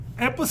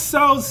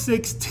Episode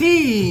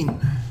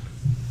 16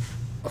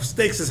 of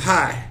Stakes is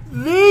High,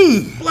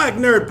 the Black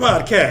Nerd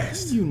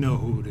Podcast. You know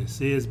who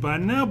this is by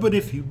now, but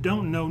if you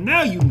don't know,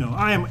 now you know.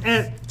 I'm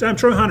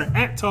Troy Hunter,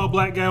 at Tall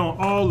Black Guy on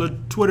all the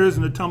Twitters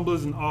and the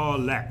Tumblrs and all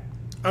that.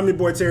 I'm your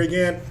boy Terry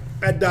Gann,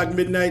 at Dog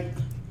Midnight,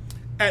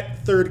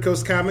 at Third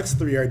Coast Comics,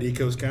 3RD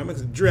Coast Comics,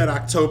 Dread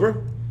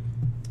October.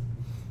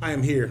 I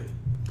am here.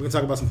 We're going to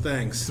talk about some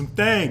things.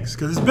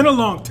 Because it's been a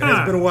long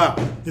time. It's been a while.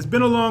 It's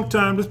been a long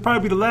time. This will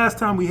probably be the last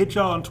time we hit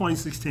y'all in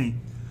 2016.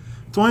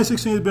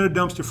 2016 has been a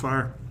dumpster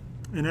fire,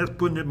 and that's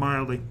putting it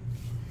mildly.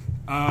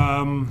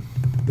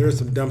 There's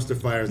some dumpster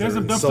fires. There's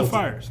some dumpster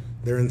fires.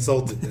 They're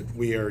insulted that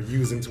we are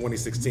using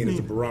 2016 as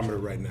a barometer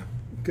right now.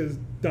 Because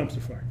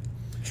dumpster fire.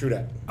 True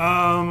that.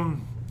 All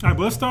right, but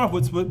let's start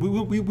with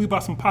we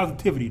about some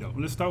positivity, though.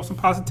 Let's start with some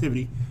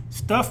positivity.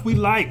 Stuff we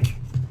like.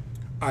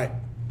 All right.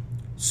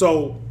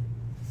 So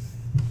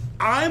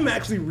I'm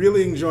actually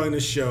really enjoying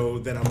this show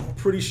that I'm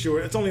pretty sure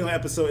it's only on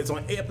episode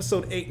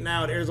 8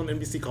 now. It airs on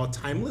NBC called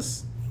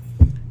Timeless.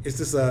 It's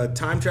this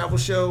time travel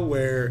show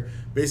where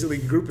basically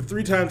a group of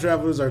 3 time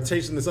travelers are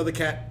chasing this other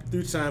cat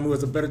through time who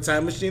has a better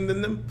time machine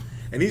than them.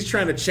 And he's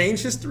trying to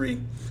change history,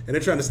 and they're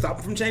trying to stop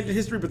him from changing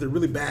history, but they're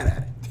really bad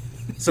at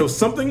it. So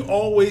something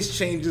always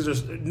changes,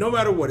 or no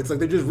matter what. It's like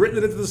they've just written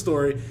it into the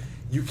story.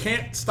 You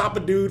can't stop a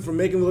dude from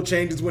making little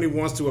changes when he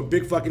wants to, or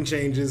big fucking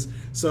changes.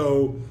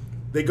 So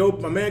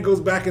my man goes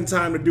back in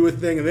time to do a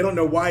thing, and they don't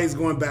know why he's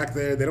going back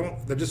there.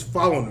 They're just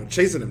following him,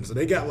 chasing him. So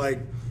they got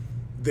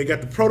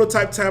the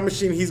prototype time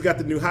machine. He's got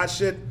the new hot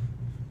shit.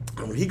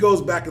 And when he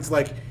goes back, it's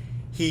like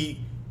he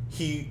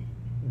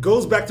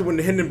goes back to when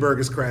the Hindenburg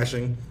is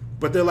crashing.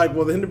 But they're like,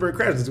 well, the Hindenburg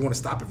crashed. Does he want to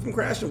stop it from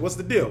crashing? What's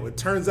the deal? It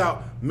turns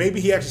out maybe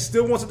he actually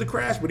still wants it to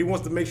crash, but he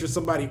wants to make sure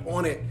somebody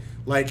on it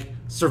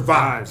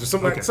survives or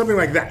something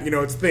like that. You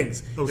know, it's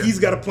things. Okay. He's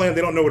got a plan.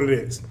 They don't know what it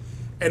is,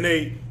 and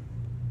they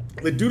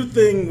do the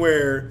thing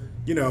where,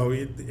 you know,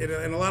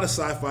 in a lot of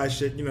sci-fi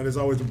shit, you know, there's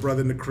always a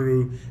brother in the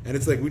crew, and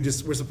it's like we're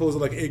supposed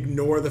to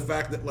ignore the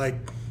fact that,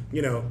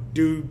 you know,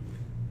 dude,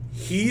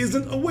 he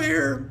isn't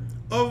aware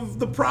of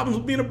the problems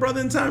with being a brother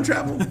in time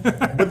travel,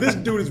 but this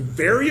dude is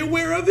very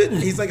aware of it.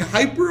 He's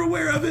hyper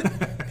aware of it.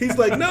 He's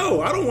like, no,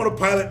 I don't want to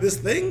pilot this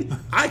thing.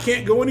 I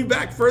can't go any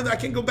back further. I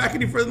can't go back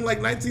any further than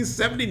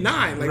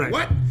 1979. Right.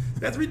 What?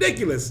 That's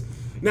ridiculous.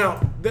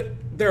 Now,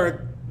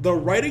 the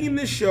writing in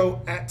this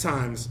show at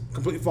times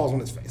completely falls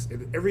on its face.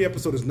 Every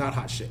episode is not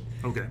hot shit.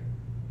 Okay.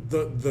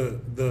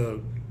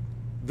 The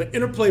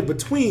interplay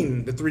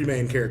between the 3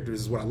 main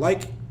characters is what I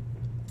like,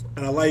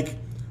 and I like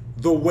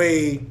the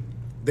way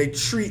they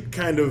treat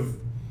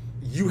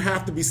you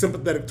have to be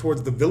sympathetic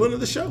towards the villain of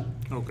the show.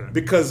 Okay.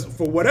 Because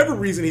for whatever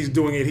reason he's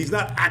doing it, he's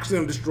not actually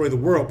going to destroy the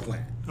world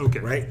plan. Okay.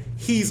 Right?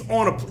 He's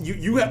on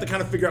you have to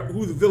kind of figure out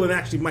who the villain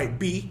actually might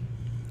be,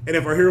 and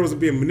if our heroes are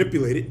being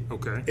manipulated.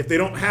 Okay. If they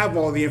don't have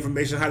all the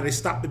information, how do they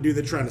stop the dude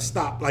they're trying to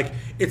stop?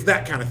 It's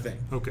that kind of thing.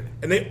 Okay.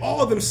 And they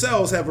all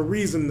themselves have a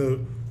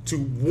reason to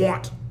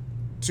want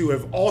to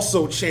have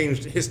also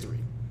changed history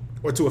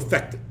or to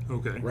affect it.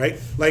 Okay. Right?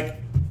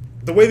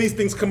 The way these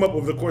things come up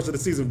over the course of the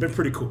season have been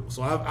pretty cool.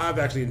 So I've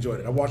actually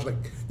enjoyed it. I watched I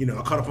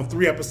caught up on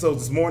 3 episodes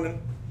this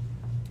morning.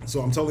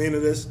 So I'm totally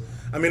into this.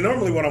 I mean,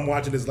 normally what I'm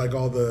watching is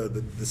all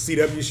the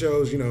CW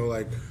shows, you know,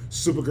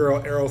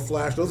 Supergirl, Arrow,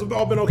 Flash. Those have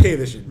all been okay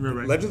this year.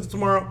 Right. Legends of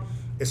Tomorrow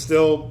is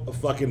still a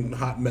fucking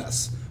hot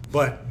mess.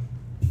 But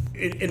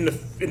in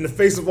the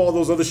face of all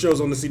those other shows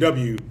on the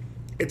CW,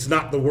 it's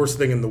not the worst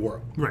thing in the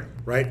world. Right.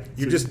 Right?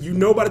 You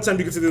know by the time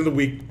you get to the end of the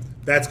week,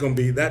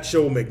 that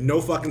show will make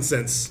no fucking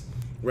sense.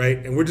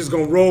 Right? And we're just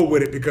going to roll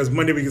with it because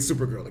Monday we get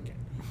Supergirl again.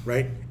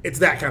 Right? It's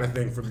that kind of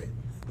thing for me.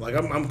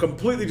 I'm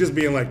completely just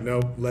being no,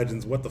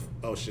 Legends, what the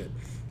oh shit.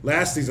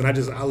 Last season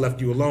I left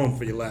you alone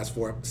for your last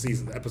 4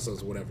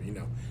 episodes or whatever, you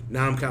know.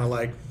 Now I'm kind of all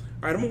right,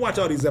 I'm going to watch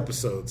all these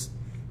episodes,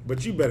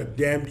 but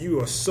you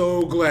are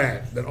so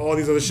glad that all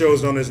these other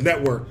shows are on this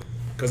network,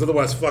 because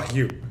otherwise fuck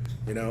you,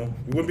 you know.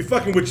 We wouldn't be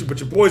fucking with you, but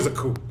your boys are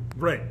cool.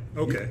 Right.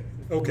 Okay.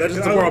 Legends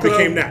of Tomorrow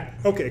became that.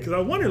 Okay, because I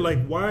wonder,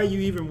 why are you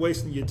even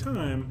wasting your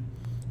time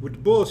with the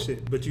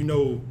bullshit? But you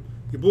know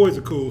your boys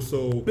are cool,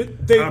 so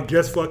I'm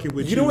just fucking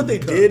with you. You know what they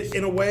did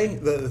in a way?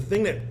 The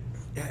thing that,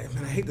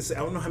 I hate to say, I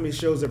don't know how many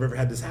shows have ever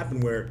had this happen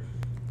where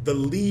the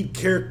lead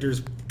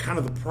character's kind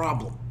of the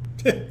problem,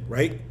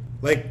 right?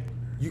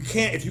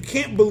 If you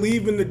can't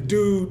believe in the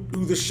dude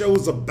who the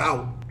show's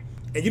about,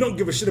 and you don't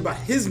give a shit about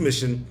his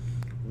mission,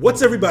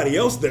 what's everybody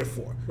else there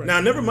for? Right. Now,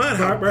 never mind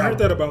how... I heard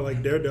that about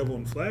Daredevil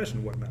and Flash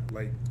and whatnot.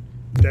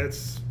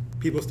 That's...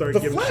 People start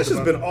giving Flash shit has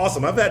about been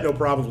awesome. I've had no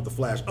problems with the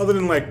Flash, other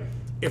than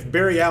if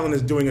Barry Allen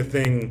is doing a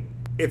thing,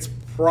 it's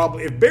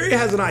probably, if Barry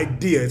has an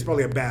idea, it's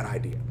probably a bad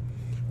idea.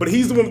 But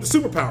he's the one with the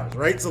superpowers,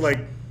 right? So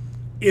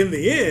in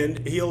the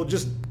end, he'll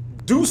just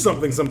do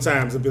something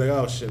sometimes and be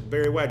oh shit,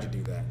 Barry, why'd you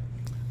do that?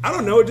 I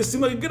don't know. It just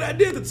seemed like a good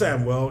idea at the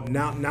time. Well,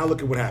 now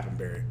look at what happened,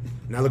 Barry.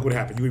 Now look what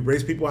happened. You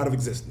erase people out of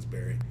existence,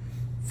 Barry.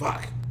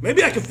 Fuck.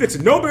 Maybe I can fix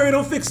it. No, Barry,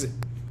 don't fix it.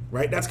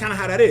 Right? That's kind of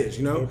how that is,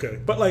 you know? Okay.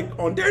 But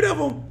on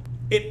Daredevil,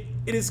 it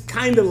is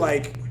kind of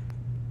like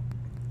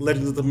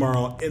Legends of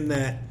Tomorrow in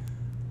that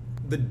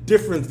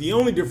the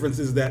only difference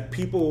is that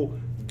people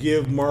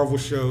give Marvel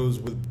shows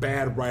with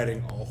bad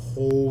writing a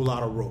whole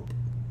lot of rope,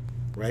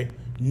 right?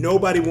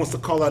 Nobody wants to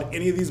call out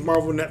any of these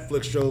Marvel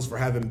Netflix shows for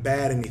having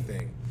bad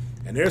anything.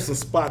 And there's some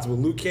spots with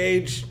Luke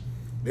Cage,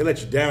 they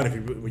let you down.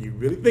 When you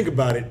really think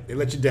about it, they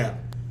let you down.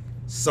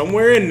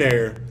 Somewhere in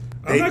there,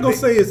 I'm not going to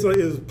say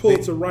it's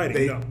Pulitzer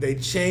writing. They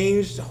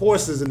changed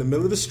horses in the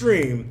middle of the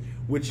stream,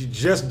 which you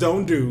just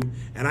don't do.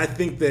 And I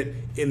think that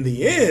in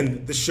the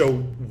end, the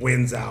show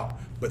wins out.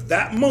 But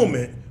that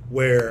moment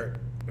where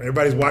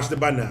everybody's watched it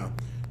by now,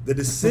 the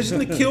decision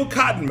to kill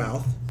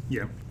Cottonmouth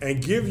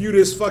and give you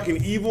this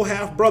fucking evil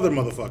half-brother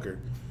motherfucker,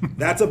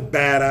 that's a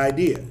bad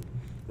idea,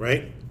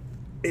 right?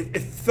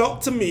 It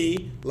felt to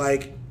me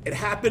like it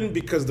happened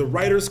because the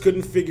writers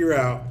couldn't figure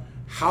out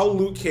how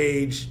Luke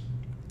Cage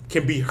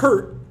can be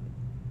hurt.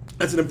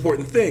 That's an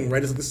important thing,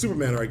 right? It's like the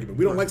Superman argument.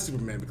 We don't like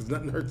Superman because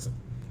nothing hurts him,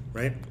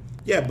 right?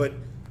 Yeah, but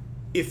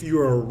if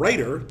you're a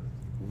writer,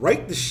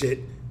 write the shit.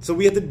 So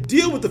we have to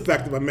deal with the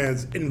fact that my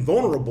man's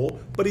invulnerable,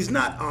 but he's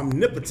not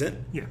omnipotent.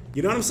 Yeah.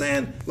 You know what I'm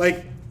saying?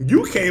 Like,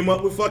 you came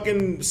up with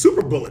fucking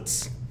super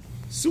bullets.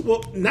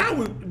 Well,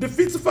 now it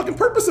defeats the fucking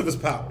purpose of his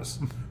powers,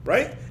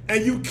 right?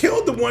 And you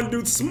killed the one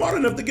dude smart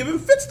enough to give him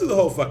fits through the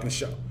whole fucking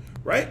show,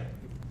 right?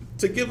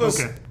 To give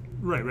us... Okay.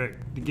 Right.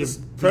 To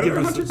give, Predator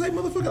to give Hunter type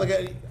motherfucker.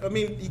 Like, I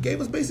mean, he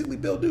gave us basically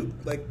Bill Duke.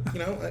 Like, you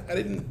know,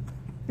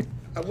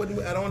 I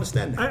don't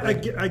understand that.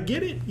 I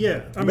get it.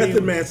 Yeah.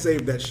 Method Man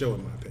saved that show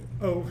in my opinion.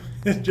 Oh,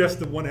 just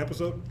the one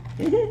episode?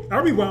 Mm-hmm. I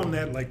rewound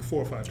that like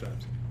 4 or 5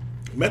 times.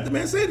 Method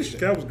Man saved the shit.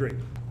 That was great.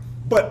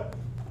 But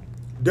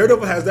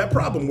Daredevil has that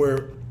problem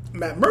where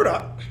Matt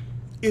Murdock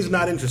is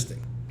not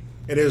interesting.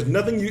 And there's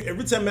nothing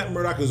every time Matt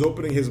Murdock is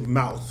opening his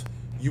mouth,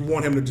 you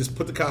want him to just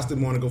put the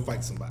costume on and go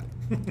fight somebody.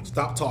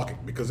 Stop talking.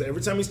 Because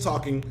every time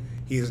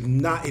he does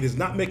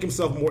not make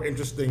himself more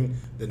interesting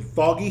than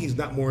Foggy. He's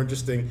not more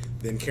interesting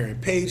than Karen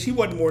Page. He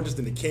wasn't more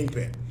interesting than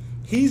Kingpin.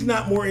 He's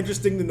not more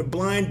interesting than the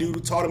blind dude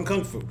who taught him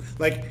Kung Fu.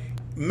 Like,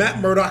 Matt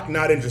Murdock,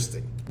 not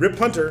interesting. Rip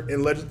Hunter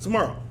in Legends of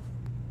Tomorrow,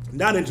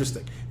 not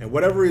interesting. And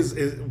whatever is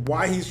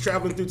why he's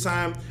traveling through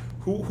time,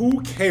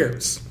 who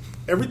cares?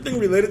 Everything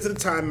related to the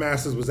Time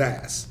Masters was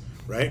ass,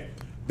 right?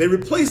 They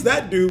replaced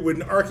that dude with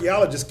an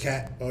archaeologist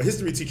cat, a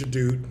history teacher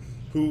dude,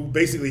 who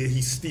basically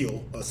he's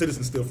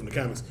Citizen Steel from the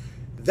comics.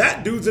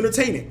 That dude's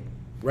entertaining,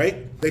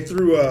 right? They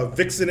threw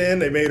Vixen in.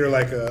 They made her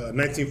like a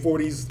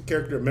 1940s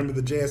character, a member of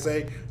the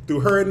JSA. Threw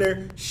her in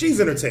there.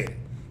 She's entertaining.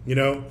 You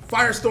know,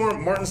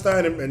 Firestorm,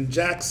 Martinstein, and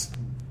Jax,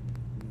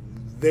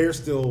 they're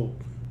still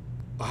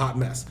a hot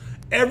mess.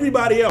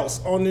 Everybody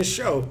else on this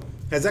show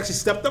has actually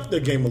stepped up their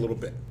game a little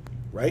bit,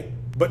 right?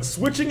 But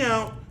switching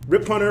out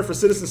Rip Hunter for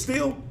Citizen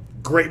Steel,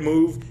 great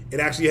move. It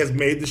actually has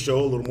made the show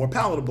a little more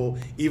palatable,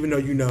 even though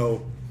you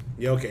know,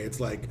 it's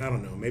like, I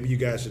don't know, maybe you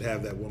guys should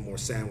have that one more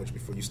sandwich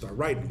before you start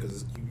writing,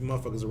 because you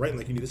motherfuckers are writing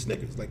like you need a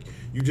Snickers. Like,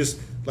 you just,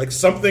 like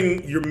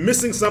something, you're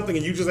missing something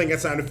and you just ain't got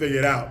time to figure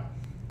it out.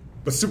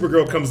 But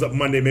Supergirl comes up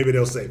Monday, maybe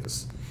they'll save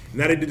us.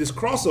 Now they did this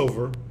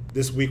crossover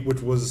this week,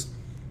 which was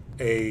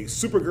a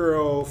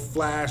Supergirl,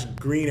 Flash,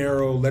 Green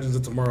Arrow, Legends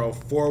of Tomorrow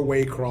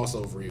 4-way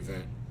crossover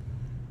event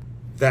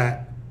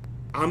that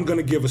I'm going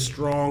to give a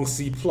strong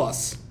C+,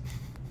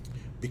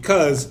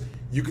 because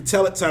you could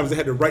tell at times they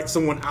had to write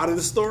someone out of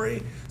the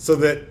story so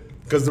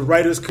that, because the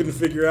writers couldn't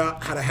figure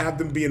out how to have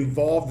them be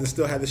involved and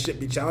still have the shit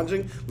be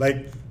challenging.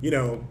 Like, you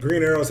know,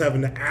 Green Arrow's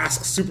having to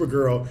ask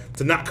Supergirl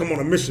to not come on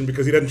a mission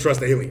because he doesn't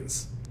trust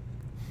aliens.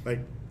 Like,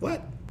 what?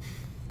 What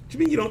do you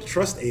mean you don't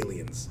trust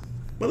aliens?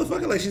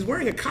 Motherfucker, like, she's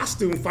wearing a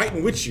costume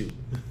fighting with you.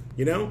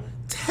 You know?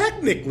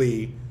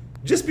 Technically,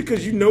 just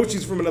because you know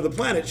she's from another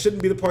planet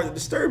shouldn't be the part that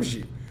disturbs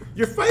you.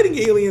 You're fighting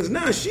aliens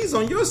now. She's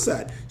on your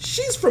side.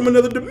 She's from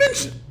another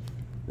dimension.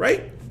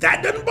 Right?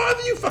 That doesn't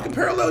bother you? Fucking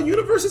parallel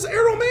universes,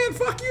 Arrow Man,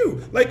 fuck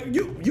you. Like,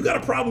 you got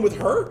a problem with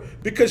her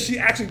because she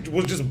actually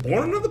was just born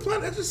on another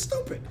planet? That's just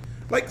stupid.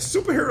 Like,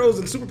 superheroes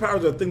and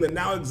superpowers are a thing that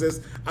now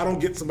exists. I don't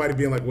get somebody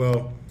being like,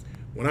 well,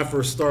 when I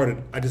first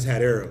started, I just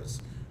had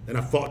arrows. Then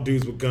I fought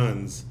dudes with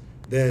guns.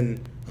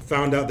 Then I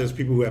found out there's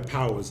people who have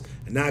powers.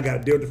 And now I got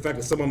to deal with the fact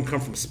that some of them come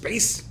from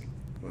space?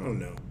 I don't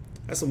know.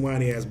 That's some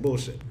whiny-ass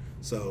bullshit.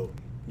 So,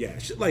 yeah,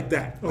 shit like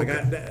that. Okay.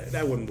 Like,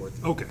 that wouldn't work.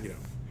 Okay. You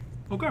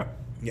know. Okay.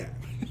 Yeah.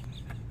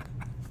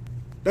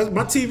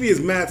 My TV is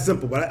mad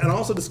simple, but I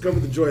also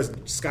discovered the joy of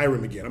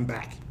Skyrim again. I'm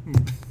back.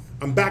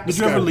 I'm back to Skyrim. Did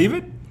you ever leave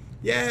it?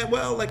 Yeah,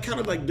 well, like kind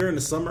of like during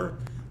the summer.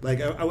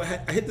 Like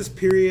I hit this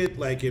period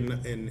like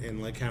in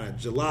like kind of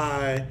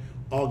July,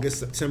 August,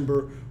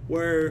 September,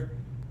 where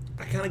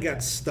I kind of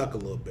got stuck a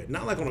little bit.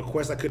 Not like on a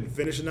quest I couldn't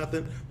finish or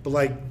nothing, but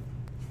like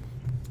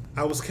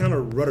I was kind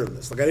of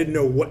rudderless. Like I didn't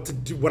know what to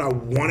do, what I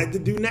wanted to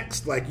do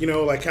next. Like, you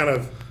know, like kind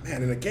of,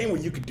 man, in a game where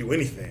you could do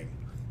anything,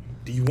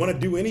 do you want to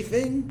do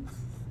anything?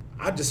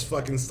 I just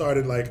fucking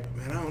started like,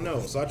 man, I don't know.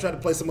 So I tried to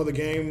play some other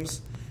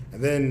games,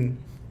 and then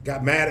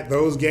got mad at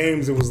those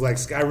games. It was like,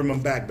 Skyrim,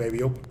 I'm back, baby.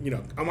 You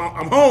know,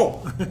 I'm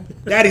home.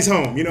 Daddy's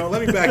home. You know,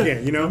 let me back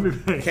in. You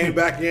know, came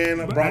back in.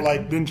 I brought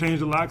like didn't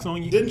change the locks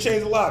on you. Didn't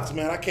change the locks,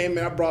 man. I came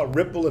in. I brought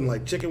Ripple and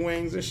like chicken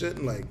wings and shit,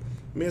 and like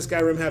Me and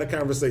Skyrim had a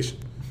conversation.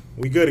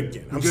 We good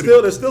again.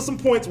 There's still some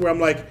points where I'm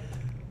like,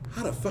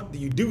 how the fuck do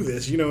you do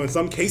this? You know, in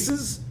some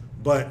cases,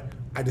 but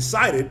I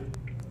decided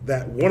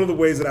that one of the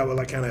ways that I would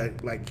like kind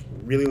of like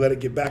really let it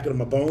get back into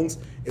my bones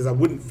is I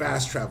wouldn't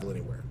fast travel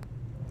anywhere,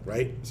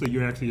 right? So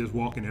you're actually just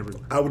walking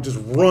everywhere. I would just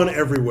run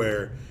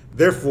everywhere.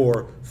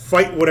 Therefore,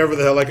 fight whatever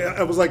the hell. Like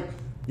I was like,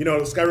 you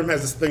know, Skyrim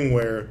has this thing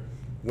where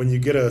when you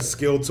get a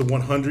skill to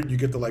 100, you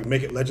get to like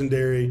make it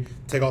legendary,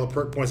 take all the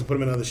perk points and put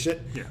them in other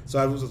shit. Yeah. So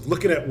I was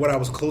looking at what I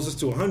was closest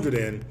to 100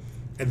 in,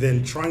 and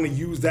then trying to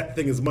use that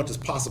thing as much as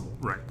possible.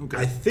 Right. Okay.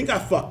 I think I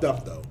fucked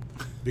up though,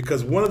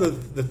 because one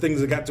of the things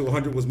that got to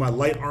 100 was my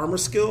light armor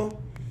skill,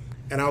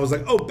 and I was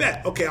like, oh,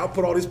 bet, okay, I'll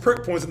put all these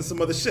perk points into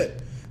some other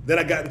shit. Then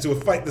I got into a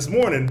fight this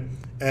morning,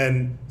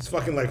 and it's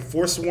fucking like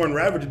Forsworn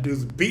Ravager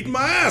dudes beating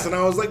my ass, and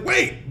I was like,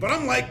 wait, but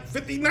I'm like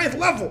 59th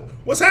level.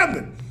 What's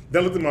happening?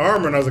 Then I looked at my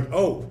armor, and I was like,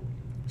 oh,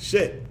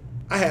 shit.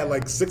 I had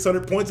like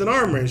 600 points in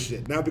armor and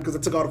shit. Now because I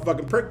took all the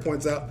fucking perk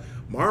points out,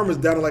 my armor's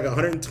down to like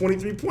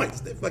 123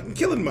 points. They're fucking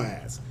killing my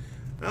ass.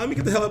 Now let me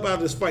get the hell up out of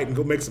this fight and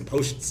go make some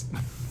potions.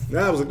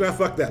 Now I was like, nah,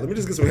 fuck that. Let me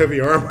just get some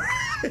heavy armor.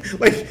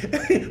 Like,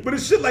 but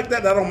it's shit like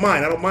that I don't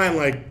mind. I don't mind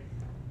like,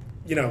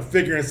 you know,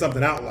 figuring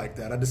something out like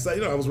that. I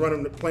decided, you know, I was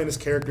playing this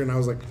character and I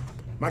was like,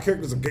 my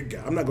character's a good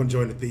guy. I'm not going to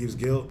join the Thieves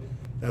Guild.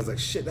 And I was like,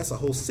 shit, that's a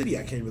whole city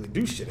I can't really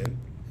do shit in.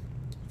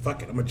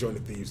 Fuck it, I'm going to join the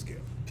Thieves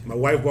Guild. My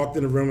wife walked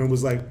in the room and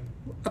was like,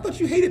 I thought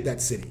you hated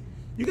that city.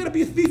 You got to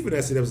be a thief in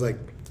that city. I was like,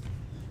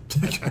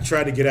 I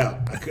tried to get out.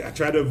 I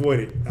tried to avoid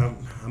it.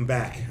 I'm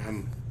back.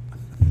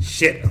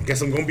 Shit, I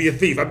guess I'm going to be a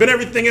thief. I've been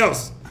everything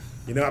else.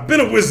 You know, I've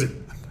been a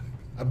wizard.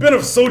 I've been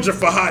a soldier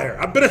for hire.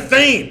 I've been a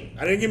thane.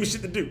 I didn't give me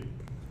shit to do.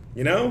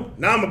 You know?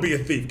 Now I'm going to be a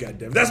thief,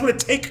 goddamn. If that's what it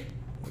take,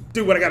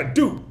 do what I got to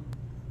do.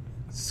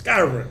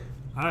 Skyrim.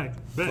 All right.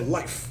 Bet. For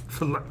life.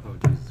 For life. Oh,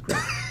 Jesus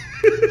Christ.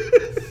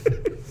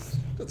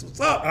 That's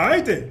what's up. All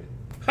right, then.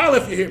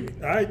 Holla if you hear me.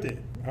 All right,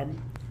 then.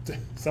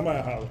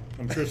 Somebody holler.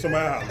 I'm sure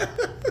somebody holler.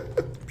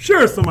 I'm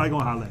sure somebody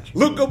going to holler at you.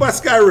 Luke, go buy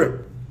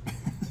Skyrim.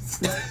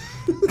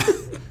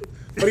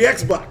 For the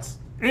Xbox.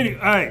 Anyway,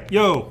 all right.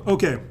 Yo,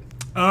 okay.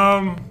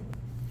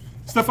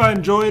 Stuff I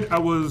enjoyed. I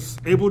was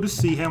able to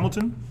see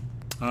Hamilton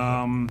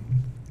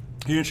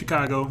here in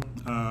Chicago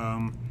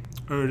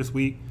earlier this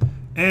week.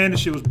 And the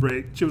shit was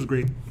great.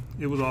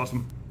 It was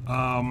awesome.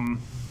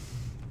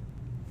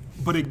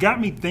 But it got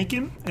me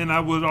thinking, and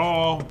I was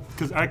all,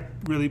 because I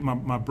really,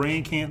 my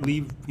brain can't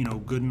leave, you know,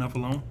 good enough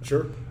alone.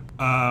 Sure.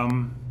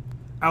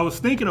 I was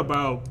thinking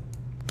about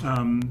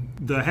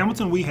the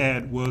Hamilton we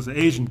had was an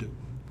Asian dude.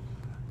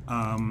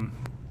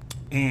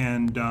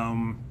 And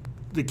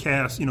the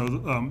cast, you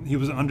know, he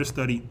was an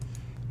understudy.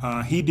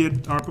 He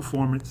did our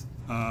performance,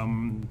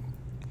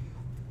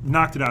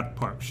 knocked it out the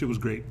park. Shit was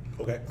great.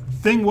 Okay.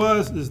 Thing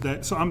is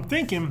that, so I'm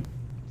thinking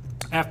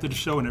after the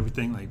show and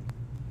everything, like,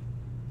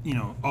 you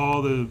know,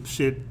 all the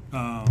shit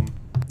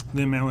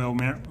Lin-Manuel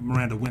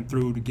Miranda went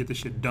through to get the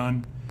shit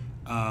done,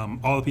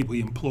 all the people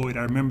he employed.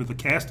 I remember the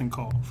casting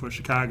call for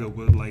Chicago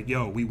was like,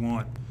 yo, we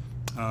want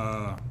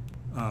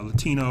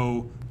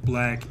Latino,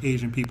 Black,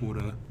 Asian people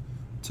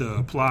to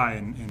apply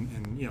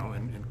and you know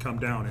and come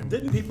down. And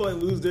didn't people like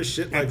lose their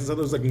shit? Like so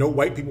there was like no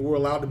white people were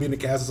allowed to be in the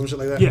cast or some shit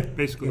like that? Yeah,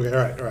 basically.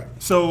 Okay, all right.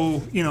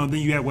 So, you know, then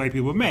you had white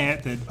people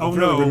mad that, I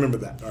remember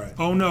that. All right.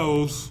 Oh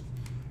no's.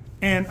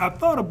 And I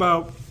thought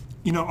about,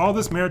 you know, all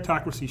this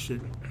meritocracy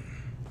shit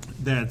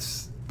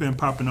that's been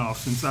popping off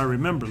since I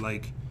remember,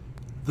 like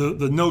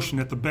the notion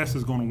that the best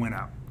is going to win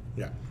out.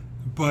 Yeah.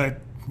 But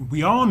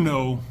we all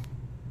know,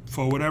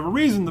 for whatever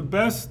reason,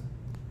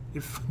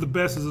 if the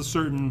best is a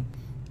certain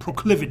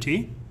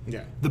proclivity,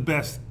 yeah, the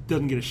best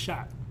doesn't get a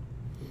shot.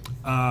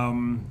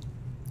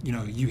 You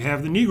know, you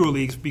have the Negro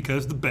Leagues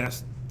because the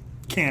best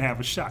can't have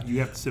a shot. You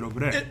have to sit over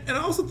there. And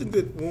I also think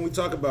that when we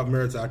talk about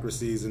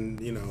meritocracies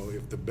and, you know,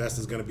 if the best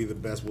is going to be the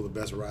best, will the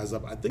best rise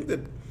up? I think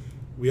that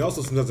we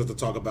also sometimes have to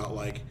talk about,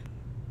 like,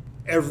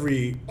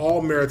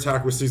 all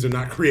meritocracies are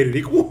not created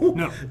equal.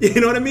 No.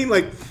 You know what I mean?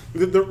 Like,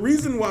 the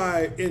reason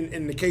why,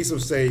 in the case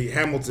of, say,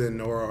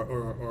 Hamilton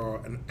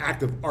or an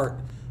act of art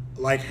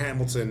like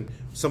Hamilton,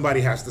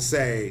 somebody has to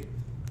say,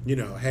 you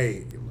know,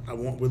 hey,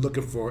 we're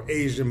looking for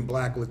Asian,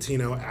 Black,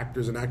 Latino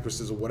actors and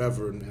actresses or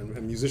whatever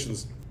and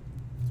musicians.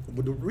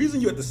 But the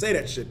reason you have to say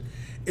that shit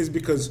is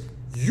because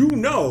you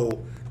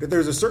know that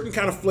there's a certain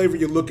kind of flavor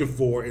you're looking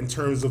for in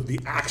terms of the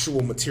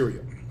actual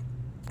material,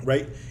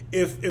 right?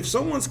 If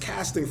someone's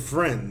casting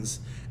Friends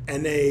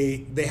and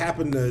they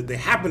happen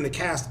to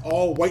cast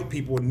all white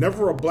people and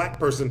never a black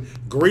person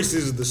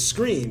graces the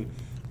screen,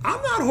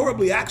 I'm not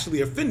horribly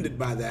actually offended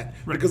by that,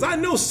 right? Because I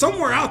know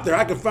somewhere out there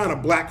I could find a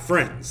black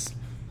Friends,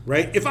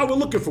 right? If I were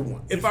looking for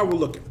one,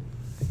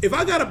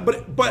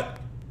 but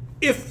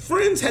if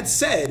Friends had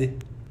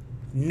said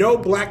no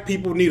black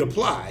people need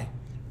apply,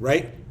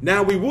 right?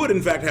 Now we would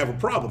in fact have a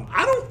problem.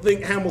 I don't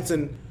think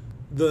Hamilton,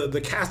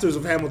 the casters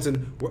of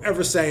Hamilton were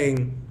ever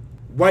saying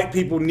white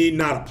people need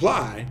not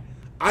apply.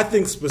 I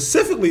think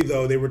specifically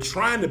though they were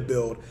trying to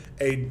build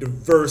a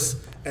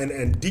diverse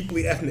and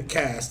deeply ethnic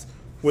cast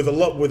with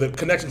a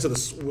connection to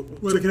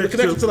the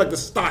connection to like the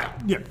style.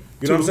 Yeah,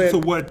 you know what I'm saying. So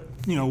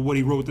what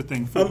he wrote the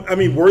thing for. I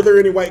mean, were there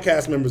any white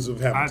cast members of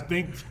Hamilton? I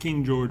think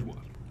King George was.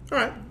 All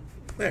right,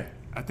 there.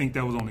 I think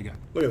that was the only guy.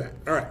 Look at that.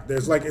 All right,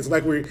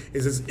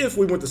 it's as if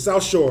we went to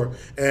South Shore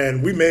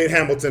and we made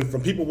Hamilton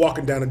from people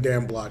walking down a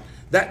damn block.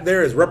 That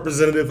there is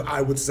representative,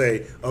 I would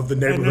say, of the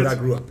neighborhood I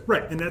grew up in.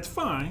 Right, and that's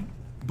fine.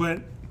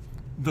 But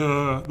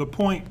the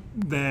point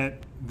that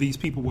these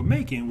people were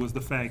making was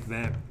the fact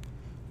that,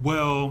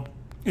 well,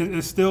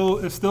 it's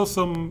still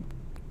some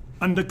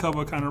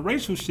undercover kind of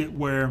racial shit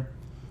where,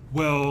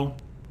 well,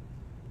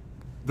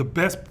 the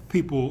best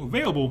people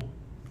available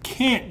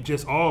can't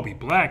just all be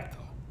black, though.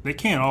 They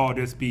can't all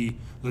just be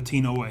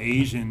Latino or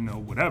Asian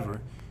or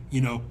whatever.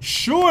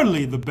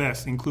 Surely the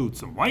best includes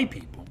some white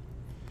people.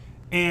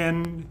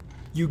 And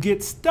you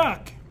get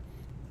stuck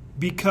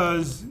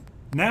because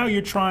now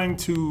you're trying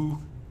to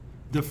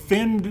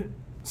defend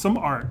some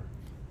art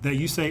that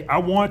you say, I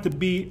want to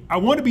be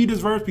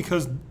diverse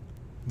because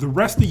the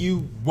rest of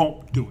you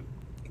won't do it.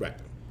 Right.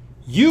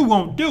 You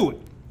won't do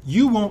it.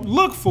 You won't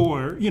look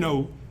for,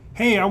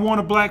 hey, I want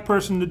a black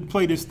person to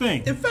play this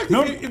thing. In fact,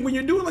 when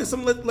you're doing like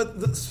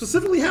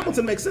specifically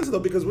Hamilton makes sense though,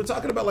 because we're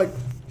talking about like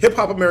hip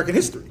hop American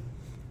history,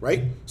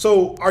 right?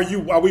 So are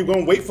we going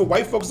to wait for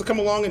white folks to come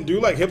along and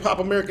do like hip hop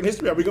American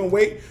history? Are we going to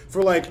wait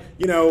for like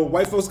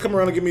white folks to come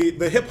around and give me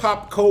the hip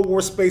hop Cold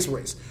War space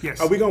race?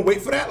 Yes. Are we going to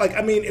wait for that? Like,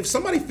 I mean, if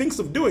somebody thinks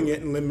of doing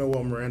it, and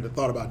Lin-Manuel Miranda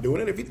thought about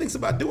doing it, if he thinks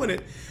about doing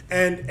it,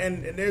 and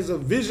there's a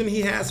vision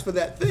he has for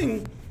that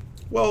thing,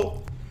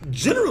 well,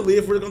 generally,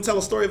 if we're going to tell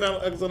a story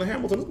about Alexander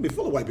Hamilton, it's going to be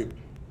full of white people.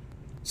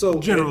 So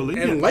generally,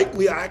 and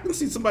likely, I can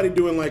see somebody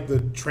doing like the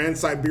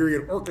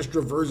Trans-Siberian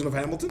Orchestra version of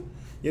Hamilton.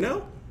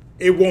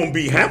 It won't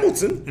be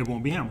Hamilton. It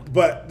won't be Hamilton.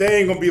 But they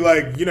ain't gonna be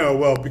like,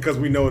 well, because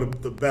we know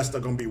the best are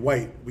gonna be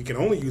white, we can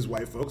only use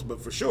white folks.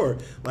 But for sure,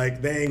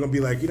 like they ain't gonna be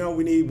like,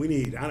 we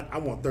need. I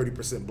want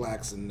 30%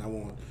 blacks and I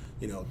want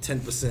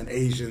 10%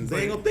 Asians.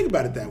 They ain't gonna think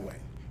about it that way.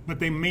 But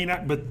they may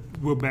not. But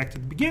we're back to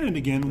the beginning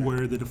again, right,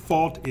 where the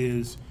default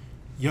is,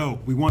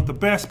 we want the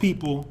best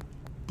people,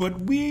 but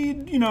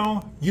you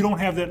don't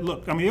have that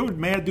look. I mean, there were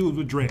mad dudes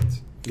with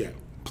dreads,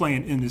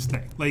 playing in this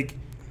thing, like.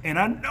 And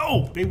I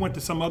know they went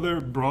to some other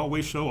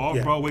Broadway show,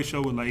 off-Broadway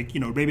show, with like,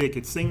 maybe they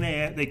could sing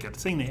their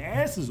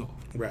asses off.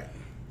 Right.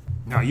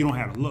 Now, you don't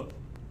have a look.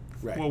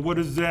 Right. Well, what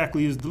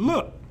exactly is the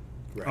look?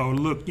 Right. Oh,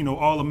 look,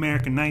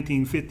 all-American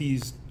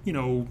 1950s,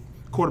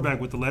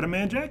 quarterback with the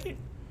Letterman jacket.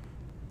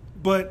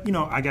 But,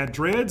 I got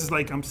dreads,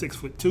 like I'm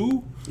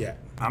 6'2". Yeah.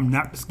 I'm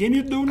not the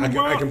skinniest dude in the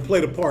world. I can play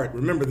the part.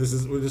 Remember,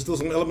 there's still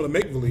some element of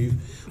make-believe.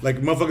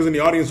 Like, motherfuckers in the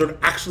audience are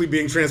actually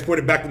being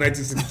transported back to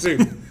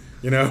 1962.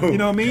 You know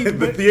what I mean?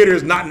 The theater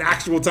is not an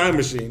actual time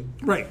machine.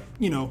 Right.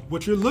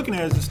 What you're looking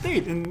at is the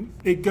state. And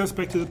it goes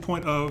back to the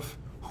point of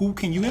who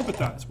can you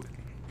empathize with?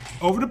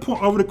 Over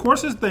the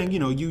course of this thing,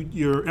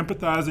 you're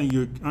empathizing,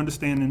 you're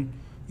understanding,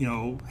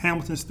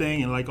 Hamilton's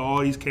thing and like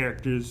all these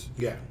characters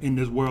in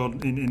this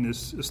world, in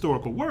this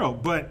historical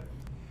world. But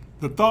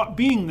the thought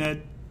being that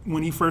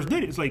when he first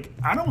did it, it's like,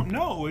 I don't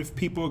know if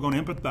people are going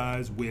to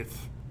empathize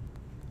with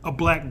a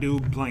black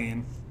dude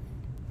playing,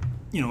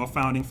 a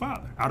founding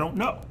father. I don't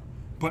know.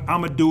 But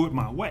I'm going to do it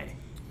my way.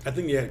 I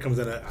think, it comes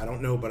at I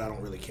don't know, but I don't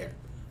really care.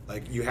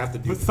 Like, you have to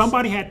do But this.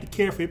 somebody had to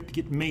care for it to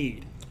get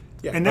made.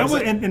 Yeah, and that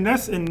was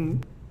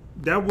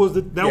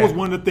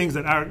one of the things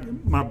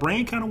that my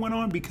brain kind of went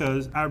on,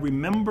 because I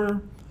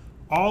remember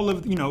all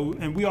of,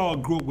 and we all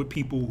grew up with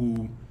people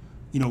who,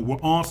 were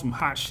on some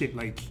hot shit,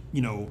 like,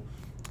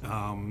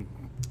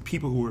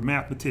 people who were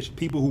mathematicians,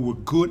 people who were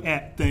good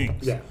at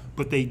things,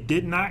 but they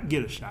did not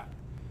get a shot.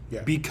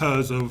 Yeah.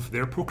 Because of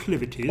their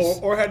proclivities,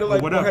 or had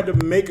to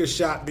make a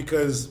shot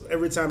because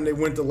every time they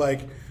went to like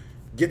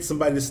get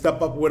somebody to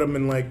step up with them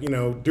and like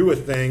do a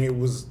thing,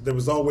 there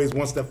was always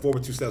one step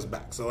forward, two steps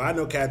back. So I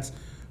know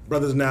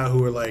brothers now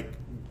who are like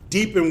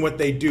deep in what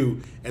they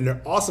do and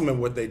they're awesome at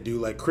what they do.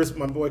 Like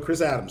my boy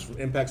Chris Adams from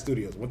Impact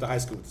Studios, went to high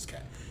school with this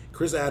cat.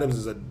 Chris Adams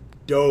is a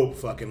dope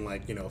fucking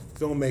like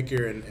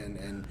filmmaker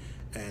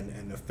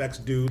and effects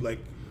dude. Like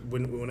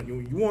when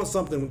you want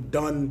something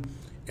done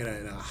in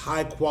a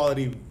high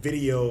quality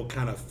video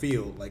kind of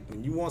feel, like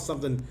when you want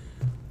something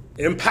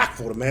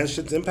impactful, the man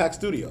shit's Impact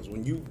Studios.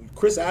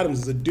 Chris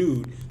Adams is a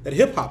dude that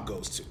hip hop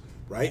goes to,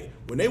 right?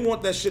 When they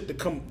want that shit to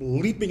come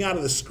leaping out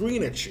of the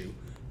screen at you,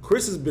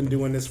 Chris has been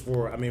doing this we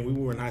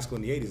were in high school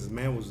in the 80s. This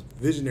man was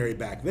visionary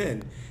back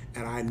then,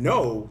 and I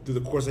know through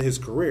the course of his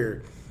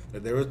career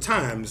that there were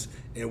times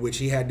in which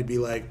he had to be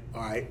like,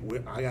 all right,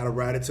 I gotta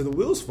ride it till the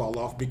wheels fall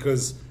off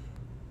because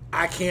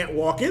I can't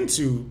walk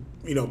into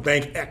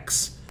Bank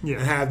X and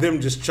have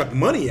them just chuck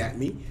money at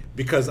me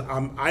because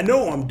I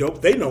know I'm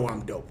dope. They know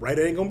I'm dope, right?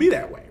 It ain't gonna be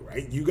that way,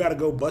 right? You got to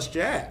go bust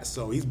your ass.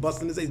 So he's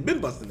been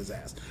busting his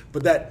ass.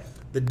 But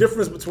the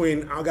difference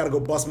between I got to go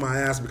bust my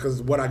ass because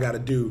of what I got to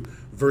do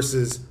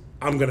versus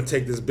I'm gonna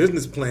take this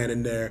business plan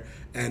in there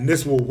and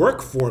this will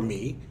work for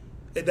me.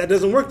 That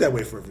doesn't work that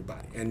way for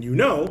everybody. And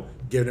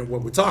given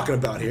what we're talking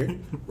about here,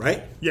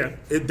 right? Yeah.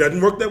 It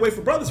doesn't work that way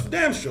for brothers, for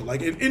damn sure.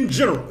 Like, in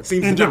general, it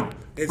seems to not.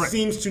 It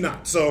seems to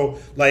not. So,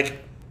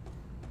 like,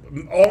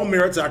 all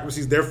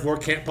meritocracies, therefore,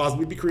 can't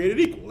possibly be created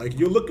equal. Like,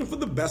 you're looking for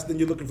the best, then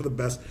you're looking for the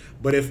best.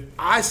 But if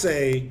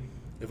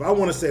I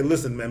want to say,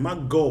 listen, man, my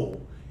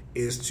goal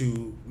is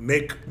to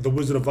make The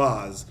Wizard of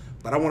Oz,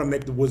 but I want to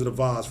make The Wizard of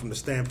Oz from the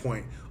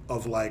standpoint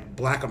of, like,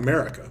 Black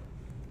America,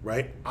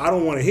 right? I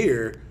don't want to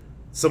hear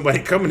somebody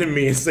coming to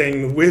me and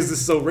saying The Wiz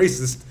is so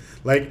racist.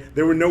 Like,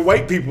 there were no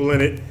white people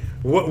in it.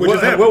 What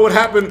would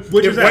happen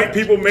if white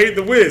people made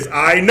The Wiz?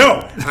 I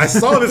know. I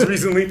saw this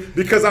recently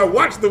because I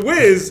watched The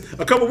Wiz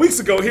a couple weeks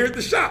ago here at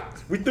the shop.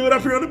 We threw it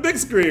up here on the big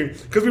screen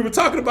because we were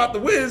talking about The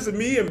Wiz, and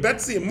me and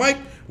Betsy and Mike,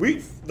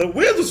 The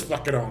Wiz was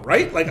fucking on,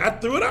 right? Like, I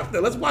threw it up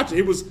there. Let's watch it.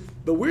 It was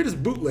the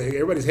weirdest bootleg.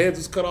 Everybody's heads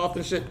was cut off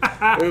and shit.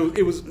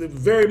 It was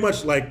very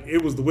much like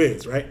it was The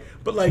Wiz, right?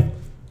 But, like,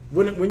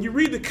 when you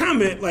read the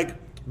comment, like,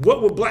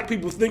 what would black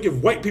people think if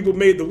white people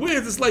made The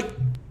Wiz? It's like,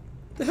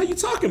 the hell are you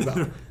talking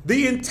about?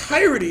 The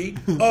entirety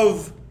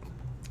of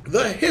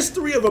the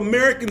history of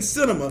American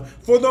cinema,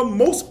 for the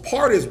most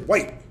part, is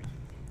white,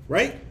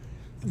 right?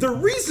 The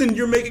reason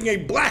you're making a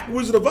black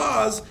Wizard of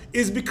Oz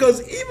is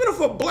because even if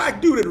a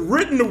black dude had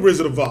written The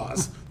Wizard of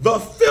Oz, the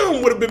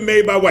film would have been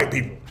made by white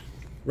people,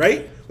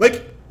 right?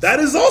 Like, that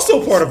is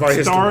also part of our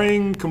history.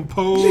 Starring,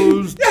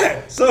 composed.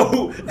 Yeah.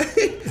 So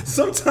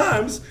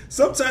sometimes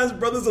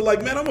brothers are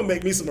like, man, I'm gonna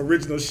make me some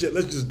original shit.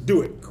 Let's just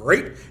do it.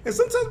 Great. And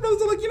sometimes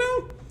brothers are like,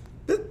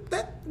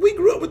 that we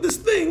grew up with this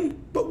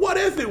thing, but what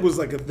if it was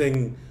like a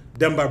thing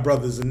done by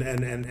brothers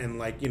and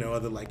like,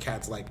 other like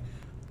cats. Like,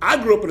 I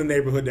grew up in a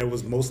neighborhood that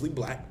was mostly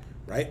black,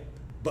 right?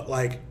 But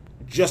like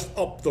just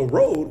up the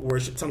road were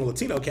a ton of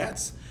Latino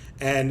cats.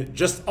 And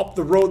just up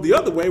the road the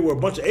other way were a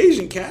bunch of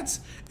Asian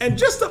cats. And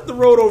just up the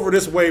road over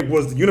this way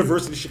was the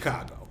University of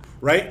Chicago,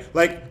 right?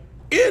 Like,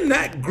 in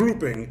that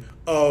grouping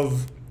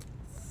of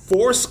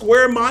 4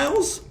 square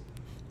miles,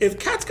 if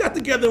cats got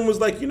together and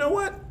was like, you know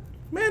what,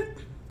 man,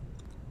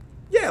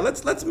 yeah,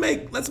 let's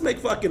make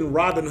fucking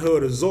Robin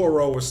Hood or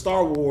Zorro or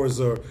Star Wars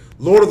or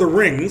Lord of the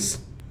Rings,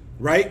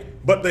 right?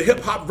 But the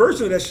hip hop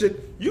version of that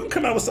shit, you can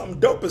come out with something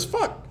dope as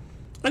fuck.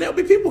 And there'll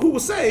be people who will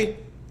say,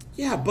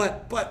 yeah,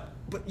 but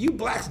you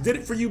blacks did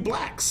it for you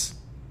blacks.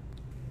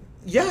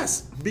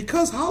 Yes,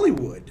 because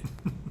Hollywood.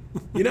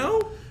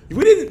 No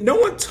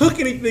one took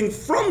anything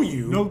from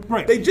you. No,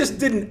 right. They just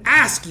didn't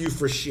ask you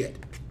for shit.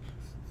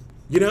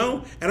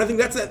 And I think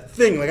that's that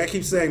thing. Like I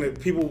keep saying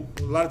that people,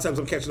 a lot of times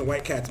I'm catching the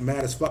white cats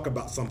mad as fuck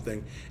about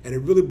something, and it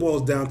really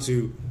boils down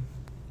to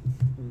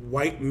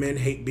white men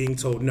hate being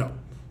told no.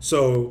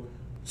 So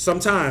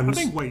sometimes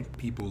I think white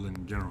people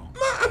in general.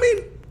 I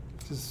mean,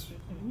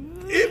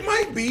 it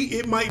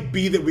might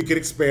be that we could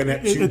expand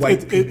that to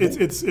white people.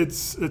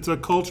 It's a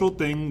cultural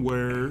thing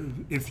where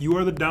if you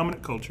are the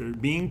dominant culture,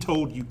 being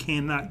told you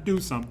cannot do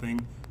something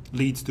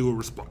leads to a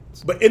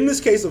response. But in this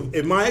case,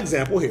 in my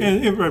example here,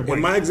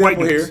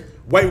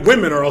 white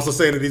women are also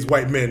saying to these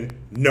white men,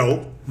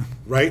 no,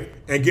 right?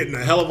 And getting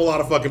a hell of a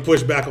lot of fucking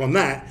pushback on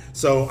that.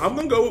 So I'm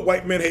going to go with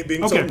white men hate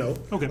being told no.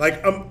 Okay.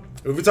 Like, if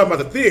we're talking about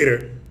the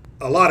theater,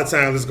 a lot of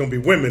times it's going to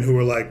be women who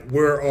are like,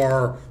 where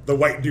are the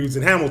white dudes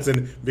in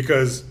Hamilton?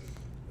 Because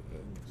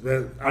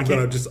I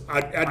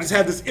just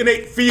have this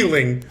innate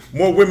feeling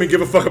more women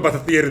give a fuck about the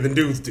theater than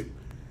dudes do.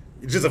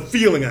 It's just a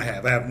feeling I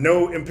have. I have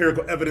no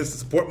empirical evidence to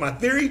support my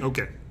theory.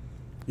 Okay.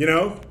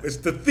 It's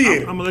the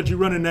theater. I'm going to let you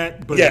run in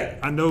that, but yeah.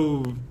 I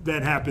know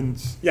that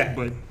happens. Yeah.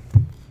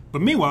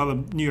 But meanwhile, the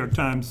New York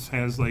Times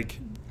has had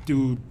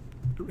dude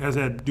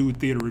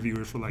theater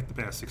reviewers for like the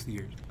past 60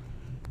 years.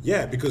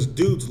 Yeah, because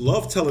dudes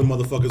love telling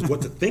motherfuckers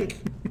what to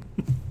think.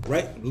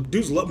 Right?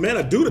 Dudes love, man,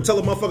 a dude will tell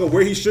a motherfucker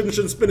where he shouldn't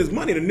spend his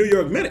money in a New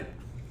York Minute.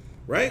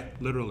 Right?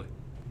 Literally.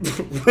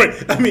 Right.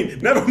 I mean,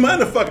 never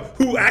mind the fuck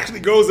who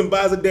actually goes and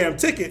buys a damn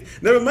ticket.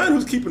 Never mind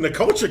who's keeping the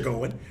culture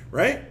going,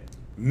 right?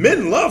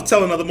 Men love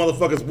telling other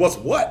motherfuckers what's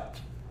what.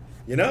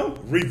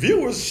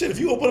 Reviewers, shit, if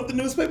you open up the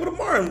newspaper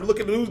tomorrow and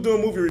look at who's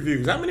doing movie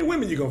reviews, how many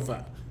women you gonna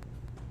find?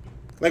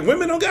 Like,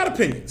 women don't got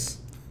opinions.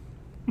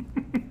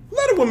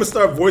 Let a woman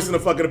start voicing a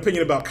fucking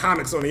opinion about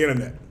comics on the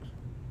internet.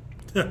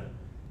 Yeah.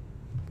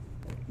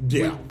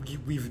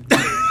 We've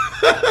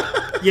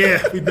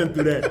been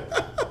through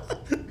that.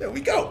 There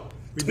we go.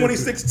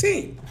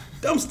 2016.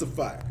 Dumpster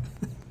fire.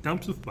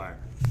 Dumpster fire.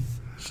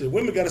 Shit,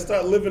 women got to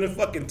start living in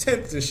fucking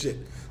tents and shit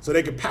so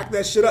they can pack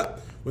that shit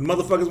up when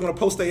motherfuckers want to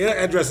post their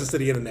addresses to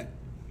the internet.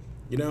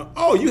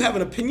 Oh, you have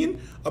an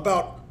opinion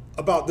about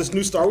this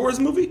new Star Wars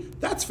movie?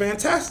 That's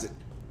fantastic.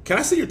 Can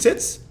I see your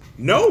tits?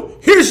 No?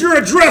 Here's your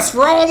address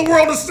for all the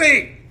world to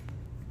see.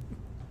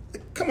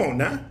 Come on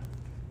now.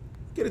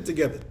 Get it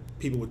together,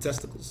 people with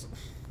testicles.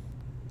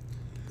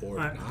 Or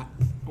right. not.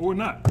 Or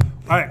not.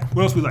 All right,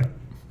 what else we like?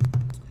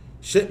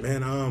 Shit,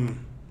 man.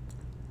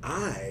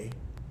 I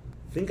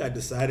think I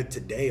decided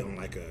today on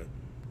like a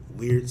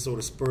weird sort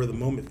of spur of the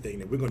moment thing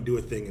that we're going to do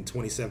a thing in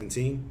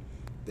 2017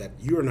 that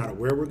you are not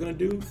aware we're going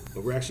to do,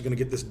 but we're actually going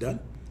to get this done.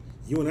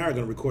 You and I are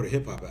going to record a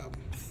hip hop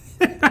album.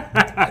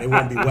 And it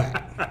won't be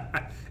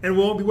whack. And it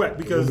won't be whack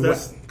because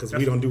because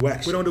we don't do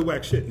whack. We don't do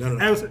whack shit. No.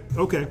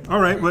 Okay, all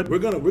right, but We're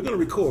gonna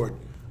record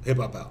a hip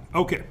hop album.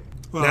 okay.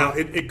 Well, Now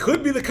it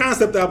could be the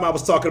concept album I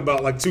was talking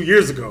about like 2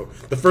 years ago.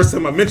 The first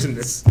time I mentioned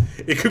this,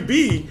 it could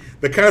be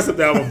the concept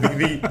album,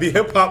 the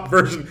hip hop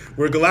version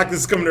where Galactus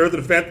is coming to Earth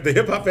and the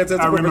hip hop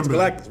Fantastic Four versus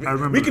Galactus. I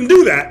remember We can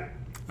do that.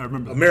 I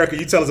remember. America,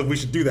 you tell us if we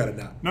should do that or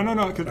not.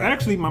 No. Because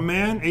actually, my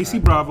man AC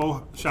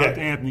Bravo, shout out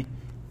to Anthony.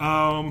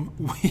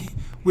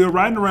 We were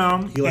riding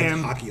around. He likes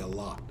and hockey a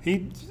lot.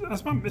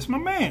 It's my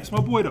man. It's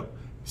my boy though.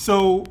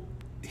 So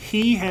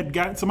he had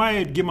got somebody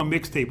had given my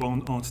mixtape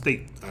on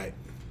State. All right.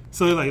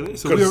 So we were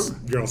Because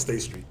you're on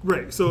State Street.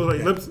 right.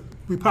 So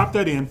we popped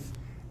that in,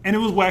 and it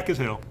was whack as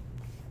hell.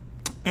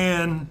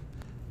 And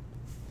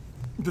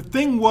the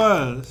thing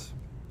was,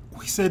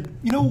 we said,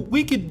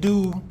 we could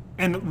do,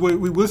 and we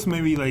listened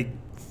maybe like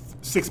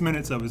 6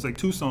 minutes of it. It's like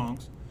 2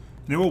 songs,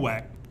 and they were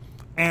whack.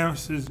 And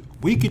says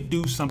we could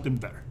do something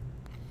better.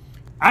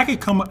 I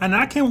came up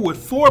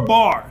with 4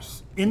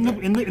 bars in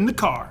the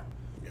car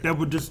that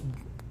would just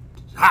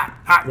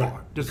hot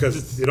bar.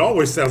 Because it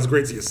always sounds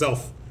great to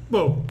yourself.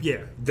 Well,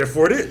 yeah.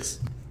 Therefore it is.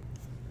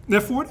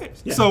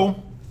 Yeah.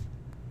 So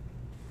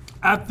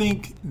I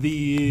think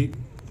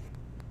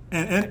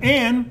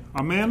and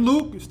our man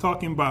Luke is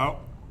talking about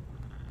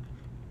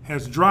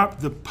has dropped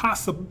the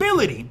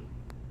possibility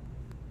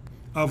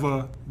of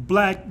a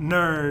Black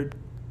Nerd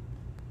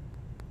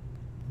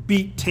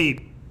beat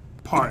tape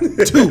part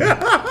 2.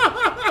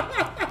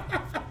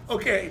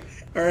 Okay.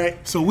 All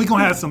right. So we're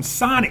gonna have some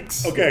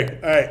Sonics. Okay.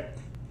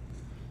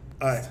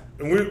 All right.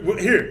 And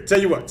we here. Tell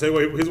you what. Here's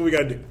what we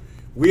gotta do.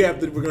 We're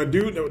gonna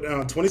do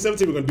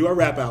 2017. We're gonna do our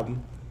rap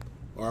album,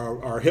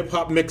 our hip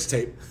hop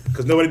mixtape,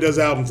 because nobody does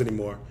albums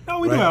anymore. No,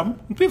 we do albums.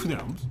 We pay for the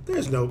albums.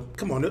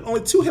 Come on.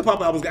 Only 2 hip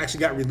hop albums actually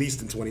got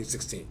released in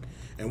 2016.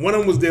 And one of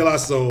them was De La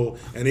Soul,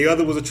 and the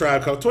other was a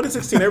Tribe Called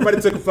 2016. Everybody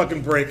took a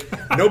fucking break.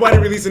 Nobody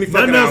released any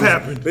fucking Nothing else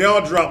albums. happened. They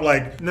all dropped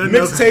like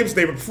mixtapes.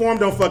 They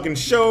performed on fucking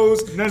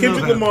shows.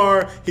 Kendrick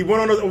Lamar, he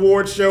went on an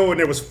award show, and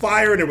there was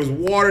fire, and there was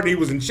water, and he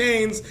was in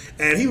chains,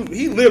 and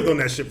he lived on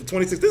that shit for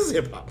 26. This is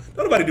hip hop.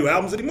 Don't nobody do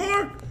albums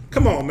anymore.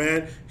 Come on,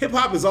 man. Hip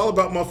hop is all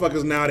about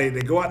motherfuckers now. They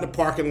go out in the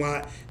parking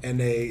lot and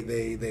they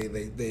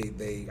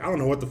I don't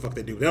know what the fuck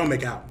they do. They don't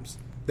make albums.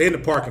 They in the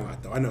parking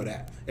lot though. I know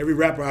that. Every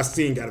rapper I've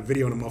seen got a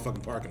video in the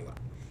motherfucking parking lot.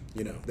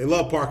 They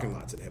love parking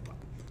lots in hip hop.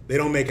 They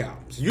don't make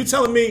albums. You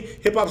telling me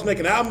hip hop's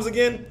making albums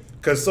again?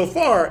 Because so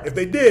far, if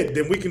they did,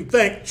 then we can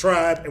thank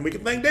Tribe and we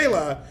can thank De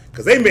La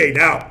because they made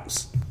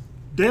albums.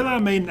 De La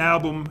made an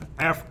album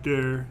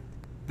after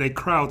they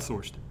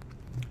crowdsourced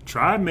it.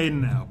 Tribe made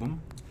an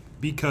album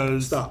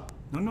because Stop.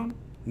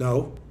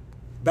 No.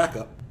 Back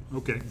up.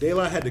 Okay. De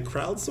La had to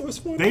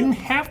crowdsource for it? They didn't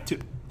have to.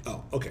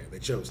 Oh, okay. They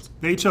chose to.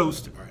 They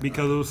chose to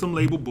because it was some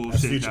label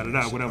bullshit.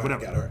 Whatever.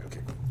 All right,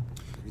 okay.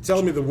 You're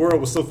telling me the world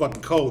was so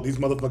fucking cold. These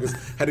motherfuckers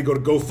had to go to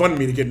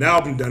GoFundMe to get an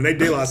album done. They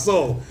De La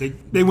Soul.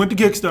 They went to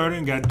Kickstarter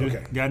and got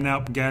an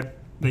album.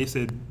 They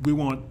said we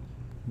want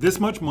this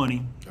much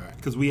money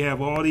because we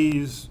have all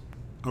these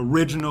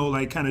original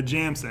like kind of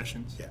jam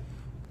sessions. Yeah.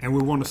 And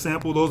we want to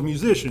sample those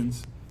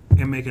musicians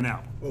and make an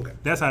album. Okay.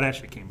 That's how that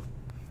shit came up.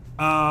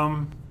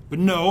 But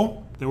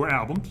no, there were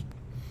albums.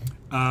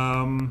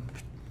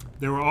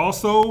 There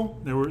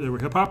were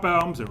hip hop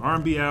albums. There were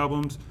R&B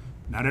albums.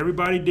 Not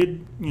everybody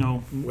did.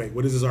 Wait,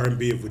 what is this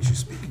R&B of which you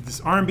speak?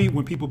 This R&B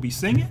when people be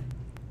singing.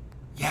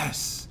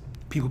 Yes,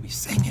 people be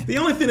singing. The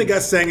only thing that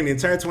got sang in the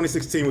entire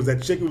 2016 was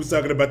that chick who was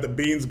talking about the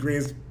beans,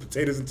 greens,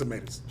 potatoes, and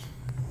tomatoes.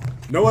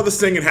 No other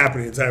singing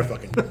happened the entire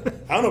fucking.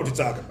 I don't know what you're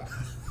talking about.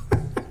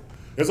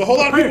 There's a whole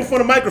lot of people in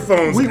front of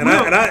microphones, and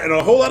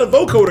a whole lot of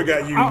vocoder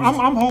got used.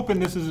 I'm hoping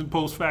this isn't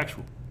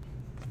post-factual.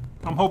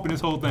 I'm hoping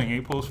this whole thing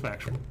ain't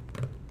post-factual.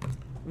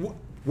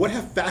 What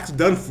have facts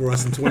done for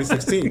us in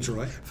 2016,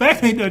 Troy?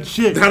 Facts ain't done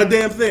shit. Not a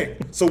damn thing.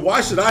 So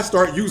why should I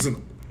start using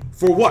them?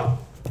 For what?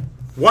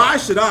 Why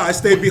should I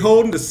stay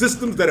beholden to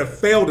systems that have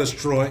failed us,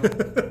 Troy?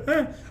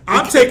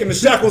 I'm taking the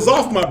shackles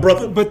off, my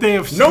brother. But they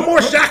have no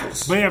more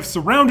shackles. They have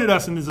surrounded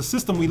us, and there's a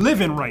system we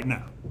live in right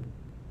now.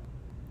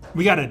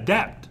 We got to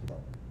adapt.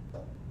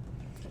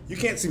 You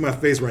can't see my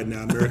face right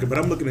now, America, but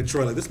I'm looking at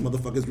Troy like this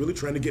motherfucker's really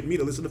trying to get me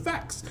to listen to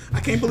facts. I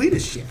can't believe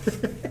this shit.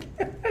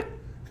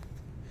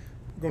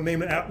 We're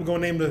gonna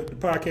name the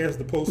podcast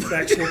the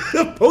Post-Factual.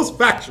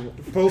 Post-Factual.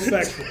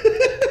 Post-Factual.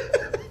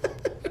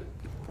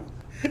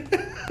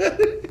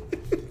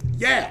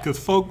 Yeah. Because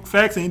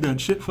facts ain't done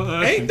shit for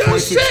us. Ain't done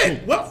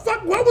shit. What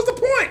was the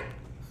point?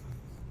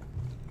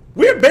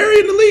 We're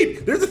burying the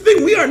lead. There's a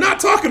thing we are not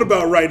talking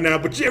about right now,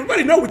 but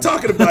everybody know we're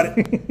talking about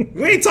it.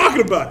 We ain't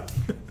talking about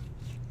it.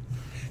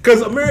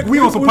 Because America,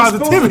 we want some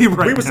positivity right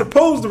now. We were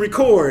supposed to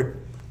record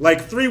like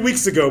 3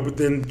 weeks ago, but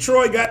then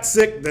Troy got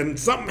sick, then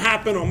something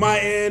happened on my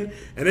end,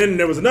 and then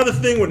there was another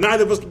thing where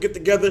neither of us could get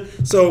together.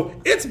 So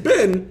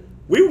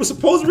we were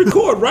supposed to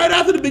record right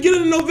after the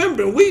beginning of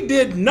November, and we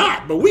did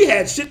not. But we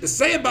had shit to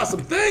say about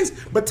some things,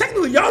 but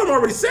technically y'all have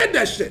already said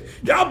that shit.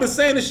 Y'all been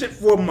saying this shit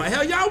for a month.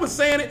 Hell, y'all was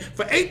saying it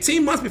for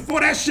 18 months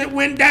before that shit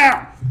went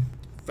down.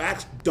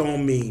 Facts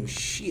don't mean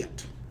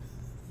shit.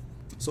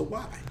 So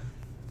why?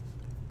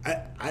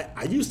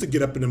 I used to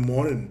get up in the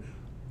morning and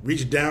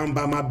reach down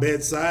by my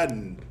bedside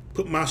and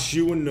put my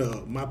shoe in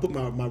put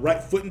my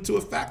right foot into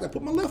a fact. I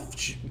put my left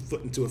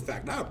foot into a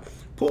fact. I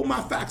pull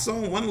my facts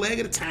on one leg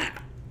at a time.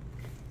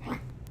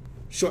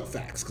 Short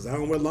facts, because I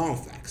don't wear long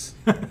facts.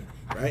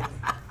 Right?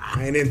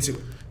 I ain't into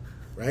it.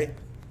 Right?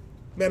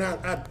 Man,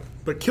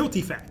 But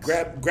kilty facts.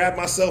 grab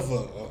myself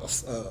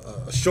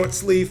a short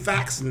sleeve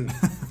fax and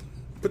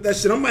put that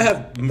shit. I might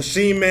have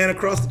Machine Man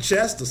across the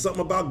chest or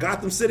something about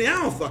Gotham City. I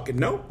don't fucking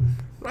know,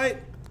 right?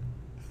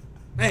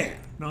 Man, You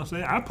know what I'm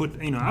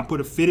saying? I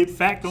put a fitted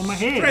fact on my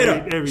head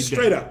every day.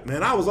 Straight up,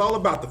 man. I was all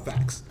about the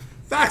facts.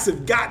 Facts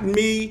have gotten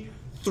me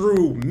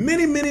through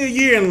many a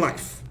year in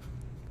life,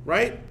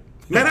 right?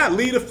 Man, I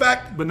lead a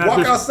fact, But not walk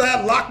this-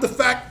 outside, lock the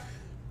fact,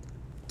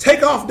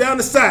 take off down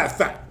the side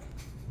fact,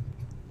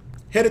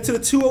 headed to the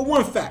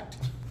 201 fact.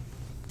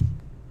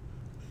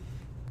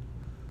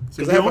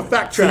 Because I have a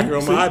fact tracker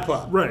on my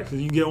iPod. Right, so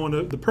you can get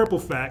on the purple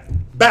fact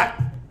Back.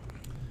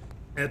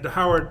 at the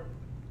Howard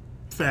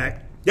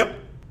fact, Yep.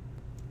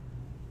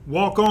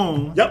 walk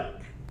on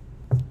Yep.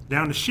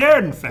 down the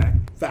Sheridan fact.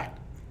 Fact.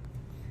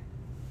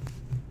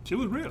 Shit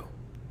was real.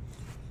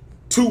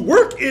 To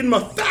work in my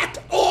fact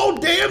all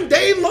damn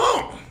day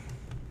long,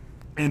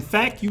 In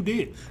fact, you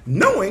did.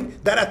 knowing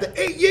that after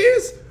 8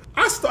 years,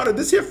 I started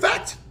this here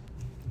fact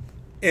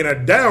in a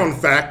down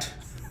fact,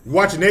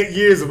 watching 8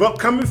 years of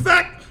upcoming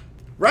fact,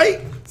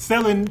 right?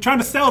 Trying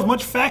to sell as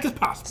much fact as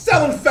possible.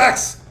 Selling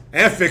facts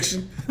and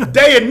fiction,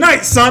 day and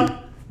night, son.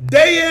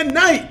 Day and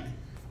night.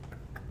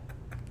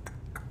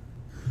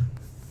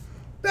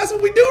 That's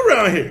what we do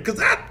around here. Because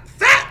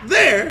that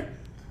there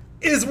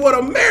is what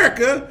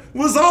America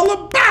was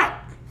all about.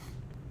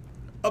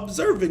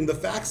 Observing the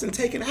facts and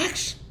taking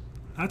action.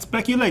 Not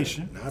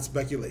speculation. Not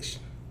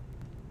speculation.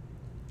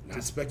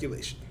 Not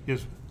speculation.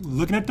 Just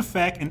looking at the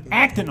fact and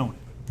acting on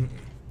it.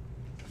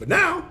 But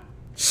now,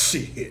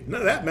 shit,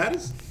 none of that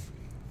matters.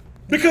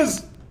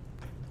 Because,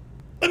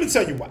 let me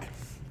tell you why.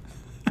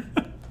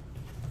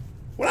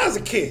 When I was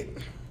a kid,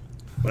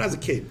 Not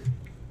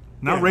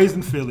Yeah. raised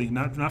in Philly.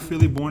 Not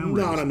Philly born and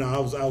raised. no,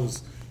 I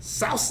was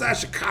Southside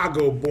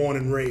Chicago born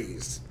and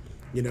raised.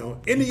 You know,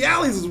 in the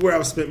alleys is where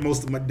I've spent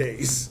most of my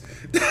days.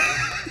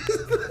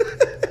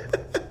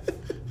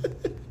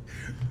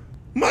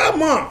 My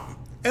mom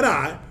and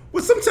I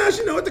would sometimes,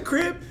 at the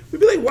crib, we'd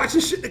be like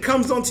watching shit that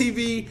comes on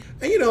TV,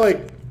 and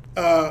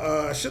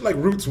shit like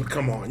Roots would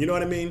come on. You know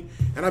what I mean?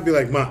 And I'd be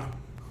like, Mom,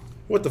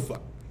 what the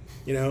fuck?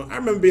 I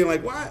remember being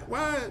like,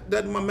 why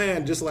doesn't my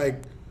man just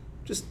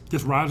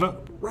Rise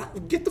up.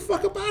 get the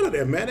fuck up out of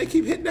there, man? They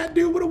keep hitting that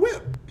dude with a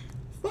whip.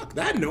 Fuck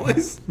that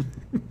noise.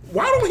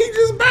 Why don't he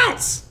just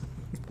bounce?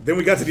 Then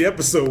we got to the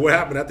episode, what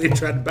happened after he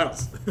tried to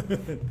bounce.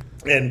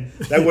 And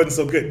that wasn't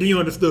so good. Then you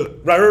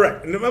understood.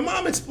 Right. And then my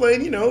mom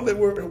explained, that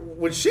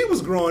when she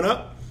was growing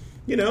up,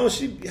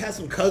 she had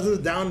some cousins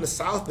down in the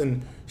South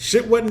and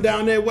shit wasn't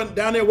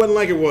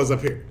like it was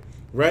up here,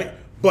 right?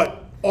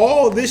 But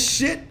all this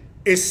shit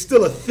is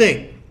still a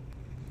thing,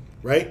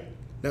 right?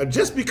 Now,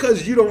 just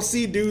because you don't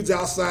see dudes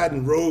outside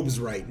in robes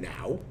right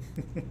now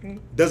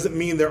doesn't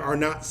mean there are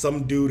not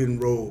some dude in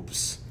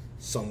robes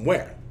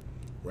somewhere,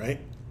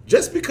 right?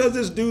 Just because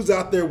there's dudes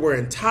out there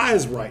wearing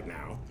ties right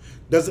now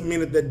doesn't mean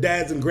that their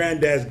dads and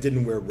granddads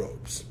didn't wear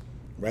robes,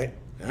 right?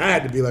 And I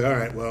had to be like, all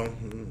right, well,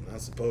 I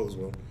suppose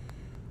we'll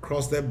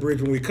cross that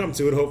bridge when we come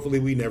to it. Hopefully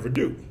we never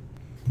do.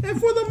 And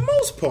for the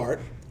most part,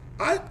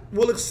 I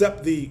will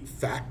accept the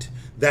fact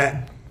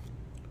that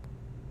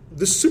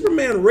the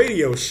Superman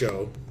radio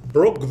show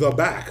broke the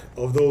back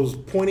of those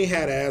pointy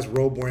hat ass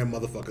robe wearing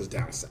motherfuckers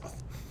down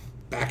south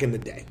back in the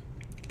day.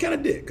 It kind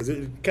of did, because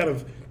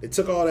it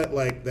took all that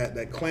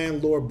that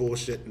clan lore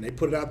bullshit and they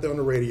put it out there on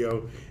the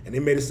radio and they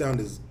made it sound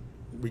as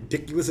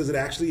ridiculous as it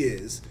actually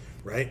is,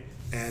 right?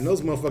 And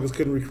those motherfuckers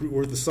couldn't recruit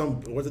worth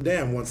a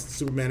damn once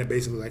Superman had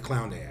basically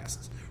clowned their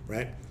asses,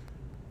 right?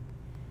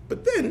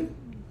 But then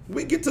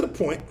we get to the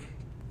point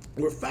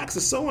where facts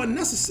are so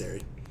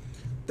unnecessary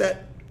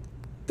that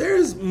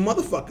there's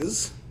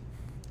motherfuckers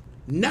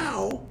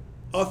now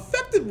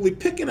effectively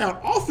picking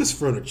out office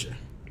furniture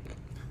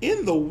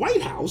in the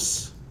White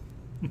House,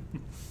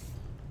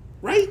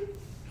 right?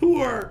 Who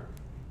are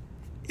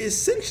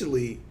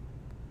essentially,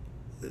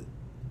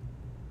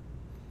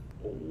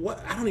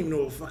 what, I don't even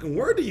know what fucking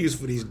word to use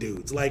for these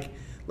dudes. Like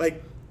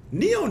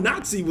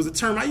neo-Nazi was a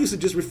term I used to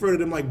just refer to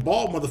them like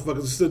bald motherfuckers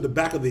who stood at the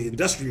back of the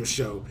industrial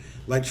show,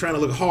 like trying to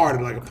look hard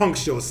at like a punk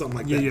show or something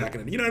like that back in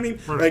the day. You know what I mean?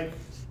 Right.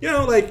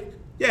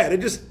 Yeah, they're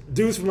just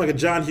dudes from like a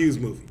John Hughes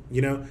movie.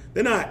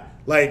 They're not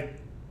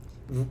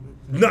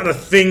not a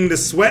thing to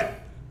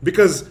sweat,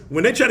 because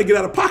when they try to get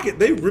out of pocket,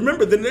 they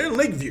remember that they're in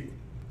Lakeview,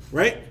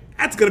 right?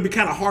 That's gonna be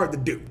kind of hard to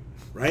do,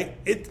 right?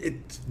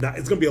 It's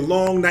gonna be a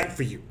long night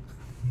for you,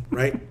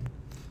 right?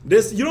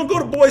 You don't go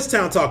to Boys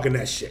Town talking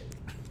that shit,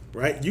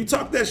 right? You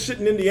talk that shit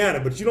in Indiana,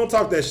 but you don't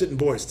talk that shit in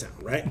Boys Town,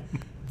 right?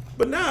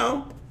 But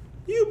now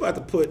you about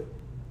to put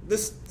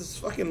this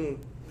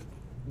fucking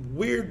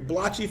weird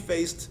blotchy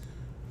faced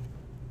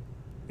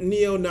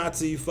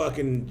neo-Nazi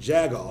fucking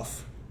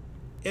jagoff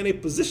in a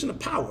position of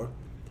power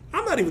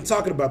I'm not even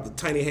talking about the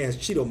tiny hands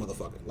Cheeto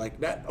motherfucker. Like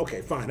that,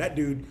 okay, fine. That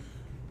dude,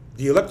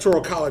 the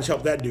Electoral College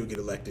helped that dude get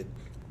elected.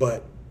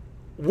 But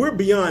we're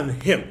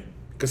beyond him.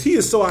 Because he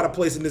is so out of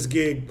place in this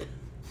gig.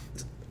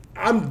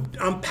 I'm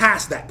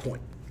past that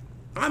point.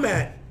 I'm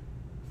at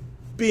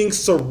being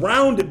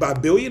surrounded by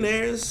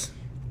billionaires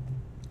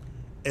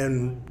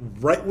and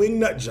right-wing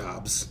nut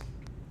jobs.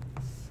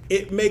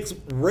 It makes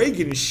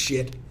Reagan's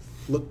shit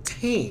look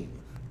tame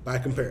by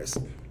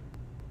comparison.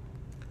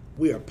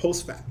 We are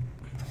post-fact.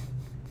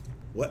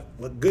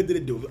 What good did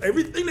it do?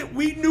 Everything that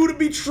we knew to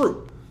be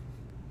true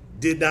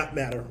did not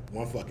matter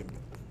one fucking bit.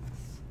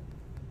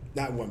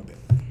 Not one bit.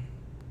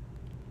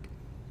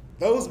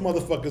 Those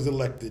motherfuckers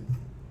elected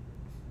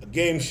a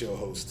game show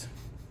host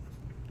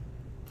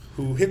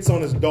who hits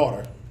on his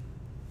daughter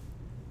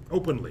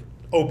Openly.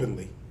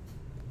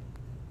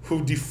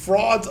 Who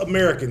defrauds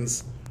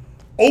Americans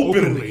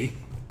openly.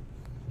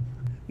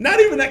 Not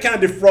even that kind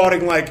of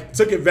defrauding, like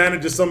took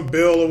advantage of some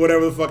bill or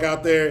whatever the fuck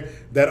out there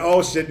that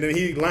oh shit, and then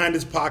he lined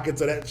his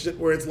pockets or that shit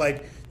where it's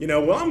like,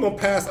 well, I'm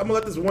gonna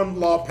let this one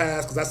law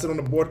pass because I sit on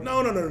the board.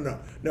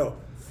 No.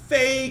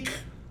 Fake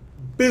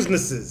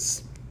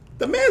businesses.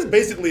 The man's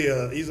basically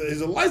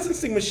he's a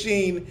licensing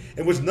machine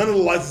in which none of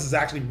the licenses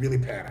actually really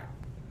pan out,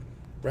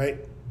 right?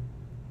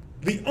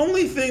 The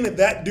only thing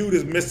that dude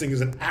is missing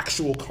is an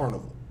actual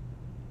carnival,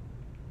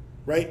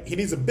 right? He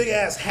needs a big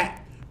ass hat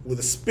with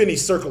a spinny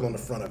circle on the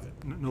front of it.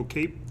 No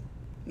cape?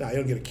 Nah, he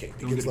don't get a cape.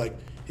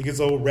 He gets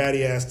old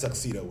ratty ass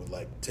tuxedo with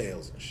like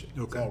tails and shit.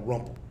 Okay. It's all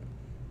rumpled,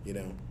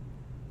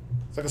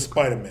 It's like a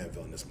Spider-Man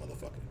villain, this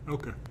motherfucker.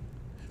 Okay.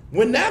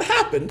 When that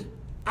happened,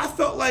 I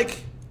felt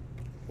like,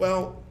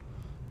 well,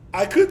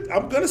 I'm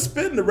gonna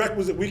spend the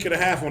requisite week and a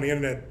half on the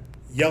internet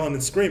yelling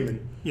and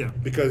screaming. Yeah.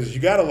 Because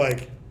you gotta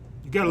let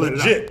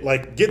it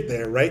out. Get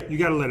there, right? You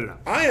gotta let it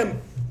out. I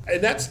am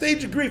at that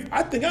stage of grief.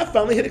 I think I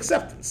finally hit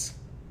acceptance.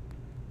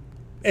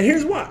 And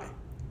here's why.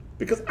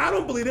 Because I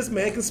don't believe this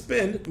man can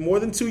spend more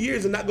than 2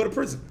 years and not go to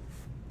prison.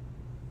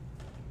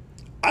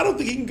 I don't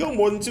think he can go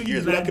more than 2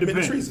 years without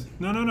committing treason.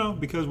 No,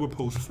 because we're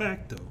post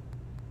facto.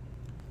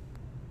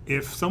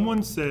 If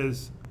someone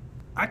says,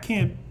 I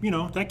can't,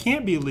 that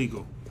can't be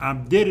illegal. I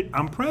did it.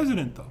 I'm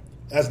president, though.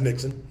 That's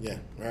Nixon. Yeah,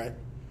 all right.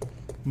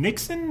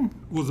 Nixon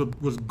was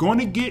going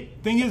to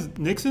get, thing is,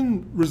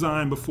 Nixon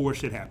resigned before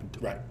shit happened to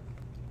him. Right.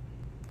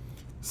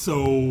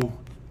 So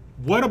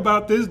what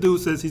about this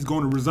dude says he's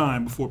going to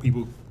resign before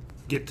people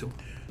get to him?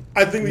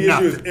 I think the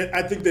issue is,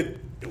 I think that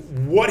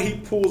what he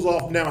pulls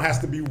off now has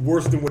to be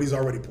worse than what he's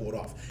already pulled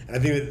off. And I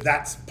think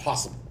that's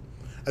possible.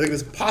 I think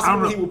it's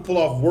possible he will pull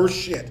off worse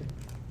shit.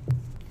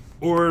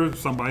 Or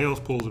somebody else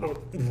pulls it off.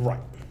 Right.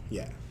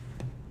 Yeah.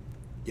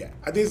 Yeah.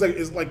 I think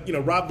it's like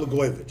Rod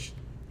Blagojevich.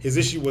 His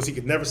issue was he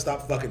could never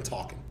stop fucking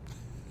talking.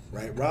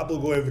 Right? Rod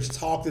Blagojevich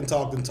talked and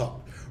talked and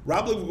talked.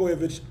 Rod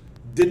Blagojevich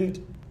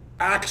didn't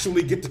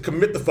actually get to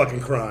commit the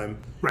fucking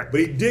crime. Right. But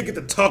he did get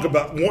to talk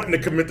about wanting to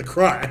commit the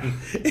crime.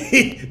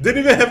 He didn't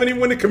even have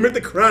anyone to commit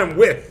the crime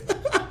with.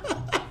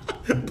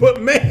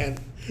 But man,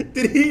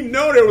 did he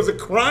know there was a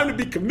crime to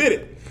be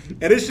committed?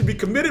 And it should be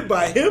committed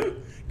by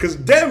him? Because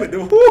damn it,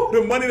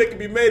 the money that can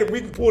be made if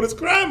we can pull this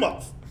crime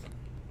off.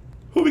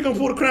 Who we gonna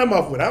pull the crime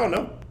off with? I don't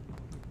know.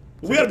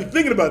 We gotta be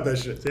thinking about that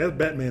shit. See, that's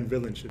Batman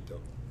villain shit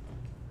though.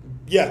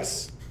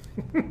 Yes.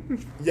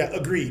 Yeah,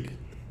 agreed.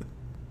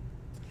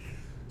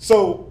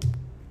 So,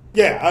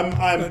 yeah,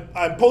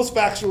 I'm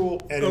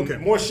post-factual and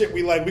more shit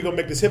we like. We're going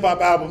to make this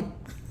hip-hop album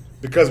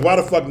because why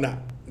the fuck not?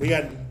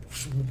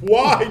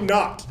 Why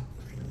not?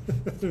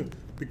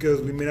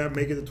 Because we may not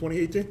make it to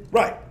 2018?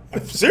 Right.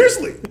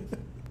 Seriously.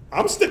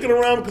 I'm sticking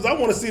around because I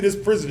want to see this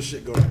prison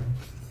shit go down.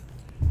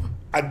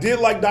 I did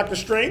like Doctor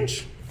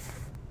Strange.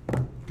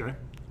 Okay.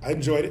 I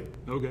enjoyed it.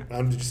 Okay.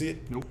 Did you see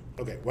it? Nope.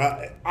 Okay. Well,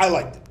 I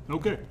liked it.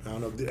 Okay. I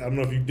don't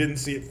know if you didn't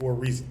see it for a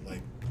reason. Like,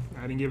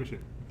 I didn't give a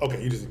shit.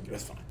 Okay,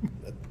 that's fine.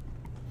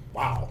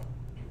 Wow.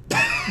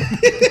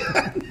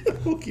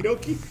 Okie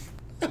dokie.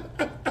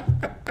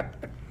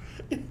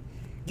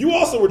 You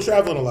also were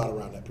traveling a lot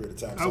around that period of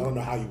time, so I don't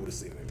know how you would have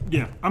seen it.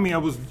 Yeah, I mean, I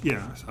was in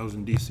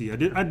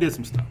DC. I did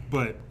some stuff,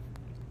 but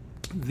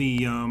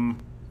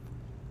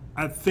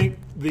I think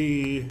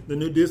the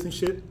new Disney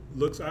shit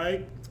looks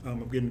alright.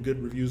 I'm getting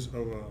good reviews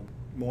of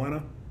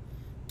Moana.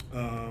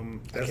 I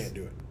can't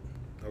do it.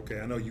 Okay,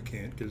 I know you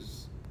can't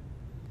because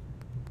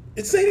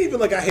it's ain't even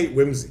like I hate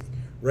whimsy,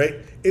 right?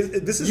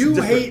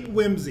 You hate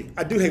whimsy.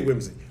 I do hate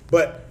whimsy,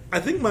 but I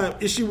think my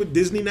issue with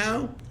Disney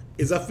now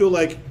is I feel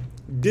like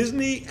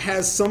Disney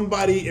has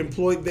somebody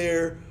employed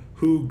there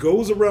who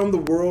goes around the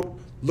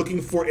world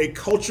looking for a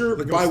culture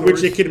by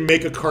which it can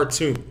make a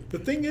cartoon. The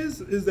thing is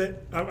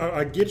that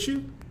I get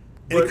you,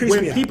 but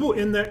when people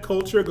in that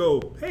culture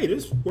go, "Hey,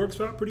 this works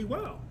out pretty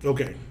well,"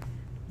 okay,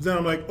 then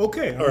I'm like,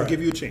 "Okay, I'm gonna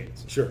give you a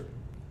chance." Sure.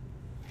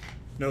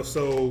 No,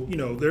 so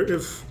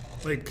if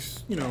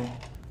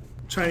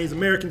Chinese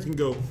Americans can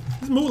go,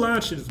 this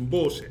Mulan shit is some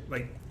bullshit.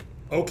 Like,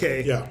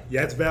 okay, yeah,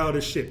 it's valid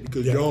as shit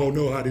because y'all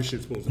know how this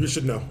shit's supposed to be. You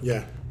should know,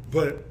 yeah.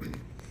 But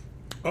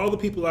all the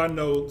people I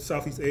know,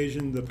 Southeast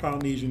Asian, the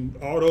Polynesian,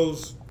 all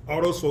those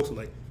folks are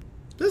like,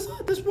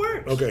 This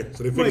works. Okay,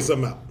 so they figured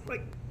something out.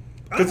 Like,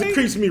 Because it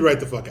creeps me right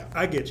the fuck out.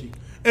 I get you.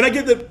 And I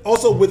get that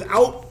also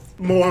without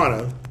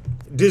Moana,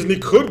 Disney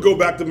could go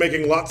back to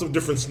making lots of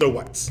different Snow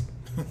Whites,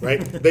 right?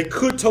 They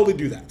could totally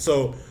do that.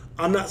 So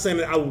I'm not saying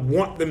that I would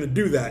want them to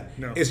do that.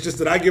 No. It's just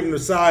that I give them the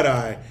side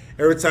eye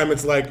every time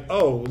it's like,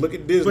 oh, look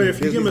at Disney. But if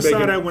you give them a Disney's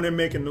side eye making- when they're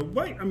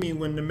making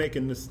when they're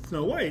making the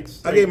Snow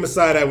Whites, I gave them a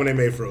side eye when they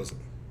made Frozen.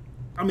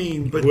 I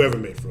mean, but Whoever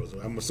made Frozen,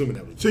 I'm assuming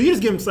that was. so you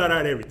just give them side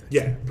eye to everything.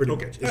 Yeah, pretty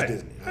Okay. much. It's Hey,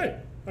 Disney. Hey,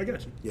 I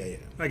got you. Yeah.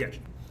 I got you.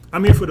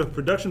 I'm here for the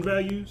production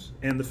values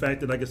and the fact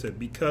that, like I said,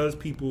 because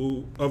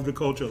people of the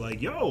culture are like,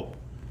 yo,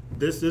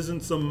 this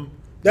isn't some.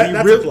 That's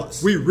a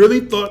plus. We really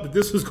thought that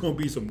this was going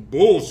to be some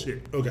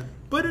bullshit. Okay.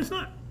 But it's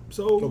not.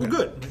 So we're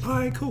good. All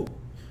right, cool.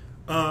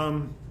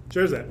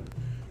 There's that.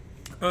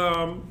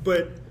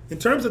 But in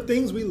terms of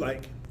things we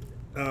like,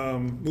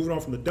 moving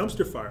on from the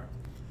dumpster fire,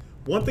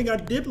 one thing I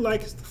did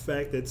like is the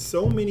fact that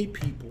so many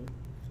people.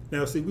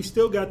 Now, see, we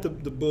still got the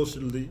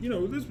bullshit.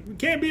 We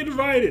can't be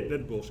divided.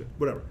 That bullshit.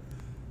 Whatever.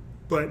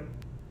 But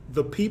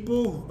the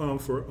people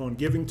on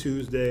Giving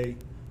Tuesday,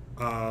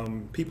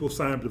 people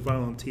signed up to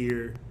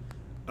volunteer.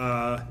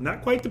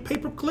 Not quite the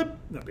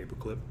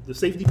the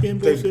safety pin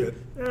bullshit.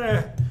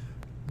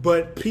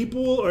 But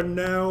people are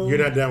now. You're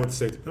not down with the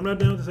safety pin. I'm not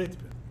down with the safety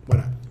pin. Why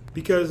not?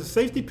 Because the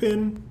safety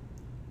pin,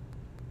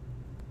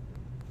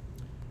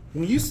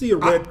 when you see a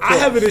red cross, I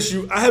have an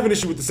issue. I have an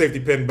issue with the safety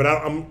pin, but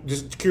I'm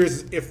just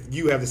curious if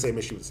you have the same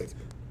issue with the safety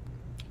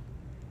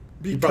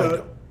pin. You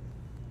probably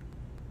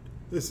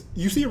because don't.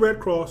 You see a Red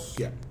Cross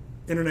Yeah.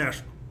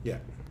 International. Yeah.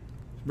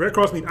 Red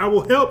Cross means I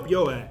will help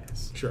your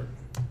ass. Sure.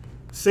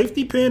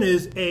 Safety pin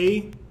is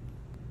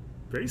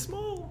very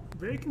small,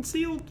 very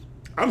concealed.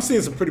 I'm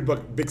seeing some pretty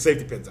big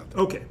safety pins out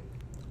there. Okay.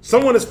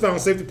 Someone has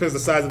found safety pins the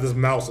size of this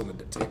mouse on the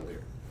table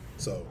here.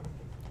 So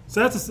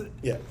So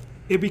yeah.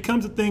 it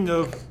becomes a thing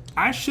of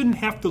I shouldn't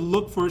have to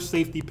look for a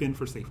safety pin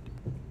for safety.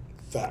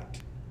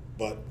 Fact.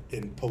 But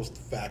in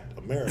post-fact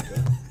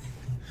America,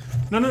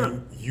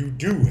 No. you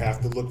do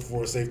have to look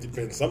for a safety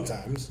pin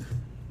sometimes.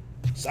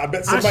 So I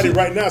bet somebody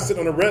right now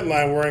sitting on the red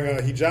line wearing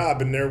a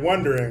hijab and they're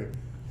wondering,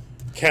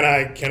 can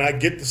I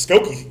get the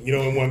Skokie,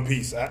 in one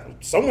piece?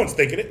 Someone's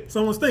thinking it.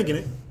 Someone's thinking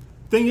it.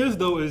 Thing is,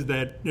 though, is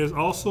that there's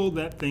also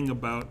that thing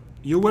about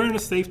you're wearing a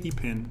safety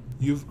pin.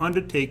 You've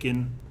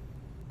undertaken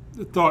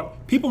the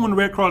thought. People on the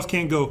Red Cross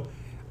can't go,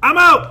 I'm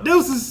out.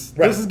 This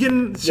is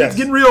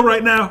getting real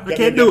right now. I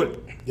can't do it.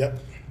 Yep.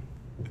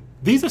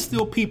 These are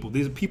still people.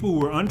 These are people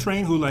who are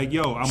untrained who are like,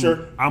 yo,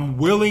 I'm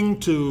willing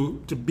to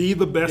be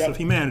the best of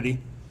humanity.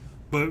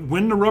 But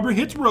when the rubber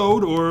hits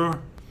road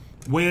or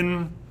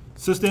when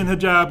Sister in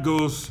Hijab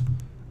goes,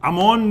 I'm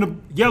on the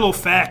yellow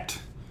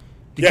fact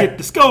to get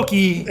the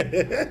Skokie.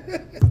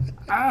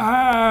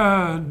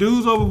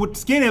 Dudes over with the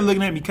skinhead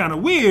looking at me kind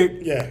of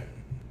weird. Yeah.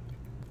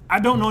 I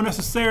don't know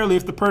necessarily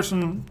if the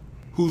person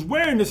who's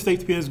wearing this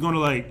safety pin is going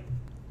to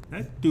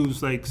that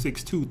dude's like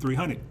 6'2",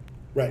 300.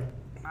 Right.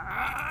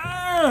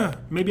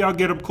 Maybe I'll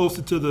get up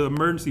closer to the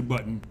emergency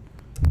button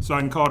so I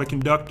can call the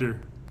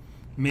conductor.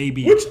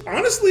 Maybe. Which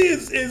honestly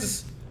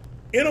is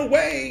in a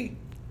way,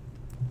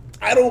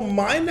 I don't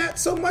mind that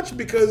so much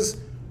because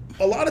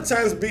a lot of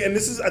times,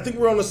 I think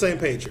we're on the same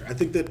page here. I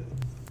think that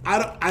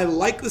I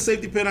like the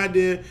safety pin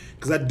idea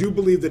because I do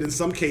believe that in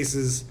some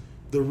cases,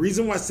 the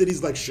reason why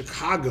cities like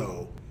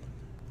Chicago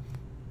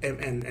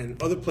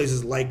and other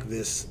places like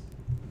this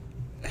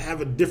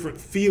have a different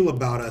feel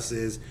about us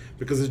is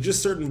because there's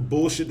just certain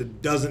bullshit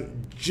that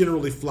doesn't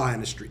generally fly in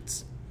the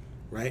streets,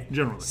 right?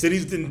 Generally.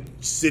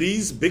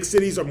 Big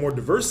cities are more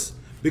diverse.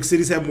 Big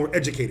cities have more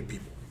educated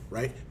people,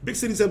 right? Big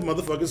cities have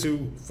motherfuckers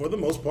who, for the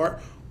most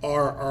part,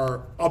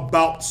 are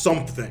about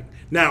something.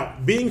 Now,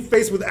 being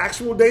faced with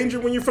actual danger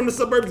when you're from the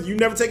suburbs, you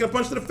never taken a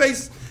punch to the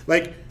face,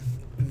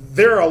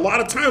 there are a lot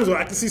of times when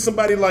I can see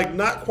somebody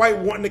not quite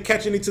wanting to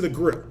catch any to the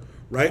grill,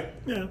 right?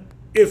 Yeah.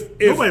 If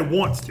nobody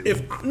wants to.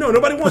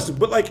 Nobody wants to.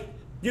 But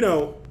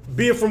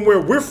being from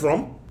where we're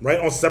from, right,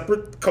 on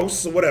separate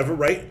coasts or whatever,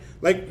 right?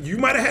 You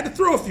might have had to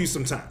throw a few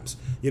sometimes,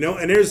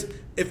 And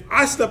if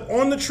I step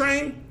on the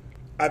train,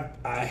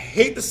 I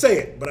hate to say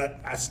it, but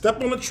I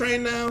step on the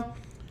train now,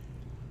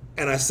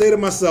 and I say to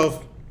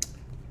myself,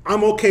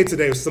 I'm okay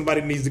today if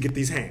somebody needs to get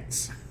these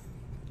hands.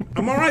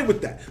 I'm all right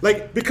with that.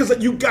 Because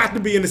you got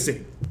to be in the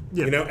city,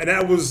 and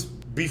that was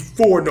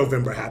before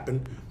November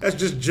happened. That's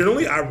just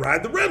generally I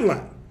ride the red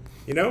line.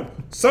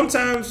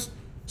 Sometimes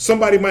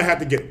somebody might have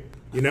to get it.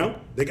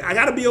 I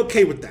got to be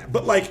okay with that.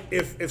 But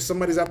if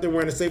somebody's out there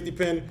wearing a safety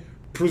pin,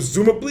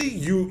 presumably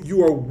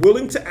you are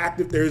willing to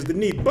act if there is the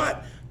need.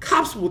 But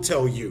cops will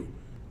tell you,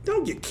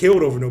 don't get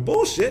killed over no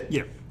bullshit.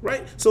 Yeah.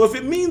 Right? So if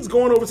it means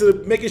going over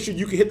to making sure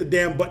you can hit the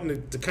damn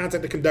button to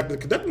contact the conductor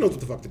knows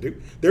what the fuck to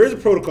do. There is a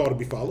protocol to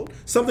be followed.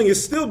 Something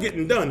is still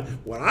getting done.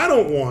 What I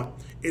don't want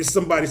is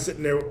somebody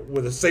sitting there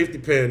with a safety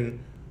pin,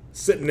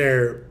 sitting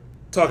there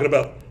talking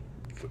about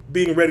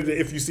being ready to,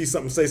 if you see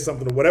something, say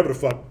something or whatever the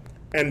fuck,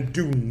 and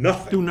do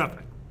nothing. Do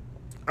nothing.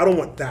 I don't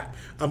want that.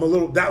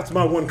 That's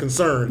my one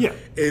concern. Yeah.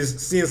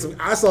 Is seeing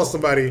I saw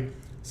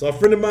a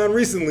friend of mine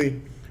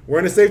recently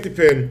wearing a safety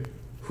pin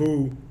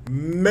who,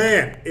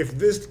 man, if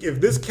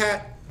this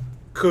cat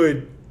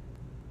could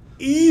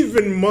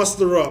even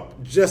muster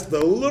up just a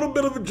little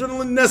bit of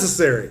adrenaline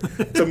necessary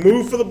to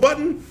move for the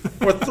button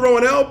or throw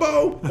an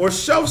elbow or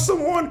shove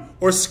someone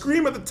or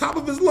scream at the top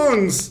of his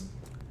lungs,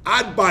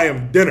 I'd buy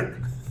him dinner.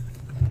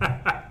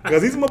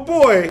 Because he's my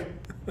boy,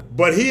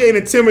 but he ain't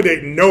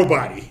intimidating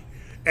nobody.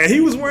 And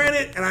he was wearing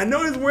it, and I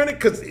know he's wearing it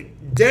because,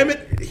 damn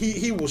it,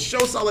 he will show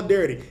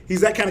solidarity.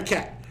 He's that kind of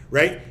cat,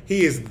 right?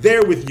 He is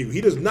there with you. He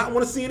does not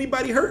want to see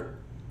anybody hurt,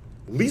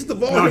 least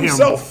of all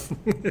himself.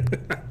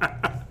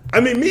 I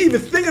mean, me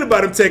even thinking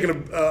about him taking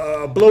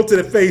a blow to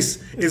the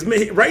face is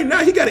me. Right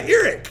now, he got an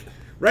earache,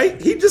 right?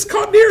 He just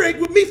caught an earache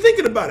with me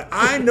thinking about it.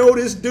 I know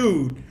this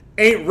dude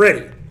ain't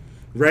ready,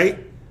 right?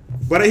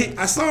 But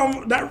I saw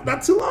him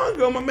not too long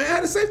ago. My man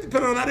had a safety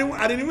pin on. I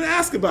didn't even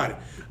ask about it.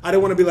 I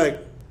didn't want to be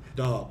like,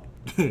 dog.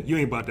 You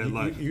ain't about that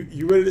life.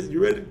 You ready?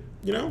 You ready?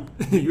 You know?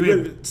 You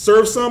ready to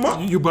serve some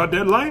up? You about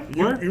that life?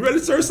 You ready to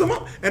serve some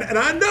up? And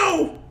I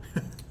know.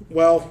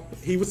 Well,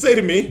 he would say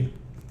to me,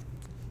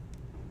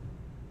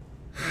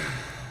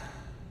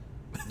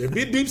 there'd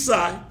be a deep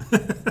sigh.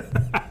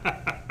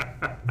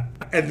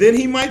 And then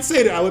he might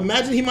say I would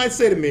imagine he might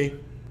say to me,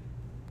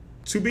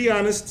 to be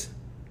honest,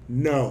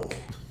 no.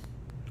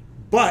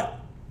 But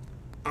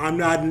I'm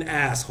not an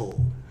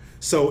asshole.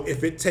 So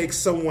if it takes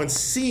someone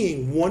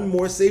seeing one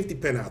more safety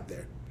pin out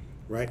there,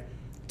 right,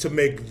 to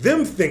make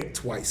them think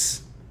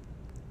twice,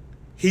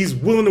 he's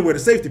willing to wear the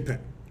safety pin.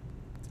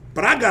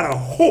 But I gotta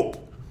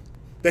hope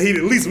that he'd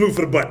at least move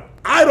for the button.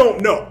 I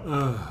don't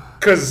know.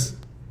 Because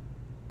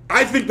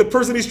I think the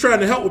person he's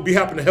trying to help would be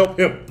happy to help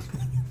him.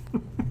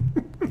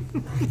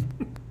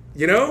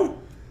 You know?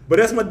 But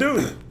that's my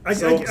dude. I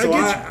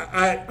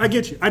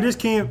get you. I just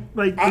can't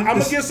I'm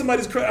gonna give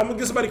somebody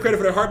credit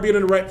for their heart being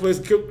in the right place,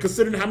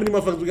 considering how many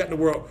motherfuckers we got in the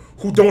world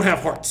who don't have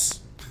hearts.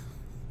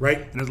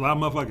 Right? And there's a lot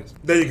of motherfuckers.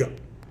 There you go.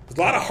 There's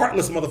a lot of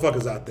heartless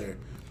motherfuckers out there.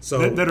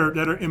 So that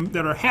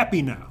are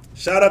happy now.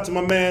 Shout out to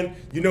my man.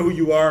 You know who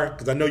you are,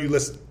 because I know you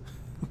listen.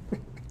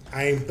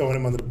 I ain't throwing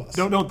him under the bus.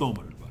 Don't throw him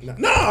under the bus.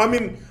 No, I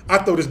mean, I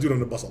throw this dude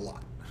under the bus a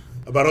lot.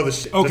 About other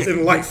shit. Okay. Just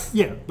in life.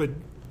 Yeah, but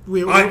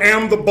I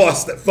am the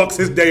bus that fucks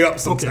his day up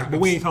sometimes. Okay,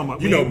 but we ain't talking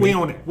about. You know, we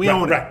own it. We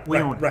own it. We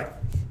own it.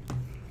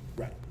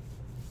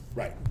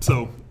 Right.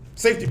 So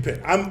safety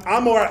pin.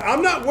 I'm all right.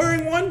 I'm not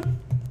wearing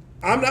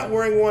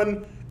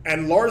one.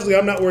 And largely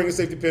I'm not wearing a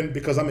safety pin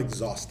because I'm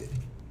exhausted.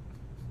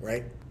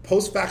 Right?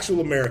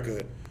 Post-factual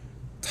America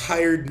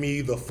tired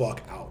me the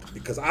fuck out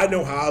because I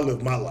know how I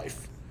live my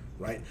life.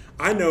 Right?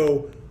 I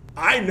know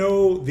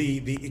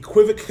the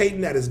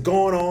equivocating that has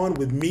gone on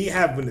with me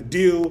having to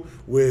deal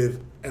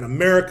with an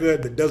America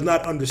that does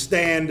not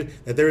understand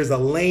that there is a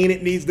lane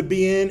it needs to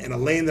be in and a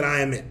lane that I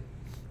am in,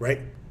 right?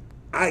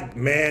 Have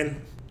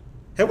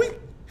we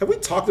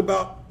talked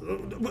about,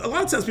 a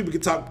lot of times people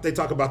they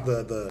talk about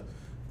the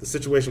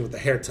situation with the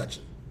hair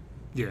touching.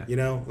 Yeah. You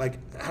know, like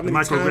how many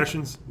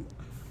microaggressions?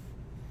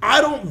 I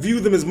don't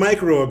view them as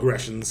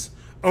microaggressions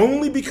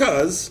only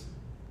because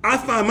I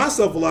find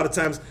myself a lot of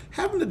times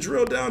having to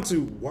drill down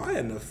to why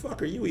in the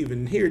fuck are you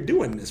even here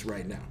doing this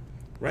right now?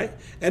 Right?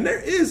 And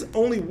there is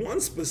only one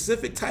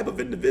specific type of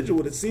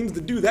individual that seems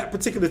to do that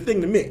particular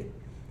thing to me.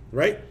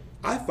 Right?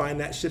 I find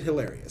that shit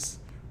hilarious.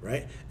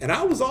 Right? And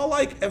I was all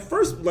like, at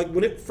first, like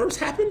when it first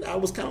happened, I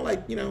was kind of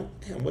like, you know,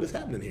 damn, what is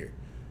happening here?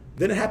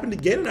 Then it happened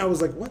again, and I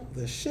was like, what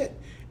the shit?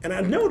 And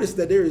I noticed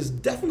that there is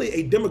definitely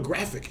a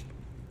demographic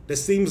that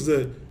seems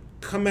to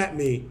come at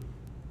me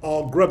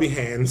all grubby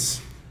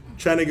hands,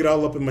 trying to get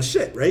all up in my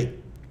shit, right?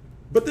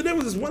 But then there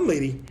was this one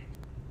lady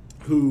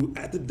who,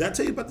 did I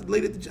tell you about the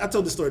lady? I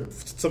told this story to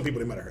some people,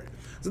 they might have heard.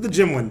 I was at the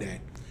gym one day,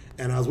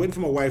 and I was waiting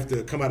for my wife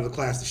to come out of the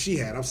class that she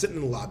had. I was sitting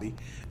in the lobby,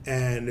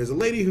 and there's a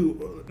lady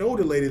an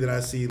older lady that I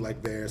see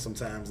like there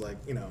sometimes, like,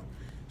 you know,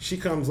 she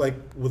comes like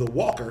with a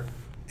walker,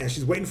 and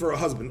she's waiting for her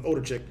husband,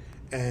 older chick,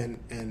 and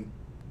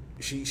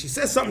she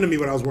says something to me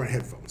when I was wearing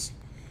headphones.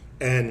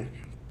 And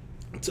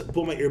I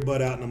pull my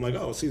earbud out, and I'm like,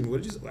 oh, excuse me,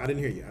 what did you say? I didn't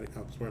hear you. I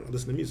was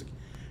listening to music.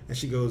 And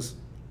she goes,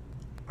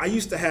 I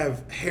used to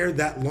have hair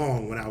that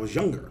long when I was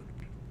younger.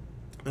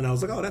 And I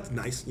was like, oh, that's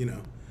nice, you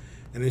know.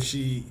 And then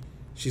she's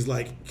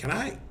like, can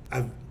I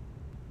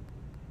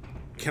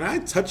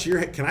touch your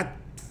hair? Can I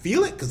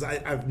feel it? Because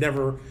I've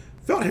never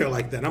felt hair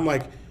like that. And I'm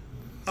like,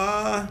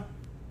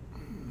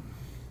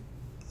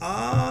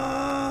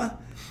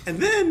 and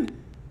then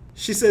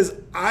she says,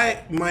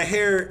 my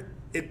hair,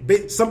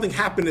 something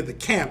happened at the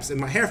camps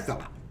and my hair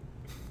fell out.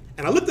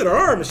 And I looked at her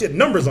arm and she had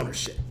numbers on her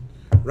shit,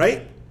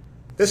 right?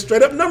 There's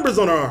straight up numbers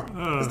on her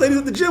arm. This lady's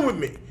at the gym with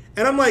me.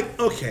 And I'm like,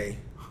 okay,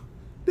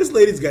 this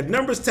lady's got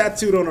numbers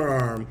tattooed on her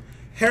arm.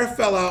 Hair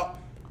fell out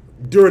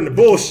during the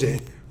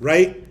bullshit,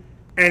 right?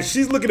 And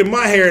she's looking at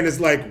my hair and it's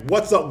like,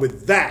 what's up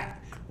with that,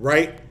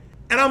 right?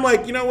 And I'm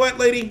like, you know what,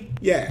 lady?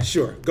 Yeah,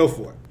 sure, go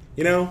for it.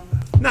 You know,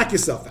 knock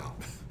yourself out.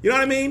 You know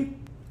what I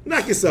mean?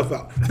 Knock yourself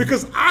out.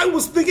 Because I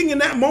was thinking in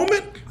that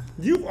moment,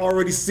 you've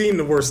already seen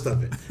the worst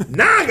of it.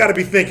 Now I got to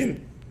be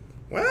thinking,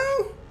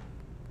 well,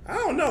 I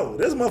don't know.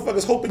 There's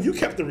motherfuckers hoping you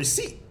kept the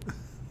receipt.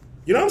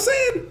 You know what I'm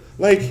saying?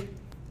 Like,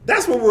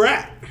 That's where we're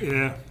at.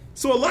 Yeah.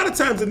 So a lot of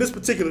times in this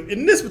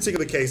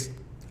particular case,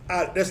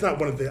 that's not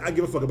one of the things. I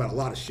give a fuck about a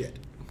lot of shit,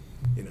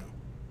 you know.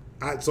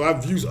 I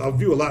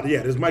view a lot.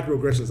 Yeah, there's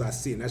microaggressions I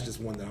see, and that's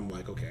just one that I'm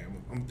like, okay,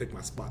 I'm gonna pick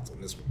my spots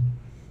on this one.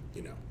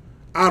 You know,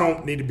 I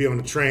don't need to be on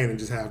the train and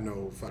just have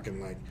no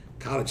fucking like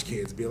college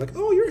kids be like,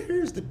 oh, your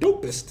hair is the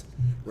dopest,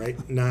 right?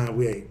 Nah,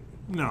 we ain't.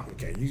 No.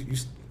 Okay, you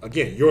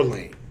again, your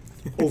lane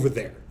over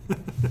there.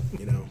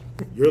 You know,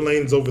 your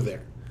lane's over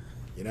there.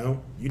 You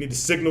know, you need to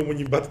signal when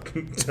you're about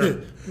to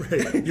turn.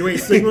 Right. You ain't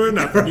signaling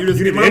nothing. You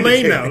just get my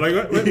lane now.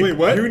 Like, wait,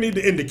 what? You need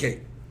to indicate.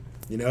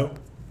 You know,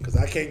 because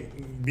I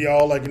can't be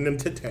all like in them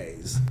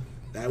titties.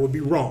 That would be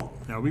wrong.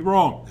 That would be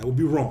wrong. That would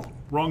be wrong.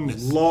 Wrongness.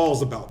 There's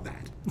laws about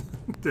that.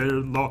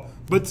 There's law,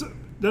 but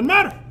doesn't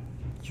matter.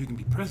 You can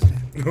be president.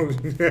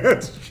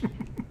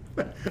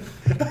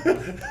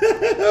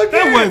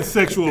 That wasn't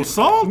sexual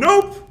assault.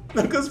 Nope,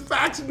 because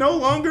facts no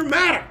longer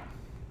matter.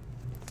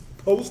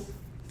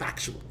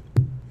 Post-factual.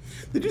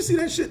 Did you see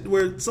that shit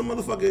where some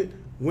motherfucker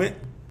went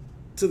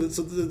to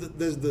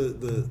there's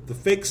the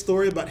fake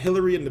story about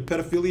Hillary and the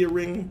pedophilia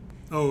ring?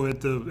 Oh,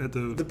 at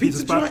the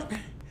pizza joint.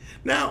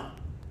 Now,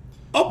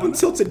 up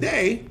until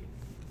today,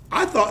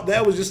 I thought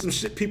that was just some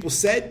shit people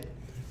said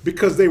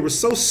because they were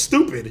so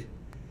stupid.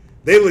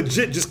 They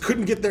legit just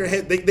couldn't get their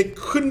head. They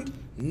couldn't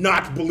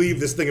not believe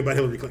this thing about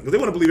Hillary Clinton. Because they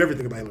want to believe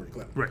everything about Hillary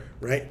Clinton. Right.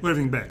 Right?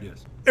 Everything bad,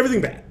 yes. Everything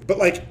bad. But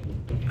like,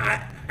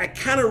 I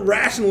kind of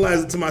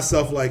rationalized it to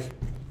myself like,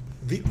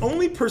 the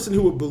only person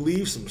who would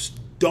believe some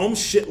dumb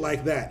shit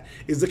like that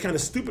is the kind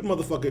of stupid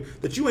motherfucker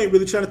that you ain't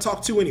really trying to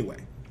talk to anyway.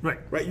 Right.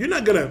 Right? You're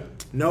not gonna,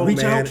 no reach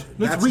man, out.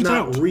 that's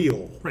not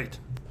real. Right.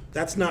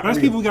 That's not That's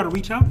real. people we got to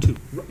reach out to.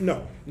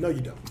 No,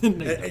 you don't. No,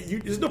 you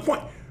don't. There's no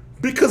point.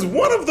 Because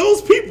one of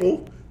those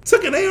people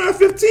took an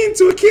AR-15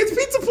 to a kid's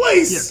pizza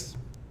place. Yes.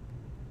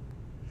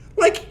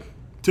 Like,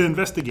 To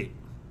investigate.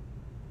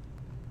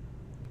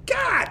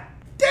 God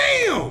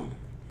damn.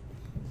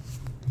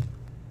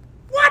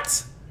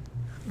 What?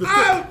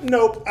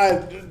 Nope.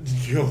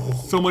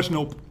 So much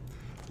nope.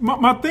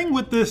 My thing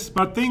with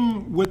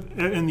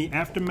in the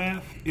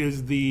aftermath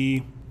is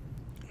We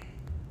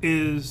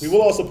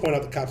will also point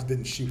out the cops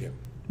didn't shoot him.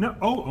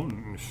 no.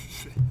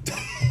 Shit.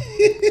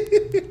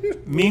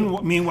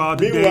 Meanwhile,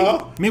 today,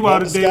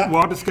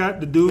 Walter Scott,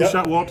 the dude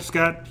shot Walter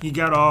Scott. He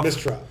got off.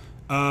 Mistrial.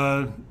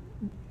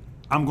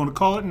 I'm going to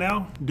call it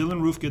now.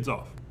 Dylan Roof gets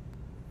off.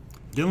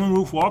 Dylan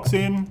Roof walks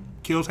in,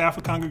 kills half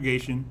a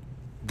congregation,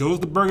 goes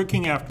to Burger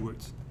King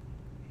afterwards.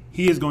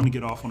 He is going to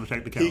get off on a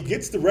technicality. He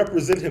gets to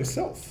represent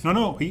himself.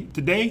 No.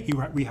 Today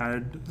we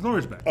hired his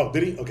lawyers back. Oh,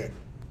 did he? Okay.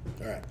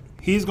 All right.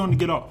 He's going to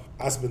get off.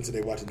 I spent today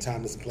watching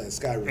Timeless and playing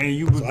Skyrim,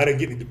 And so I didn't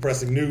get any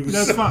depressing news.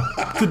 That's fine.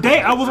 Today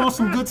I was on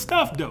some good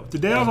stuff, though.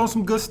 Today I was on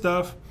some good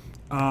stuff.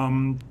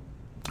 I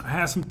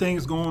had some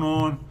things going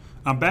on.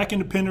 I'm back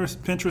into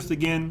Pinterest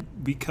again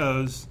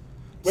because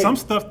some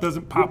stuff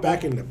doesn't pop up.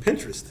 Back into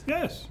Pinterest?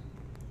 Yes.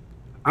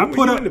 When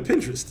were you into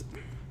Pinterest?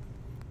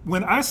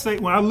 When I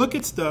look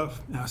at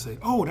stuff and I say,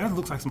 oh, that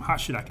looks like some hot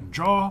shit I can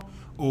draw,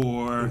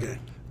 or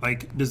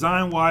like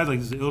design wise, like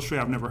this is an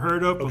illustrator I've never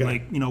heard of, but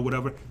like,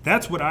 whatever.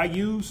 That's what I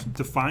use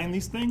to find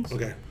these things.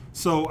 Okay.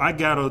 So I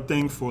got a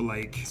thing for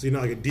like. So you're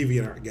not like a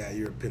DeviantArt guy,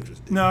 you're a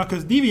Pinterest dude. No,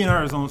 because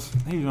DeviantArt is on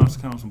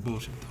kind of some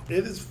bullshit.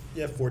 It is,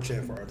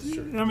 4chan for artists,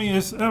 sure. I mean,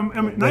 it's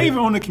not even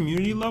on the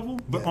community level,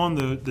 but on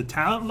the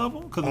talent level,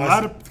 because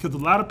a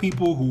lot of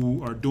people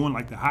who are doing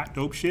like the hot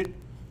dope shit,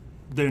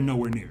 they're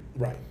nowhere near.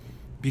 Right.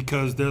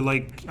 Because they're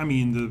like,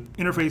 the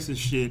interface is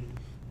shit.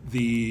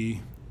 You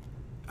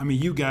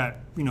got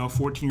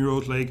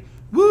 14-year-olds like,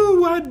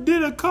 woo, I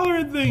did a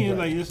coloring thing. You're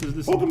like, this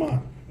is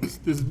Pokemon. This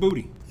is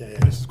booty. Yeah.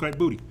 This is quite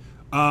booty.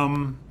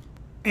 And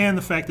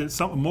the fact that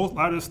a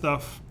lot of the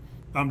stuff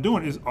I'm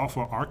doing is off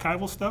of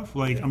archival stuff.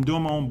 Like I'm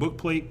doing my own book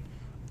plate.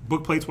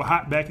 Book plates were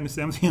hot back in the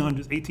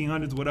 1700s,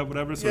 1800s,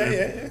 whatever. So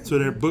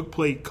they're book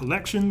plate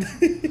collections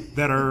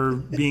that are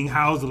being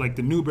housed at like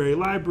the Newberry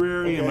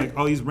Library and like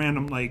all these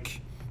random 4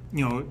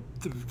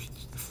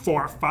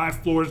 or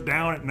 5 floors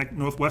down at like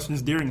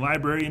Northwestern's Deering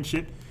Library and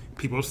shit.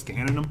 People are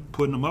scanning them,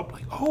 putting them up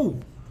like, oh,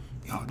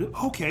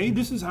 okay,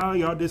 this is how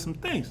y'all did some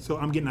things. So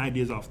I'm getting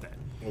ideas off that.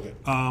 Okay.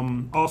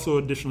 Also,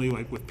 additionally,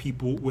 like with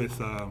people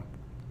with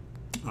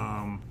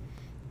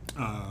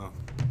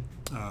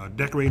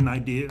decorating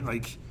idea,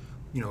 like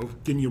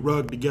getting your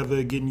rug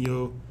together, getting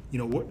your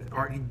what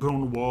art you put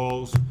on the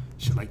walls,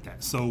 shit like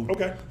that. So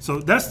so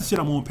that's the shit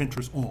I'm on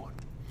Pinterest on.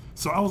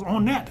 So I was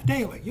on that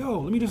today, like,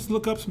 let me just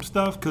look up some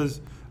stuff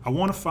because I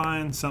want to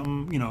find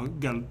something.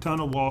 Got a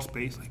ton of wall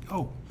space. Like,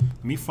 let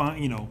me find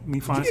Did you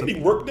something. get any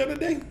work done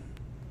today?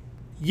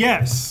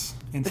 Yes,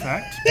 in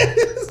fact.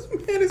 This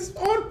man is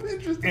on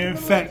Pinterest. In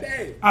fact,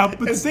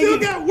 but still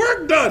got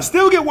work done.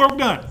 Still get work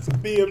done. It's a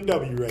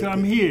BMW, right?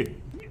 I'm here.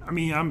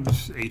 I'm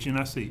just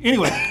HNIC.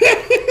 Anyway,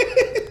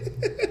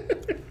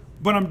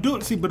 but I'm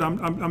doing.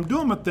 I'm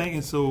doing my thing,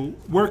 and so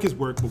work is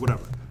work, but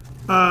whatever.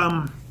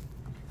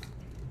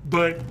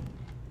 But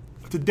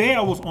today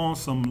I was on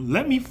some.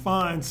 Let me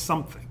find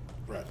something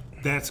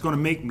that's going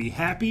to make me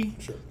happy.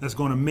 Sure. That's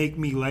going to make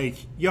me like,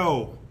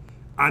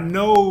 I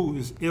know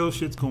there's ill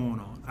shit's going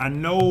on. I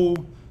know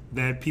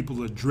that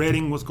people are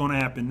dreading what's going to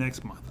happen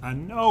next month. I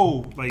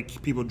know,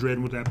 like, people are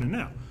dreading what's happening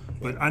now.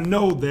 But I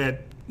know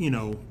that,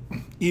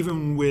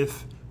 even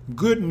with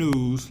good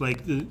news, like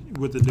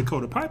with the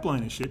Dakota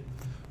pipeline and shit,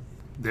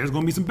 there's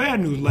going to be some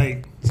bad news,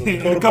 like,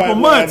 in a couple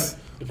months.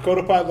 The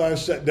Dakota pipeline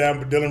shut down,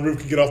 but Dylan Roof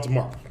can get off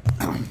tomorrow.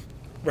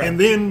 Right. And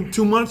then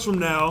 2 months from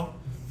now,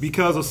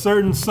 because a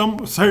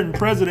certain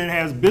president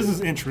has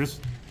business interests,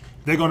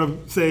 they're going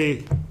to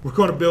say, we're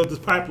going to build this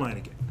pipeline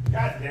again.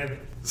 God damn it.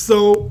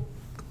 So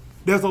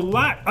there's a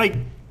lot, like,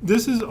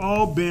 this has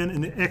all been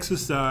an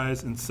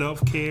exercise in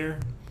self-care,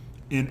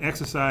 an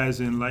exercise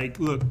in, like,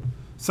 look,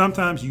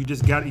 sometimes you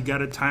got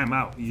to time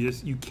out.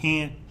 You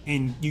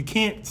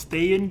can't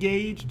stay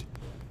engaged,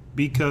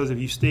 because if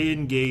you stay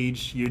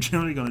engaged, you're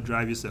generally going to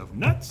drive yourself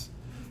nuts.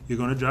 You're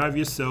going to drive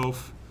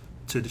yourself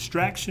to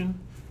distraction,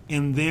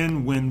 and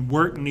then when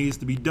work needs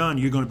to be done,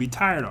 you're going to be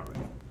tired already.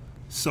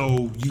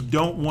 So you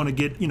don't want to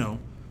get,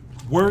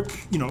 work,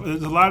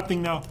 there's a lot of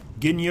things now.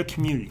 Get in your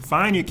community.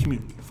 Find your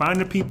community. Find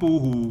the people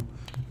who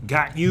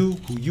got you,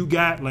 who you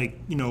got, like,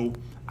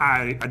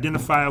 I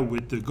identify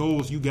with the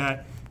goals you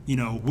got,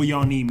 what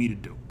y'all need me to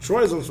do.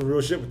 Troy's on some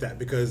real shit with that,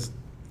 because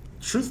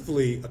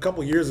truthfully, a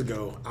couple years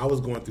ago, I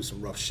was going through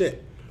some rough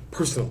shit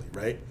personally,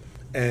 right?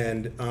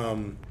 And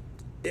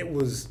it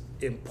was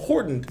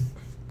important.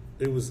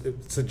 It was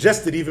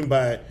suggested even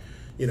by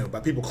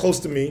people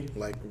close to me,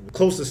 like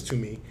closest to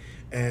me,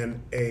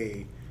 and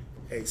a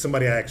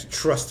somebody I actually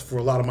trust for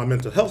a lot of my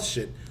mental health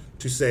shit,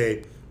 to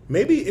say,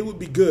 maybe it would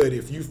be good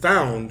if you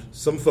found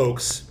some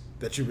folks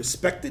that you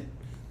respected,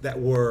 that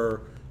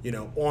were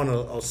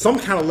on some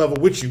kind of level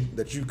with you,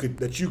 that you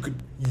could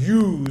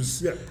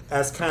use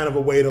as kind of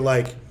a way to,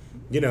 like,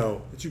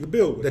 that you could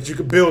build with. That you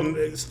could build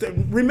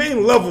and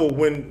remain level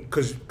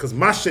because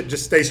my shit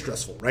just stays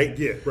stressful, right?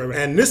 Yeah, right.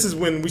 And this is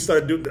when we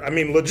started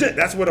doing, legit,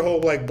 that's where the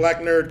whole, like, black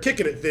nerd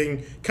kicking it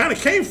thing kind of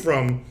came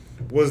from,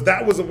 was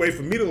a way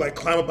for me to, like,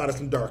 climb up out of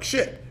some dark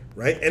shit,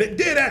 right? And it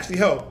did actually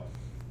help.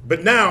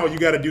 But now you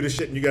got to do the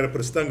shit and you got to put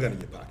a stun gun in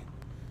your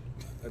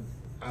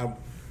pocket.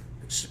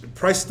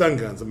 Price stun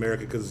guns,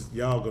 America, because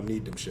y'all gonna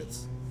need them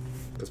shits.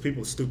 Because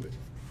people are stupid.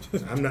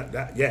 I'm not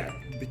that. Yeah,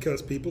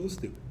 because people are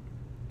stupid.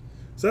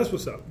 So that's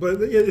what's up.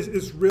 But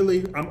it's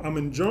really, I'm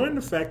enjoying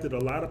the fact that a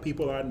lot of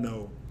people I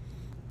know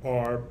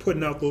are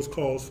putting out those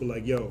calls for,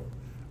 like, yo,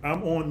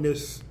 I'm on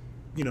this.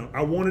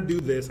 I want to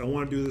do this. I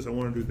want to do this. I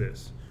want to do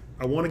this.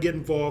 I want to get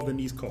involved in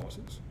these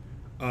causes,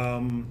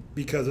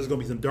 because there's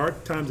gonna be some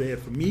dark times ahead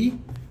for me.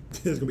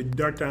 There's gonna be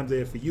dark times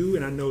ahead for you,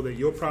 and I know that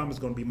your problem is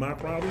gonna be my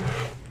problem.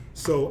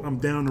 So I'm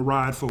down to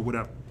ride for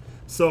whatever.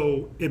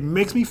 So it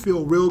makes me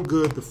feel real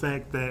good, the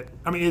fact that,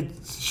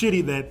 it's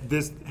shitty that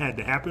this had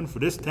to happen for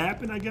this to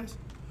happen, I guess.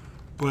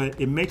 But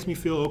it makes me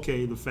feel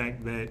okay, the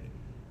fact that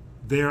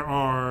there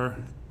are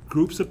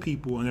groups of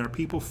people, and there are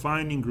people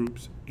finding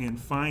groups and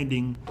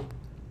finding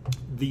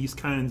these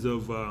kinds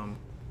of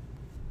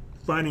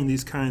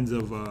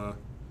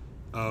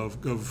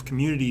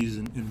communities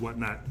and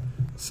whatnot,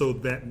 so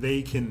that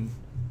they can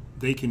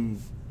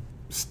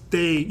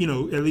stay,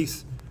 at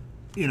least,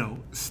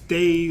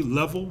 stay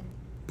level,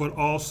 but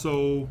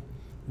also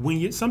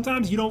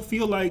sometimes you don't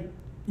feel like,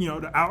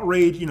 the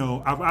outrage,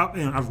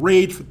 I've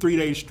raged for 3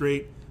 days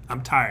straight.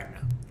 I'm tired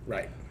now.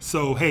 Right.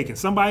 So, hey, can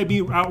somebody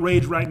be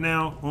outraged right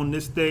now on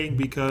this thing,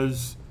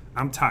 because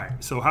I'm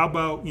tired? So how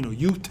about,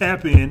 you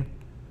tap in,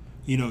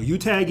 you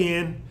tag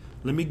in,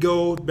 let me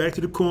go back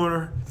to the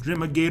corner, drink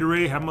my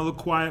Gatorade, have my little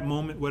quiet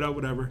moment,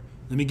 whatever.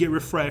 Let me get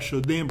refreshed, so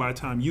then by the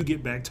time you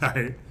get back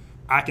tired,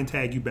 I can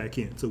tag you back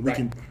in, so we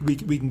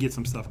can get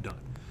some stuff done.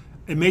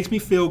 It makes me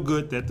feel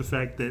good that the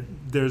fact that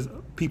there's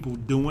people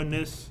doing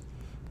this,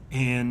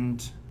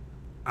 and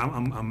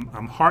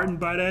I'm heartened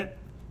by that.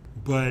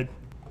 But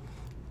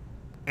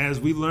as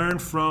we learn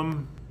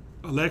from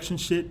election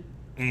shit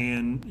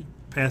and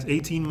past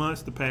 18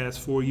 months, the past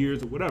 4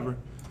 years or whatever,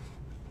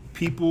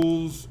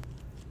 people's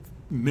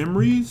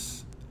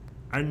memories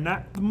are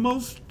not the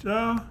most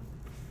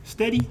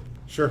steady.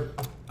 Sure.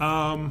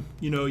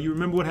 You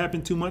remember what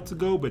happened 2 months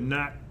ago, but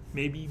not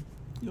maybe,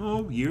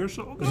 a year or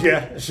so ago.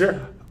 Yeah,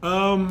 sure.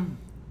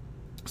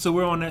 So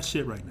we're on that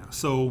shit right now.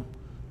 So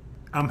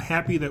I'm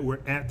happy that we're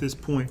at this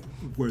point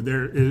where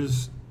there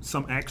is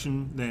some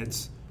action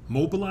that's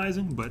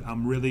mobilizing, but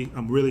I'm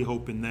really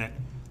hoping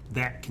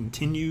that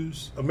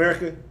continues.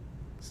 America,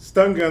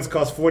 stun guns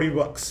cost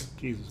 $40.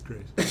 Jesus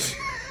Christ.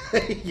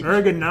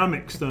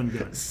 Ergonomic stun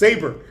guns.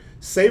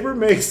 Saber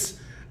makes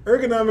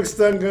ergonomic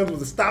stun guns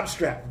with a stop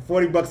strap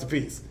for $40 a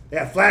piece. They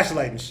have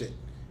flashlight and shit.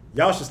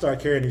 Y'all should start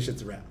carrying these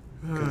shits around.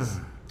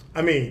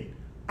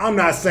 I'm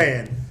not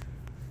saying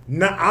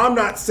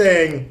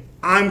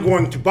I'm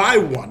going to buy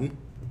one,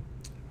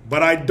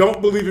 but I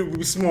don't believe it would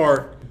be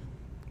smart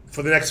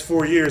for the next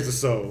 4 years or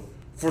so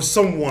for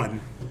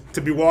someone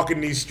to be walking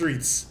these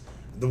streets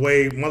the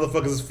way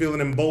motherfuckers is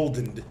feeling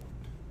emboldened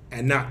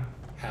and not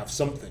have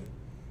something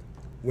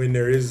when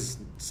there is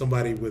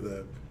somebody with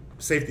a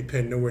safety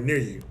pin nowhere near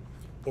you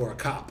or a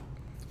cop.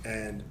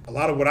 And a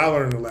lot of what I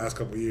learned in the last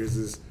couple of years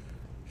is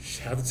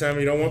Half the time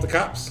you don't want the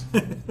cops.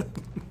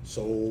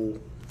 So,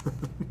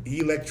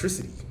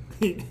 electricity.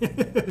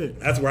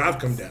 That's where I've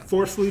come down.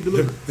 Forcefully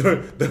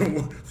delivered.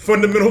 The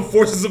fundamental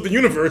forces of the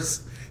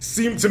universe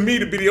seem to me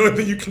to be the only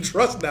thing you can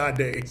trust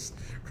nowadays,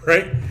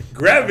 right?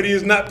 Gravity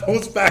is not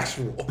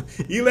post-factual.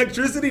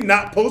 Electricity,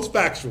 not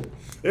post-factual.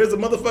 There's a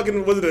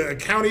motherfucking, was it a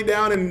county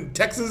down in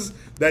Texas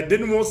that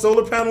didn't want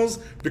solar panels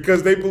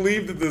because they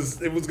believed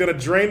that it was going to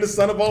drain the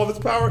sun of all of its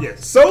power?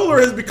 Yes. Solar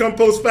has become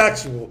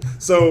post-factual.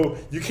 So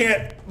you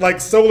can't, like,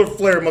 solar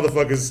flare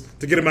motherfuckers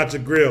to get them out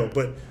your grill.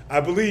 But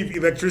I believe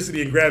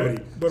electricity and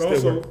gravity But still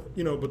also,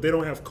 work. but they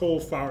don't have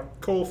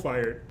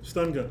coal-fired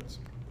stun guns.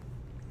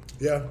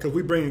 Yeah. Because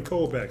we bringing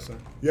coal back, son.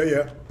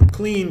 Yeah.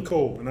 Clean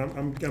coal. And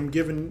I'm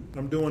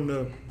doing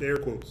the air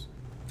quotes.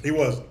 He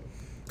was.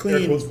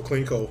 Clean. Air quotes for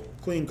clean coal.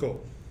 Clean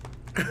coal.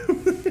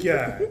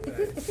 God.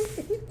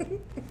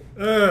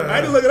 I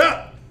had to look it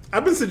up.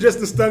 I've been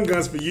suggesting stun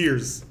guns for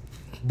years,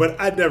 but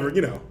I never,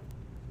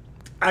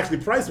 actually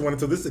priced one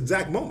until this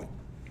exact moment.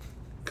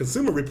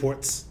 Consumer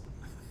Reports,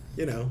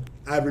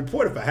 I'd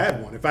report if I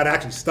had one. If I'd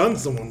actually stunned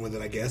someone with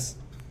it, I guess.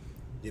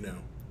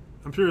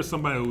 I'm sure there's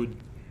some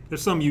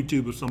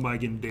YouTube of somebody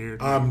getting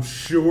dared. I'm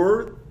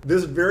sure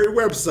this very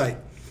website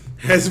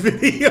has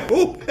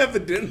video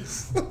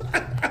evidence.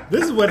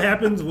 This is what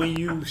happens when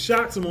you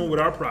shock someone with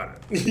our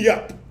product.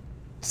 Yep.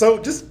 So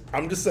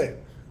I'm just saying.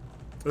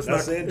 Let's Not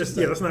not saying, just yeah,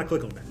 saying. let's not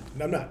click on that.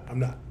 I'm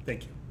not.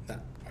 Thank you. Nah,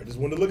 I just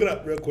wanted to look it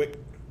up real quick.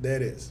 There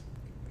it is.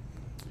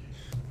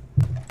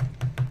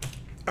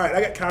 All right,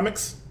 I got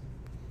comics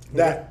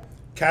that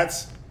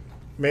cats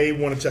may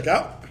want to check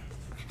out.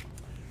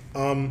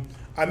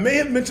 I may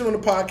have mentioned on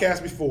the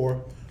podcast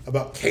before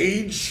about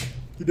Cage.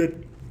 You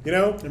did.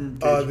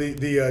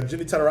 The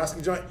Jenny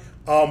Todorowsky joint.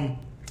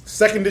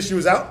 Second issue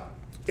is out.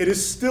 It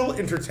is still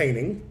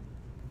entertaining.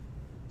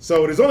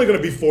 So there's only going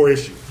to be 4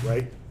 issues,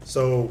 right?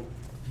 So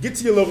get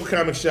to your local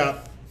comic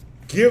shop.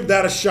 Give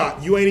that a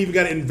shot. You ain't even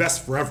got to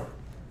invest forever,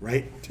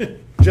 right?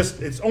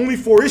 It's only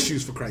 4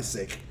 issues, for Christ's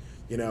sake.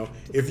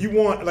 If you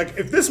want,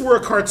 if this were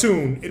a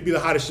cartoon, it'd be the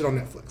hottest shit on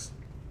Netflix.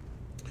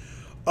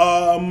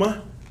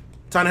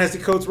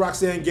 Ta-Nehisi Coates,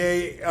 Roxane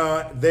Gay,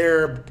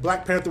 their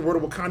Black Panther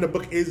World of Wakanda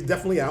book is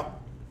definitely out.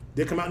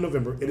 Did come out in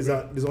November. It is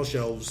out. It is on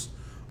shelves.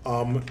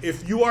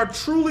 If you are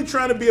truly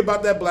trying to be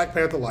about that Black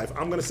Panther life,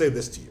 I'm going to say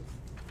this to you.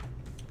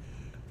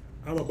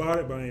 I'm about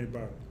it, but I ain't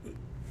about it.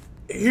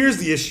 Here's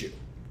the issue,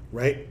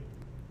 right?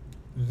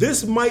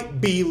 This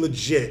might be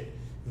legit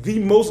the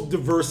most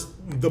diverse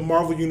the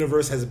Marvel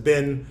Universe has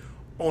been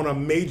on a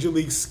major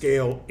league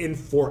scale in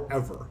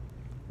forever,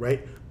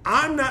 right?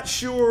 I'm not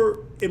sure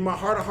in my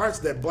heart of hearts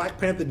that Black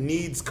Panther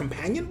needs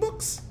companion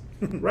books,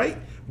 right?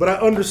 But I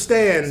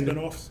understand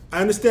Spinoffs.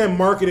 I understand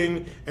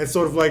marketing and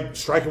sort of like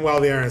striking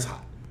while the iron's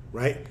hot,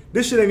 right?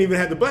 This shit ain't even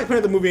had the Black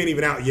Panther movie ain't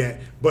even out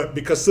yet, but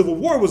because Civil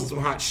War was some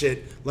hot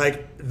shit,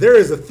 there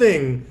is a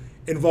thing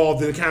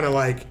involved in kind of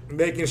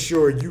making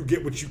sure you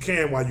get what you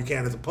can while you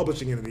can as a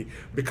publishing entity,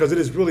 because it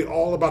is really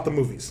all about the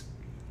movies.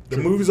 The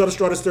movies are the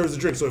straw that stirs the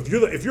drink. So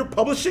if you're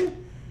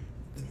publishing,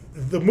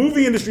 the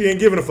movie industry ain't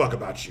giving a fuck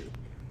about you.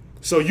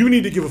 So you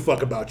need to give a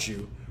fuck about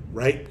you,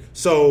 right?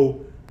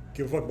 So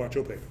Give a fuck about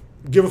your paper.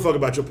 give a fuck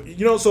about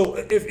your, so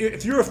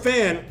if you're a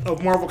fan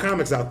of Marvel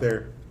Comics out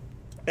there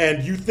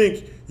and you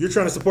think you're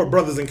trying to support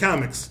brothers in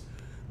comics,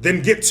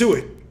 then get to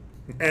it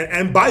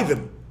and buy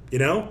them,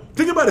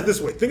 Think about it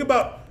this way. Think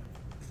about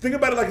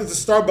it like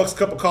it's a Starbucks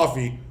cup of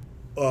coffee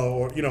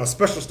or a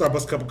special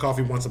Starbucks cup of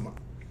coffee once a month,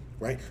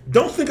 right?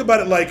 Don't think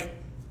about it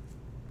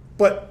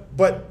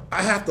but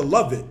I have to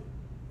love it.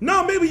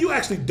 No, maybe you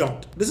actually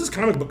don't. This is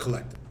comic book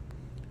collecting.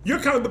 Your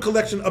comic book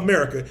collection,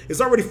 America,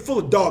 is already full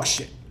of dog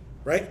shit,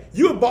 right?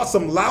 You have bought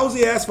some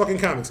lousy ass fucking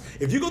comics.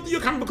 If you go through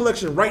your comic book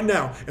collection right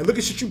now and look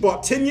at shit you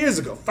bought 10 years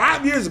ago,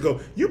 5 years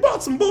ago, you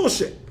bought some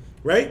bullshit,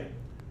 right?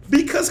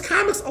 Because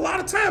comics a lot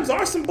of times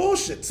are some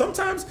bullshit.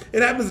 Sometimes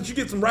it happens that you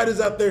get some writers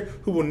out there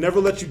who will never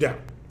let you down.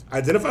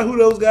 Identify who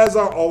those guys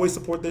are, always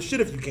support their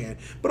shit if you can.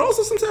 But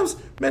also sometimes,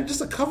 man,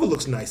 just a cover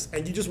looks nice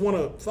and you just want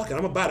to, fuck it,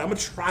 I'm about it, I'm going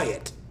to try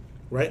it.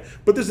 Right?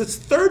 But there's this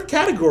third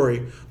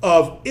category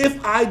of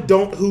if I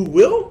don't, who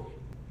will?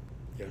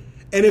 Yeah.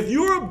 And if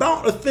you're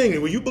about a thing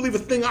where you believe a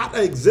thing ought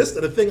to exist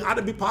and a thing ought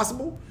to be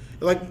possible,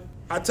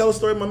 I tell a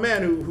story of my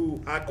man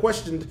who I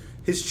questioned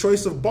his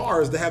choice of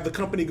bars to have the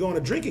company go on a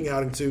drinking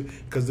outing to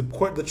because the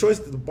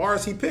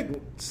bars he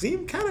picked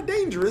seemed kind of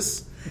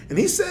dangerous. And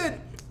he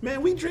said,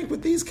 man, we drink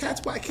with these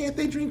cats, why can't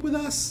they drink with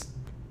us?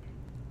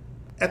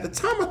 At the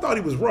time I thought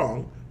he was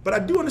wrong, but I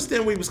do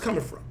understand where he was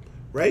coming from,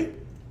 right?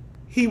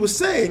 He was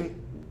saying,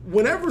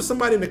 whenever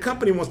somebody in the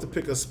company wants to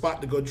pick a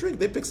spot to go drink,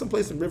 they pick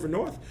someplace in River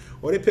North,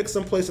 or they pick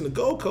someplace in the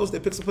Gold Coast, they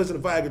pick someplace in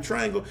the Viagra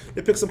Triangle,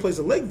 they pick someplace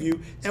in Lakeview,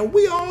 and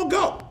we all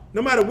go.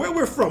 No matter where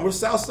we're from, we're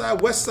South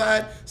Side, West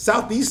Side,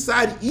 Southeast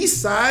Side,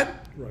 East Side,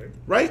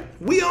 right?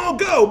 We all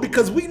go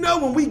because we know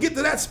when we get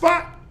to that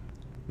spot,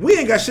 we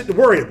ain't got shit to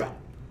worry about,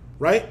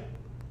 right?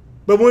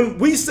 But when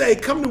we say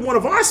come to one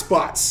of our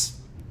spots,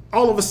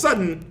 all of a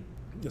sudden,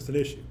 It's an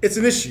issue. it's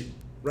an issue,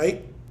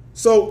 right?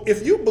 So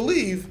if you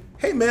believe,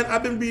 hey man,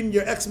 I've been reading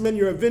your X-Men,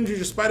 your Avengers,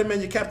 your Spider-Man,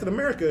 your Captain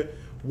America.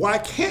 Why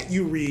can't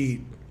you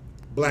read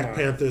Black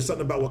Panther,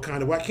 something about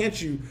Wakanda? Why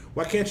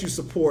can't you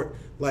support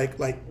like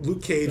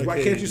Luke Cage?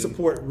 Why can't you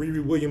support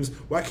Riri Williams?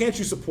 Why can't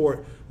you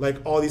support like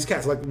all these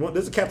cats? Like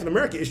there's a Captain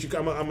America issue.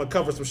 I'm gonna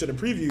cover some shit in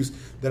previews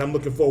that I'm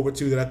looking forward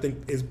to that I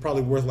think is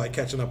probably worth like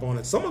catching up on.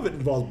 And some of it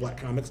involves Black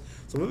comics,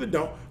 some of it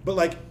don't. But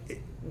like,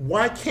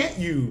 why can't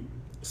you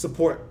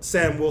support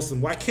Sam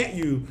Wilson? Why can't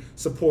you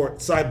support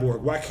Cyborg?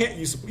 Why can't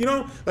you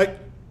like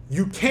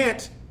you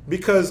can't,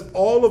 because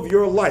all of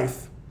your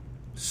life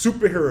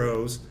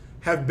superheroes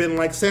have been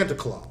like Santa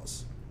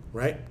Claus,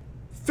 right?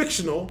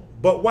 Fictional,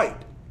 but white.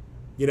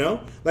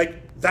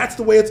 Like that's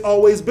the way it's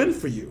always been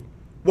for you.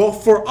 Well,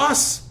 for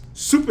us,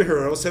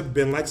 superheroes have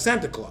been like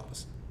Santa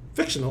Claus.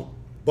 Fictional,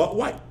 but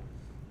white,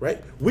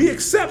 right? We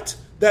accept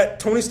that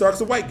Tony Stark's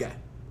a white guy.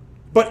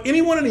 But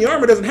anyone in the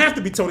armor doesn't have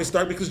to be Tony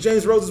Stark because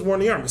James Rhodes is wearing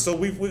the armor.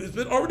 So it's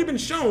already been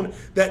shown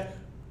that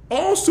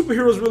all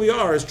superheroes really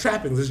are is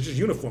trappings. It's just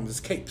uniforms, it's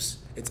capes,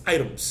 it's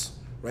items,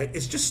 right?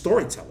 It's just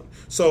storytelling.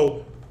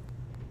 So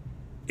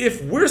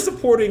if we're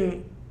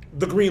supporting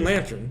the Green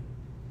Lantern,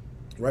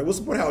 right? We'll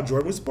support Hal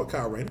Jordan. We support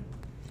Kyle Rayner,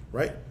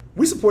 right?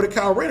 We supported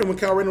Kyle Rayner when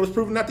Kyle Rayner was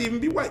proven not to even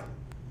be white.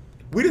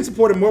 We didn't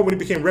support him more when he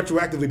became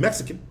retroactively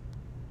Mexican.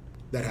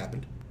 That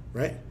happened,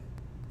 right?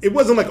 It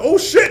wasn't like, oh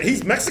shit,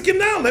 he's Mexican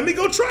now. Let me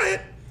go try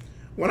it.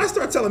 When I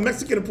start telling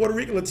Mexican and Puerto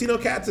Rican Latino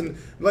cats and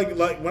like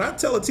when I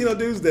tell Latino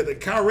dudes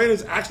that Kyle Rayner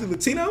is actually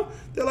Latino,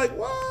 they're like,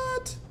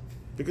 what?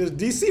 Because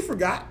DC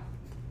forgot.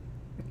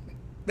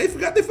 They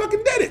forgot they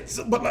fucking did it.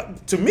 So, but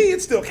like, to me,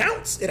 it still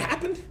counts. It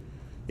happened,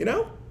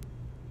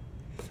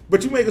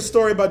 But you make a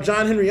story about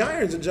John Henry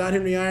Irons, and John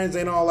Henry Irons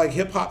ain't all like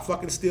hip hop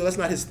fucking steel. That's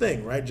not his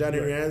thing, right? John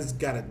Henry Irons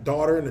got a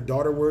daughter, and the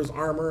daughter wears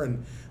armor,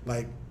 and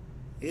like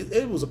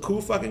it was a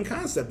cool fucking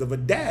concept of a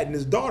dad and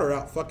his daughter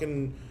out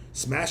fucking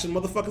smashing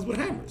motherfuckers with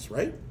hammers,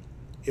 right?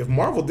 If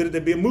Marvel did it,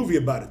 there'd be a movie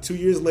about it 2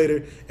 years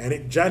later,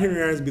 and John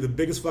Henry Irons would be the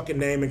biggest fucking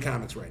name in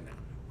comics right now,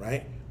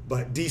 right?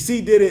 But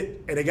DC did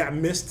it, and it got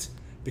missed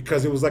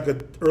because it was like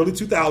an early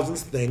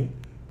 2000s thing,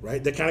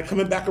 right? They're kind of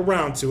coming back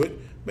around to it,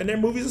 but their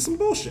movies are some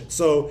bullshit.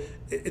 So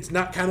it's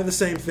not kind of the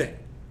same thing.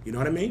 You know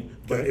what I mean?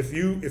 But if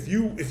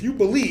you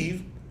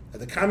believe that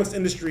the comics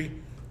industry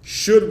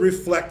should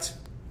reflect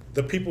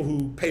the people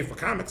who pay for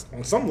comics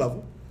on some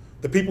level,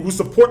 the people who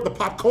support the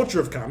pop culture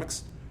of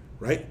comics,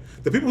 right?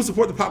 The people who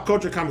support the pop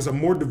culture of comics are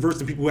more diverse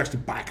than people who actually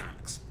buy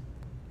comics,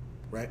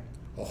 right?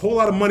 A whole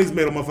lot of money's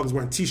made on motherfuckers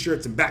wearing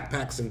t-shirts and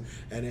backpacks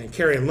and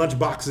carrying lunch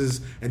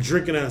boxes and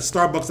drinking a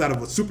Starbucks out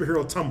of a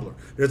superhero tumbler.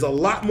 There's a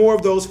lot more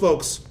of those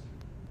folks.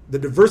 The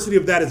diversity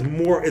of that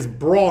is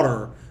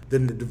broader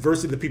than the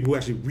diversity of the people who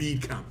actually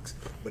read comics.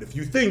 But if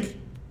you think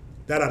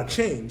that ought to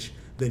change,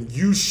 then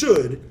you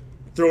should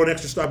throw an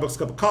extra Starbucks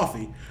cup of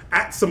coffee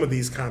at some of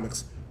these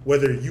comics,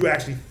 whether you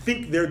actually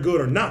think they're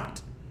good or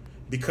not.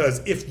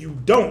 Because if you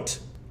don't,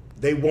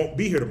 they won't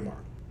be here tomorrow.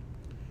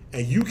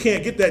 And you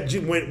can't get that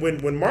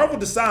when Marvel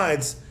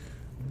decides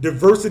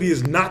diversity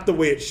is not the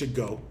way it should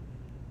go.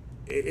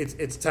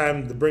 It's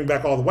time to bring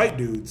back all the white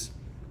dudes.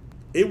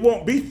 It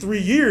won't be 3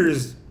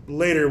 years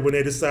later when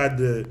they decide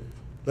to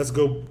let's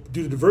go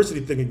do the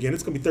diversity thing again.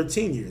 It's gonna be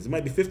 13 years. It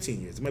might be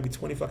 15 years. It might be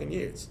 20 fucking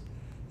years.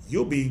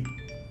 You'll be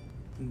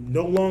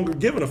no longer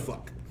giving a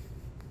fuck,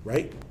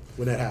 right?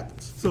 When that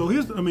happens. So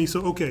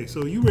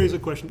so you raise a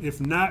question.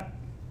 If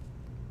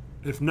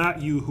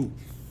not you, who?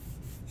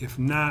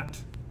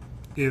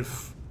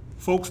 If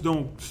folks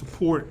don't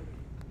support,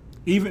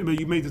 even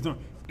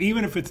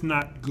if it's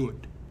not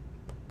good,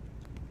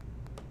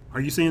 are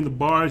you saying the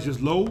bar is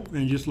just low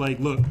and just like,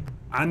 look,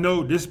 I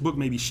know this book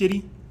may be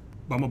shitty,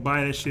 but I'm gonna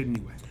buy that shit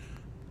anyway?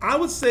 I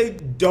would say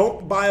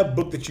don't buy a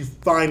book that you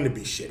find to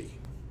be shitty,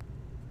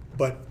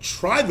 but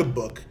try the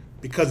book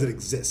because it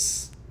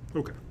exists.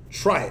 Okay.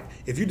 Try it.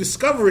 If you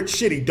discover it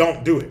shitty,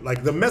 don't do it.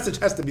 Like the message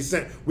has to be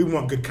sent. We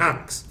want good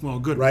comics. Well,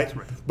 good, right?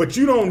 Right. But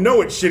you don't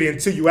know it's shitty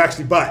until you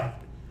actually buy it,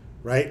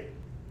 right?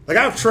 Like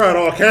I've tried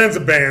all kinds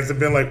of bands and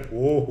been like,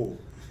 whoa,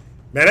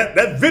 man,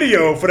 that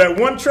video for that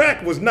one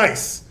track was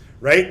nice,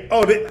 right?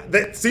 Oh,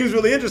 that seems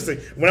really interesting.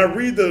 When I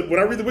read the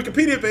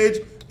Wikipedia page,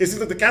 it seems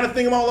like the kind of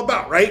thing I'm all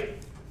about, right?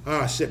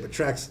 Ah, shit, but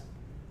track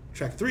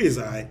 3 is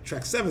alright,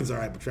 track 7 is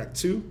alright, but track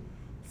 2,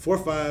 4,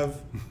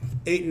 5,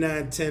 8,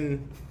 9,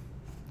 10,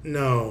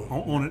 no.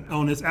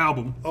 On this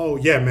album. Oh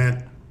yeah,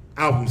 man,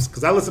 albums,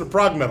 because I listen to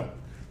prog metal,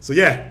 so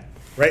yeah,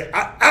 right?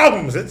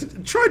 Albums.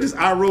 Try just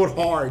I Rode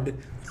Hard.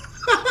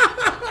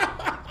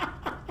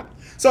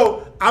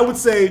 So I would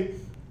say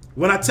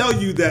when I tell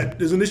you that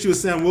there's an issue with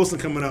Sam Wilson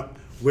coming up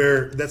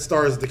where that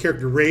stars the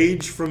character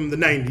Rage from the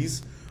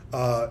 90s,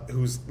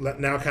 who's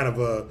now kind of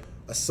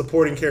a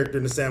supporting character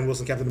in the Sam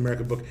Wilson Captain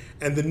America book,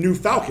 and the new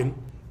Falcon,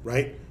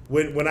 right?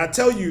 When I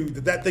tell you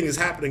that thing is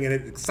happening and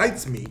it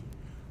excites me,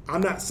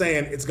 I'm not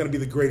saying it's going to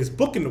be the greatest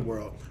book in the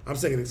world. I'm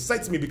saying it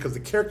excites me because the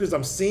characters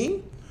I'm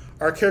seeing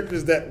are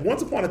characters that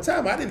once upon a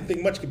time I didn't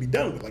think much could be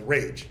done with, like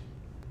Rage.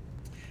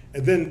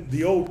 And then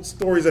the old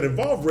stories that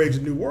involved Rage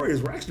and New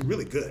Warriors were actually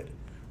really good,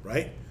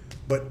 right?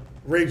 But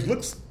Rage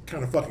looks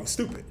kind of fucking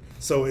stupid.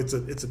 So it's a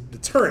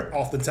deterrent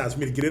oftentimes for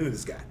me to get into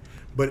this guy.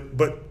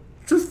 But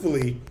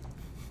truthfully,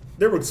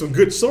 there were some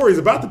good stories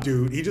about the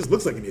dude. He just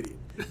looks like an idiot.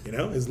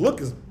 His look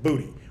is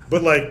booty.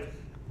 But like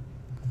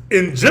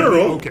in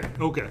general,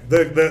 okay.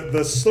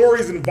 The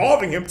stories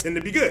involving him tend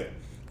to be good,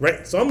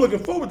 right? So I'm looking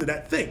forward to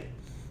that thing.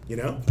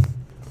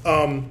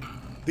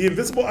 The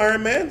Invincible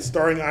Iron Man,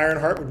 starring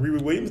Ironheart with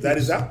Riri Williams, that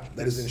is out.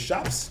 That is in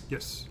shops.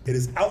 Yes, it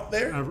is out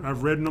there.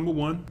 I've read number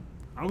 1.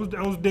 I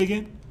was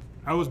digging.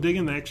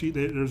 Actually,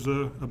 there's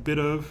a bit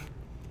of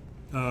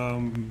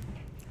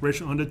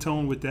racial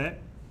undertone with that,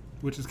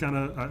 which is kind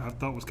of I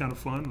thought was kind of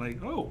fun.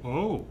 Like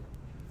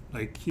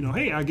like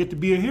hey, I get to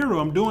be a hero.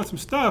 I'm doing some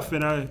stuff,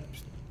 and I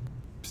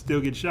still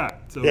get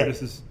shot. So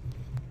this is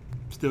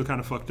still kind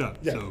of fucked up.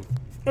 Yeah. So,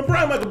 but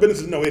Brian Michael Bendis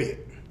is no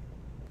idiot,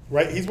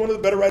 right? He's one of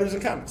the better writers in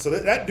comics. So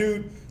that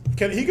dude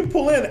can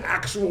pull in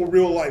actual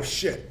real life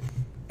shit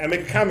and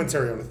make a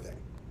commentary on the thing.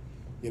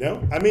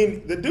 I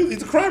mean, the dude,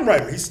 he's a crime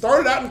writer. He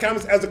started out in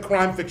comics as a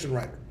crime fiction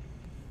writer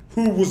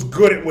who was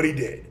good at what he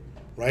did,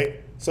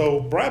 right? So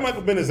Brian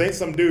Michael Bendis ain't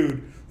some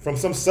dude from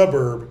some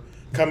suburb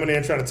coming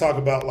in trying to talk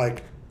about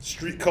like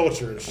street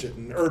culture and shit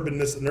and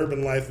urbanness and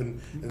urban life,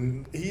 and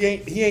he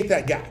ain't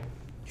that guy.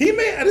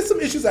 There's some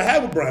issues I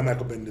have with Brian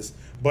Michael Bendis,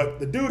 but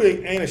the dude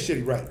ain't a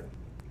shitty writer.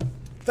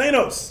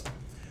 Thanos.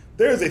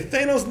 There is a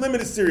Thanos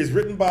limited series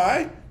written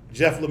by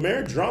Jeff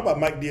Lemire, drawn by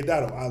Mike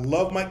Deodato. I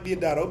love Mike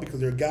Deodato because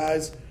they're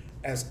guys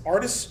as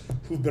artists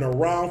who've been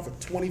around for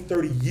 20,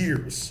 30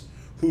 years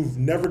who've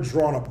never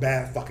drawn a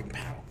bad fucking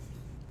panel.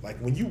 Like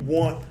when you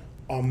want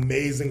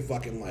amazing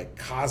fucking like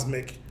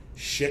cosmic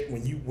shit,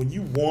 when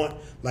you want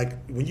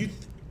like when you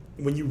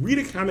read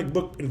a comic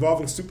book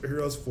involving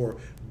superheroes for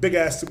big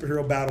ass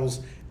superhero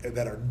battles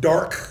that are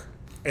dark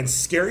and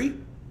scary,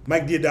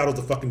 Mike Deodato's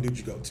the fucking dude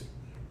you go to,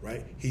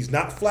 right? He's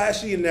not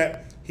flashy in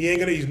that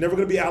he's never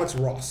gonna be Alex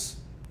Ross,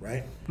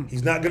 right?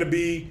 He's not gonna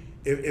be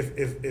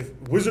if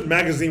Wizard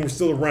Magazine were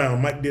still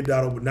around, Mike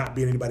Deodato would not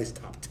be in anybody's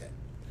top 10,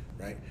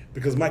 right?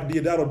 Because Mike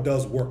Deodato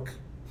does work.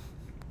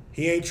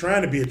 He ain't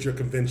trying to be at your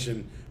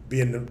convention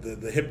being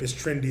the hippest,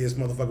 trendiest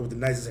motherfucker with the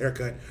nicest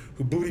haircut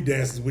who booty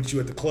dances with you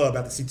at the club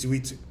at the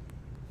C2E2.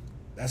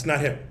 That's not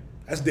him.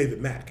 That's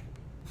David Mack,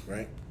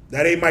 right?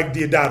 That ain't Mike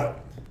Deodato.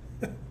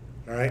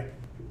 All right?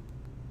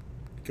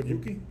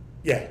 Kabuki?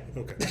 Yeah.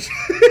 Okay.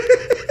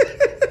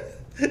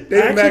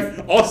 David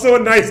Mack, also a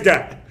nice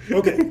guy.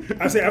 Okay.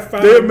 I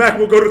found... David Mack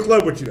will go to the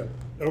club with you,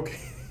 though. Okay.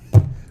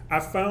 I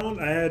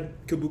had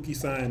Kabuki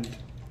signed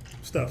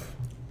stuff.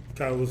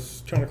 I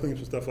was trying to clean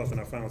some stuff up,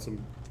 and I found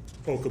some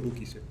old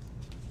Kabuki shit.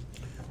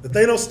 The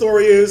Thanos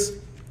story is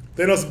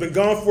Thanos has been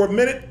gone for a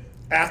minute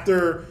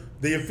after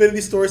the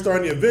Infinity story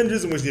starting the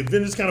Avengers, in which the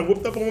Avengers kind of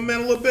whooped up on my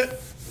man a little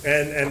bit,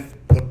 and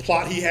the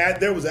plot he had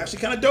there was actually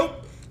kind of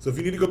dope. So if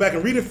you need to go back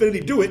and read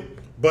Infinity, do it.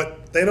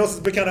 But Thanos has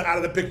been kind of out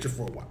of the picture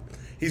for a while.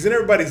 He's in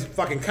everybody's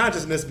fucking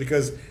consciousness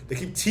because they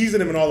keep teasing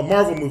him in all the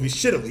Marvel movies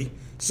shittily.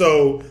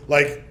 So,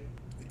 like,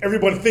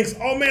 everyone thinks,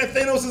 oh man,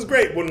 Thanos is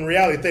great. When in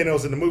reality,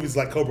 Thanos in the movies is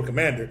like Cobra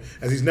Commander,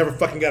 as he's never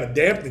fucking got a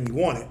damn thing you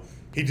wanted.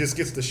 He just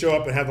gets to show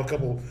up and have a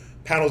couple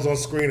panels on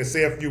screen and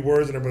say a few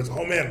words, and everybody's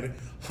like, oh man,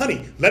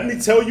 honey, let me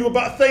tell you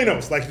about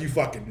Thanos. Like, you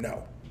fucking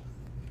know.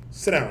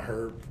 Sit down,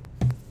 Herb.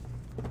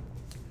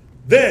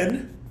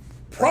 Then,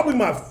 probably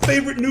my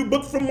favorite new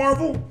book from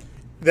Marvel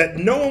that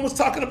no one was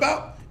talking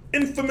about,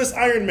 Infamous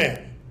Iron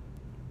Man,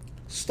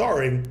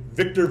 starring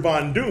Victor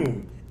Von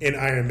Doom in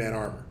Iron Man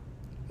armor,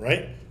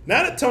 right?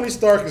 Now that Tony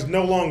Stark is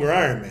no longer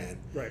Iron Man,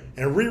 right,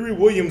 and Riri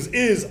Williams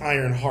is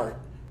Ironheart,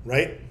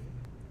 right?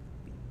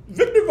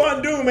 Victor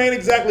Von Doom ain't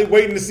exactly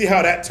waiting to see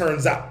how that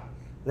turns out,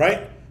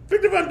 right?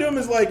 Victor Von Doom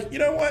is like, you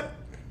know what?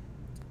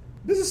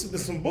 This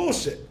is some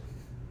bullshit.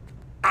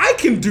 I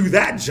can do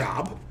that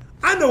job.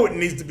 I know what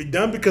needs to be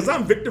done because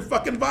I'm Victor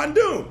fucking Von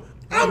Doom.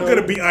 I'm going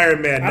to be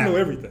Iron Man now. I know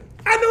everything.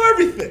 I know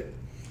everything.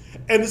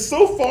 And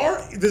so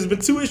far, there's been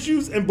 2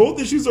 issues, and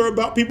both issues are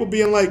about people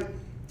being like,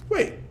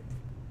 wait,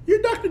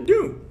 you're Dr.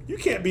 Doom. You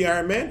can't be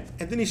Iron Man.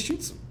 And then he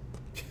shoots him.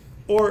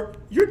 Or,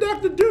 you're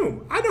Dr.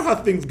 Doom. I know how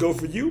things go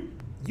for you.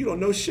 You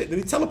don't know shit. Then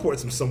he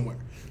teleports him somewhere.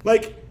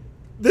 Like,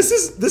 this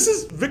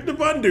is Victor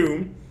Von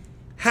Doom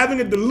having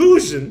a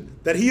delusion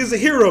that he is a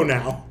hero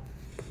now,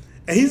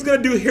 and he's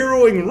going to do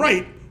heroing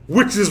right,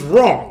 which is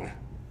wrong.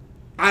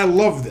 I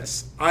love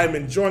this. I am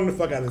enjoying the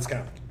fuck out of this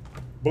comic.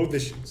 Both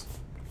issues.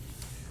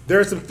 There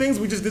are some things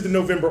we just did the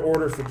November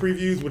order for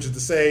previews, which is to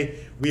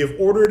say we have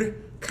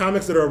ordered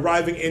comics that are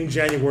arriving in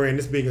January, and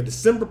this being a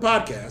December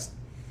podcast.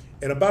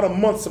 In about a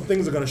month, some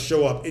things are going to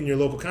show up in your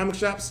local comic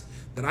shops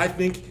that I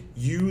think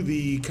you,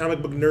 the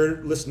comic book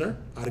nerd listener,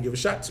 ought to give a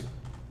shot to.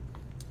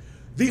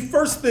 The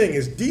first thing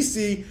is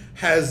DC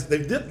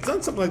they've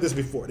done something like this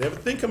before. They have a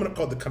thing coming up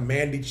called the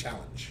Commandy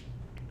Challenge,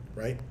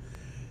 right?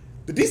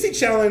 The DC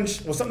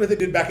Challenge was something that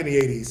they did back in the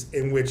 80s,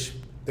 in which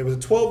there was a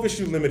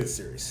 12-issue limited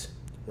series,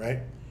 right?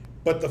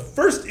 But the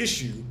first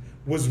issue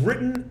was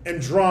written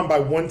and drawn by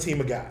one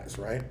team of guys,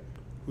 right?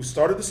 Who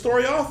started the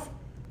story off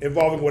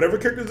involving whatever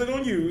characters they're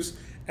going to use,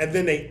 and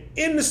then they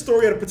end the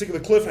story at a particular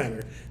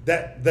cliffhanger.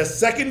 That the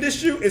second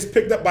issue is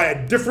picked up by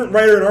a different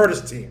writer and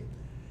artist team.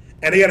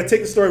 And they got to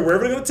take the story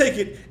wherever they're going to take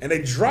it, and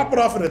they drop it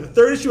off, and at the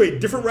third issue, a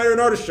different writer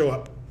and artist show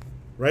up,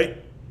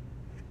 right?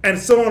 And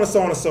so on and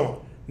so on and so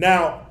on.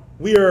 Now,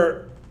 we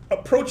are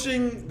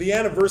approaching the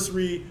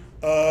anniversary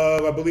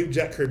of, I believe,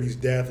 Jack Kirby's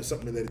death or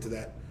something related to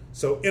that.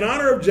 So in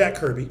honor of Jack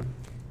Kirby,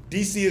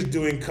 DC is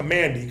doing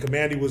Commandy.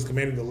 Commandy was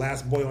commanding the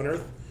last boy on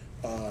Earth.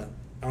 I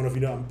don't know if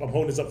you know, I'm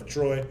holding this up for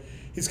Troy.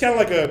 He's kind of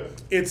like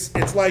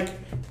it's like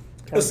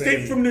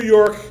Escape from New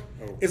York.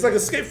 It's like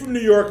Escape from New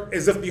York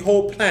as if the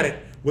whole planet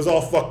was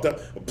all fucked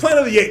up.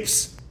 Planet of the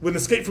Apes with an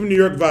Escape from New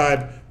York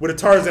vibe with a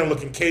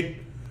Tarzan-looking kid.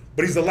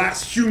 But he's the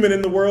last human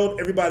in the world.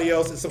 Everybody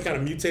else is some kind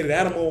of mutated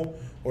animal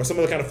or some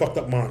other kind of fucked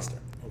up monster.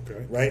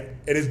 Okay. Right?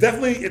 It is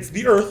definitely, it's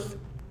the Earth,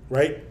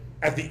 right?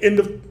 At the end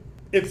of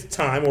its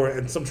time or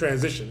in some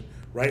transition,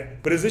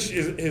 right? But his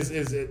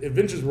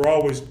adventures were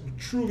always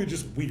truly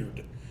just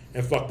weird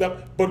and fucked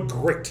up, but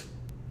great.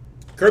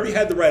 Kirby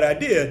had the right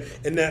idea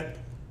in that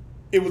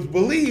it was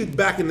believed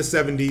back in the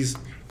 70s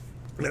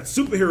that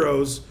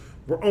superheroes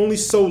were only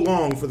so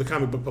long for the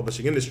comic book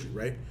publishing industry,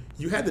 right?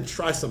 You had to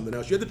try something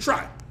else. You had to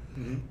try.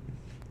 Mm-hmm.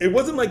 It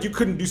wasn't like you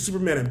couldn't do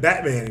Superman and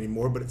Batman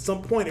anymore, but at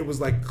some point it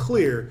was like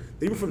clear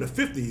that even from the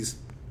 50s,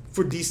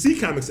 for DC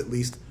Comics at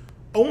least,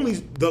 only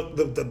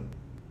the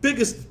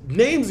biggest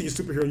names in your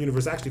superhero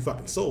universe actually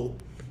fucking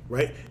sold,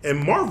 right?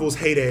 And Marvel's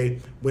heyday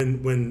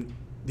when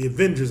the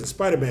Avengers and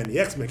Spider-Man, the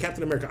X-Men,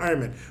 Captain America, Iron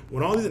Man,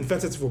 when all these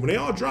Fantastic Four, when they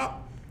all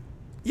dropped,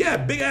 yeah,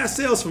 big ass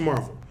sales for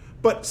Marvel.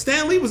 But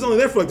Stan Lee was only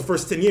there for like the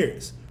first 10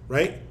 years,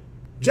 right?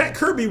 Jack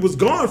Kirby was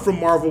gone from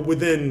Marvel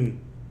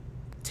within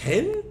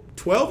 10,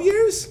 12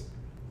 years,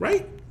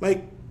 right?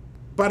 Like,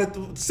 by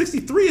the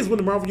 63 is when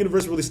the Marvel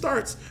Universe really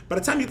starts. By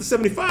the time you get to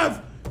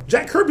 75,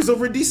 Jack Kirby's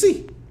over at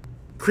DC,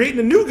 creating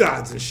the New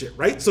Gods and shit,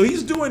 right? So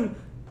he's doing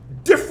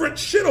different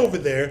shit over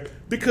there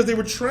because they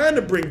were trying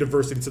to bring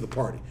diversity to the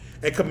party.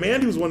 And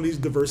Commandy was one of these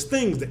diverse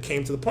things that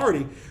came to the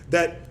party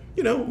that,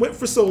 you know, went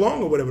for so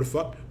long or whatever the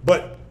fuck.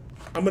 But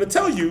I'm going to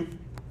tell you,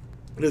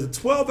 there's a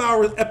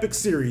 12-hour epic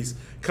series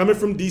coming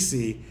from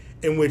DC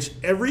in which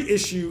every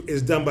issue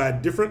is done by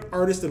a different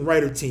artist and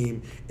writer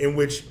team, in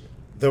which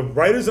the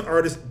writers and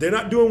artists, they're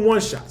not doing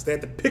one-shots. They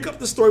have to pick up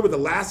the story where the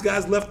last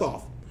guy's left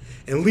off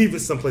and leave it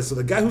someplace. So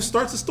the guy who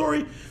starts the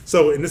story,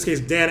 so in this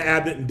case, Dan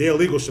Abnett and Dale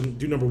Eaglesham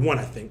do number one,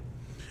 I think.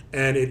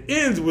 And it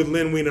ends with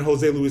Len Wein and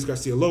Jose Luis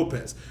Garcia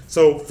Lopez.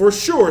 So for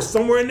sure,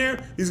 somewhere in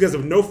there, these guys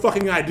have no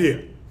fucking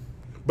idea.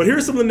 But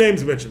here's some of the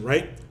names mentioned,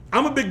 right?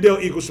 I'm a big Dale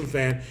Eaglesham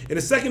fan. In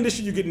the second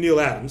issue, you get Neil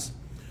Adams.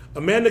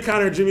 Amanda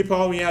Conner and Jimmy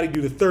Palmiotti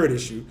do the third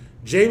issue.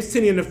 James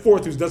Tynion in the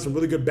fourth, who's done some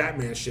really good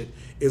Batman shit,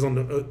 is on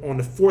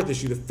the fourth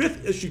issue. The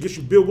fifth issue gets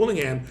you Bill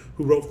Willingham,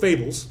 who wrote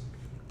Fables.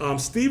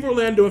 Steve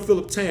Orlando and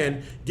Philip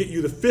Tan get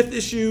you the fifth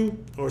issue,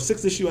 or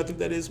sixth issue, I think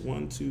that is.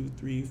 1, 2,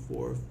 3,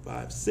 4,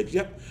 5, 6.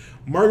 Yep.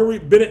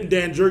 Marguerite Bennett and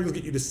Dan Jurgens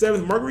get you the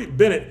seventh. Marguerite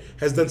Bennett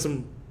has done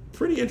some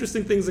pretty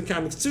interesting things in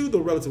comics too,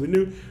 though relatively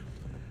new.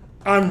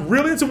 I'm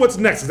really into what's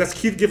next. That's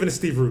Keith Giffen and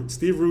Steve Rude.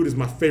 Steve Rude is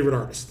my favorite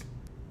artist.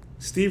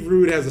 Steve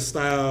Rude has a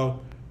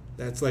style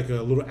that's like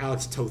a little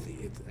Alex Toth.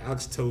 It's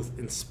Alex Toth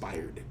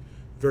inspired.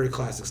 Very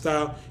classic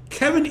style.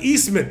 Kevin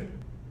Eastman,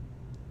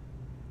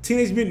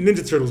 Teenage Mutant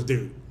Ninja Turtles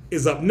dude,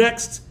 is up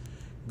next.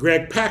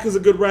 Greg Pak is a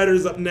good writer,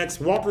 is up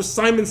next. Walter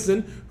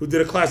Simonson, who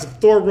did a classic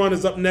Thor run,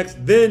 is up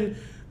next. Then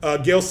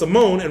Gail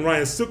Simone and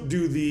Ryan Sook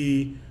do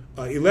the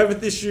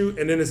 11th issue,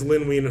 and then it's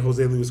Len Wein and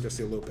Jose Luis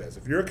Garcia Lopez.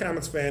 If you're a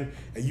comics fan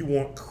and you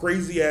want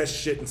crazy ass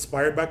shit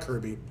inspired by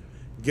Kirby,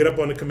 get up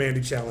on the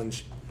Commandy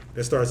Challenge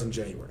that starts in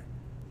January.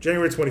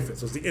 January 25th,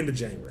 so it's the end of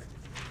January.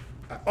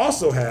 I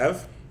also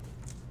have,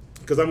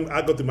 because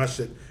I go through my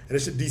shit, and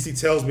this shit DC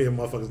tells me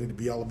motherfuckers need to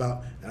be all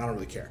about, and I don't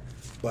really care.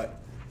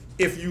 But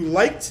if you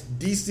liked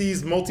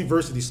DC's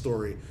Multiversity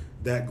story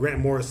that Grant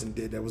Morrison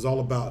did, that was all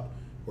about,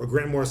 where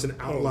Grant Morrison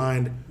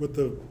outlined with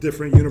the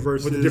different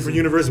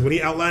universes. When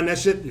he outlined that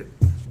shit, yeah.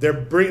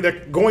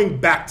 They're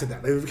going back to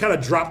that. They've kind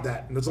of dropped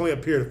that, and it's only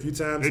appeared a few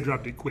times. They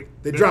dropped it quick.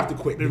 They dropped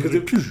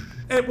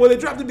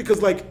it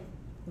because like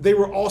they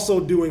were also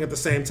doing at the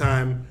same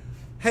time,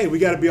 hey, we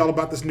got to be all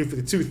about this New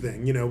 52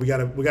 thing. You know, we got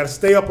to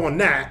stay up on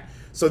that.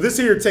 So this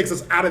here takes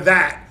us out of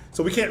that.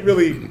 So we can't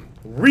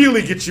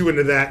really get you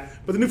into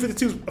that. But the New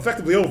 52 is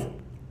effectively over.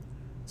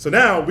 So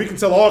now we can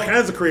tell all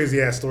kinds of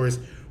crazy ass stories.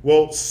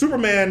 Well,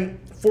 Superman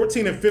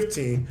 14 and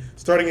 15,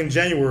 starting in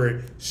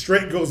January,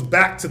 straight goes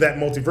back to that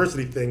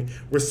multiversity thing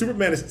where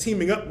Superman is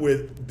teaming up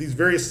with these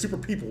various super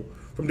people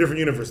from different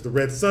universes. The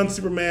Red Sun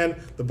Superman,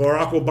 the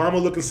Barack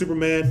Obama-looking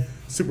Superman,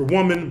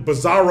 Superwoman,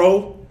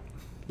 Bizarro,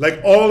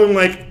 like all in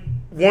like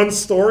one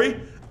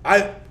story.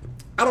 I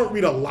don't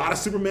read a lot of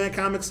Superman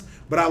comics,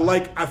 but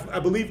I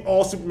believe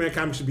all Superman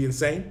comics should be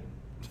insane.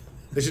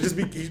 They should just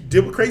be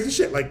deal with crazy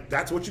shit. Like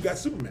that's what you got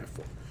Superman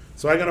for.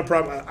 So I got no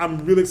problem.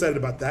 I'm really excited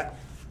about that.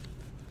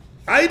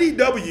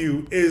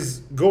 IDW is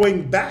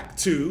going back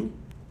to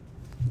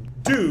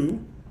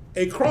do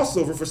a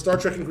crossover for Star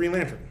Trek and Green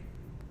Lantern.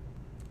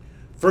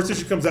 First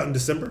issue comes out in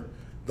December.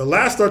 The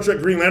last Star Trek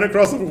Green Lantern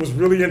crossover was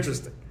really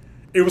interesting.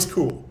 It was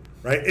cool,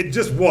 right? It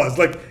just was.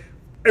 Like,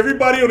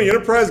 everybody on the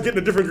Enterprise getting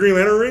a different Green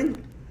Lantern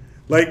ring.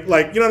 Like you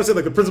know what I'm saying?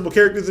 Like the principal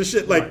characters and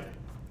shit. Like,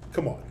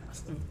 come on,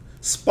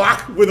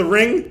 Spock with a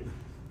ring.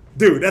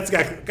 Dude,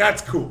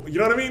 that's cool. You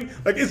know what I mean?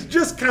 Like, it's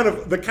just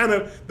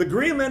the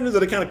Green Lanterns are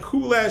the kind of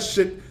cool ass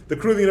shit the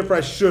crew of the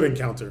Enterprise should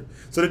encounter.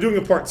 So they're doing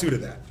a part 2 to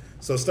that.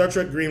 So Star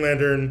Trek Green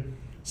Lantern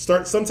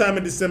starts sometime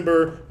in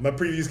December. My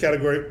previews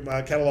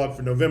catalog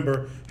for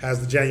November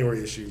has the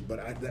January issue,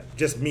 but that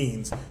just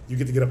means you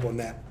get to get up on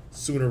that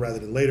sooner rather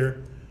than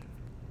later.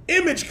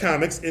 Image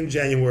Comics in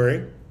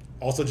January,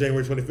 also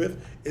January 25th,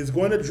 is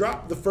going to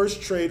drop the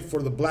first trade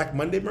for the Black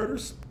Monday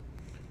Murders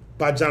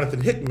by Jonathan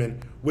Hickman,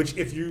 which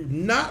if you're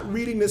not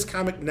reading this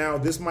comic now,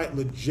 this might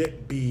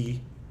legit be,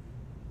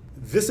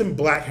 this and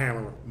Black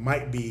Hammer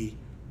might be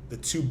the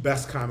 2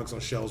 best comics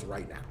on shelves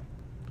right now.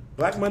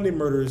 Black Monday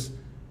Murders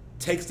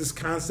takes this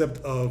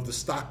concept of the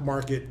stock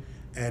market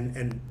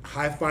and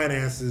high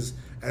finances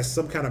as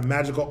some kind of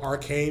magical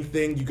arcane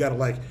thing you gotta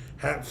like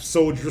have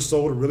sold your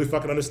soul to really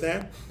fucking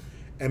understand,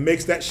 and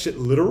makes that shit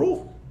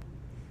literal.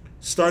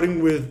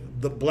 Starting with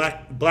the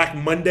Black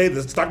Monday,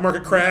 the stock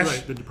market crash,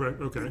 right?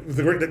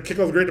 The kick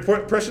off the Great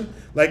Depression.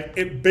 Like,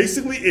 it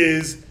basically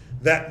is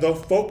that the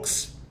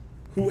folks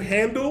who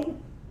handle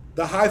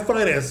the high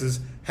finances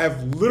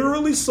have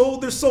literally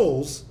sold their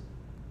souls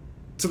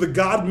to the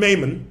god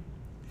Mammon,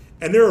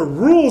 and there are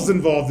rules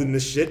involved in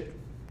this shit,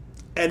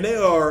 and they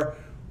are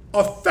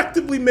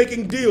effectively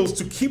making deals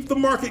to keep the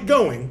market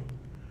going.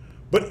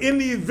 But in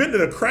the event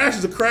that a crash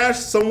is a crash,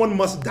 someone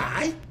must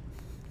die.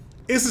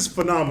 This is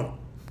phenomenal.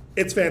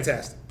 It's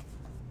fantastic.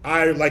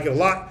 I like it a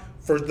lot.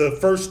 For the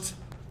first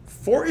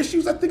 4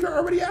 issues, I think, are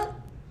already out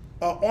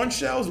on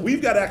shelves.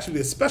 We've got actually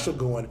a special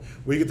going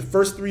where you get the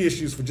first 3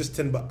 issues for just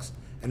 $10,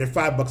 and they're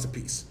 $5 a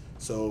piece.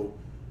 So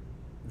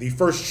the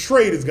first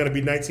trade is going to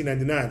be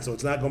 $19.99. So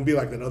it's not going to be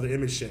like that other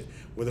Image shit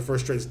where the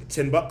first trade is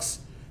 $10.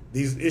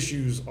 These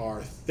issues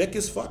are thick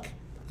as fuck.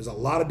 There's a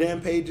lot of damn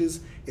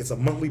pages. It's a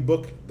monthly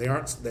book. They're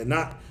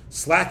not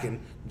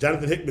slacking.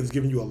 Jonathan Hickman's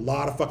giving you a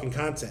lot of fucking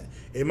content.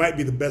 It might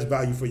be the best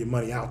value for your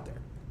money out there,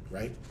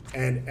 right?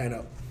 And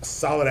a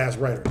solid ass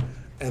writer.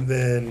 And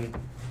then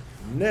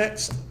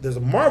next, there's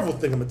a Marvel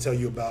thing I'm gonna tell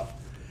you about.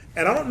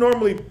 And I don't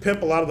normally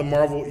pimp a lot of the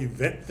Marvel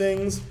event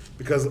things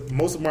because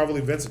most of Marvel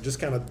events are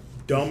just kind of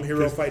dumb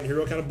hero fighting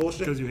hero kind of bullshit.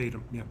 Because you hate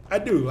them, yeah. I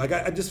do. Like,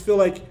 I just feel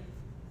like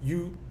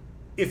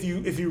if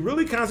you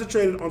really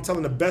concentrated on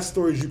telling the best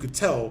stories you could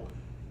tell,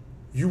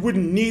 you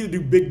wouldn't need to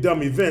do big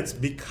dumb events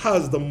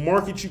because the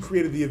market you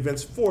created the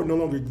events for no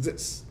longer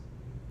exists.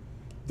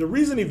 The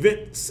reason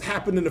events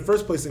happened in the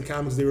first place in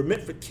comics, they were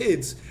meant for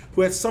kids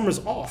who had summers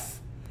off.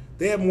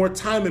 They have more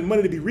time and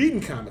money to be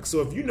reading comics.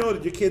 So if you know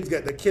that your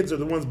kids are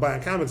the ones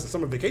buying comics and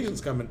summer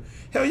vacation's coming,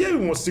 hell yeah,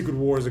 we want Secret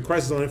Wars and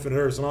Crisis on Infinite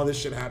Earths and all this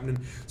shit happening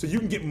so you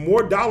can get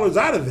more dollars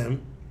out of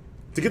them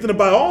to get them to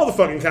buy all the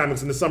fucking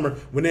comics in the summer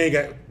when they ain't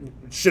got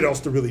shit else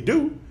to really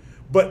do.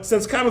 But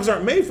since comics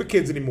aren't made for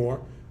kids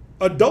anymore,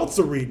 adults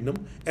are reading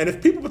them. And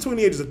if people between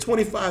the ages of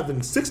 25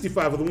 and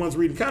 65 are the ones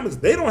reading comics,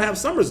 they don't have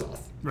summers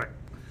off. Right.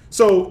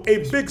 So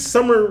a big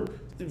summer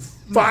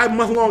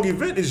 5-month-long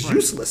event is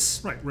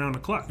useless. Right, round the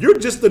clock. You're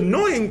just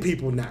annoying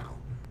people now,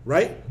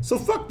 right? So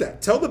fuck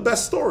that. Tell the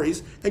best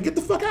stories and get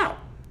the fuck out,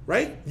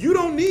 right? I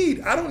don't need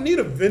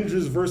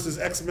Avengers versus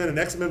X-Men and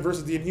X-Men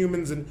versus the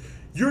Inhumans, and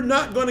you're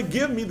not going to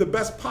give me the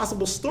best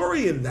possible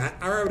story in that.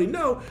 I already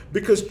know,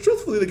 because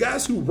truthfully, the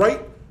guys who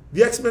write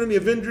the X-Men and the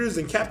Avengers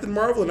and Captain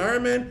Marvel and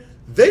Iron Man,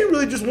 they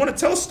really just want to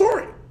tell a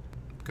story.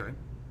 Okay.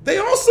 They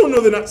also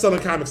know they're not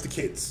selling comics to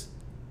kids.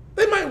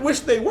 They might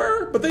wish they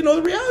were, but they know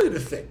the reality of the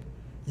thing.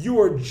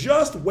 You are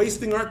just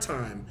wasting our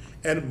time.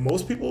 And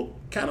most people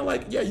kind of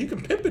like, yeah, you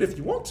can pimp it if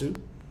you want to,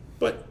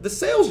 but the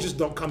sales just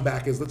don't come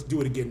back as let's do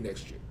it again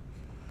next year.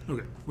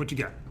 Okay, what you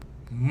got?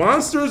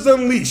 Monsters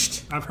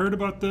Unleashed. I've heard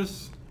about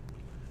this,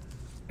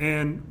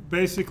 and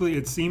basically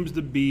it seems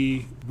to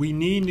be we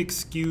need an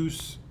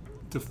excuse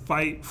to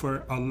fight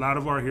for a lot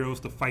of our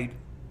heroes to fight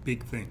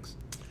big things.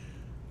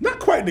 Not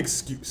quite an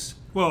excuse.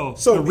 Well,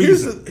 so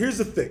here's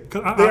the thing.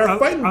 They are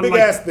fighting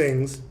big-ass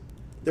things.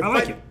 They're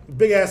fighting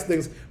big-ass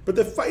things, but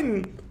they're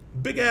fighting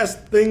big-ass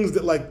things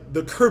that, like,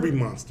 the Kirby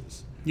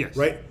monsters. Yes.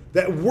 Right?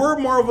 That were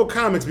Marvel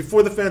Comics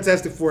before the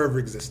Fantastic Four ever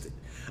existed.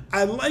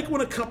 I like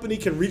when a company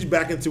can reach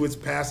back into its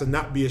past and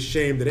not be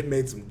ashamed that it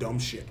made some dumb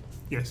shit.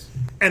 Yes.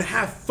 And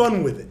have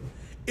fun with it.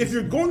 If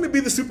you're going to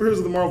be the superheroes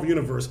of the Marvel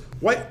Universe,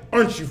 why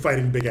aren't you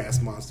fighting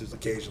big-ass monsters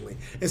occasionally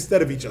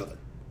instead of each other?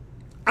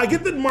 I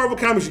get that in Marvel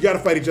Comics you got to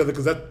fight each other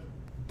because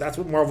that's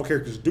what Marvel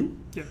characters do.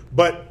 Yeah.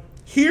 But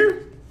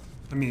here...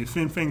 I mean, is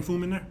Fin Fang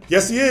Foom in there?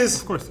 Yes, he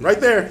is. Of course. Right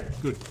there.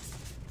 Good.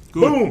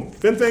 Boom.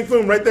 Fin Fang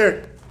Foom right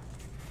there.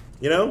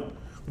 You know?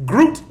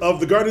 Groot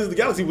of the Guardians of the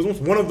Galaxy was once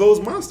one of those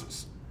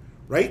monsters.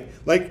 Right?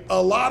 Like,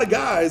 a lot of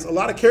guys, a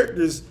lot of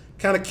characters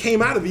kind of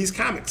came out of these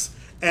comics.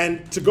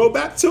 And to go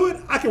back to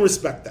it, I can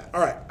respect that.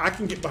 All right, I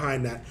can get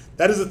behind that.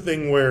 That is a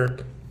thing where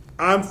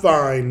I'm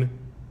fine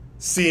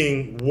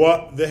seeing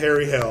what the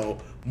hairy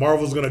hell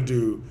Marvel's going to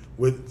do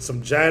with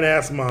some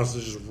giant-ass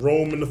monsters just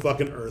roaming the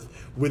fucking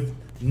earth with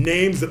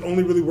names that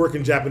only really work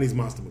in Japanese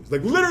monster movies.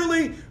 Like,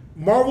 literally,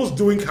 Marvel's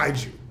doing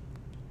kaiju,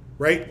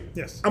 right?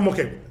 Yes. I'm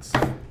okay with this.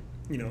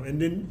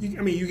 And then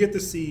you get to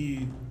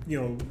see,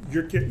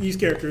 these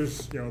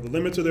characters, the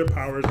limits of their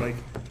powers. Like,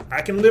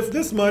 I can lift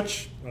this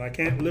much, but I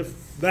can't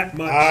lift that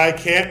much. I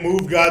can't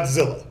move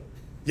Godzilla.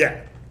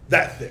 Yeah,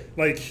 that thing.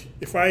 Like,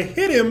 if I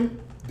hit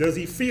him, does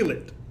he feel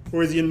it,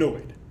 or is he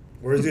annoyed?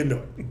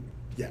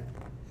 Yeah,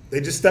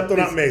 they just stepped on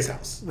Aunt May's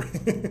house.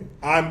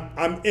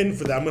 I'm in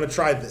for that. I'm gonna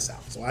try this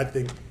out. So I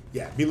think,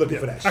 be looking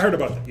for that. I shit. heard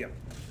about that. Yeah,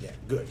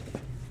 good.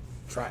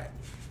 Try it.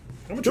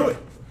 I'm gonna try it.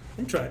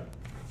 I'm gonna try it.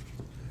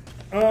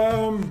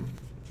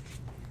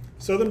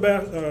 Southern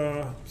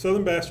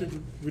Bastard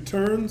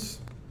returns.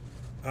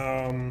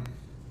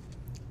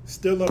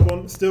 Still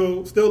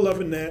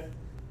loving that.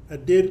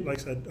 I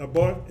said, I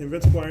bought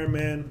Invincible Iron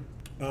Man.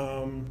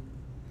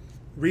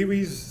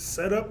 Riri's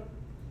setup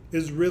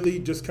is really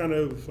just kind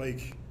of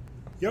like,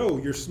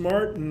 you're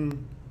smart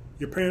and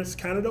your parents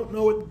kind of don't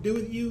know what to do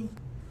with you.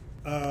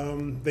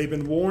 They've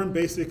been warned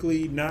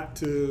basically not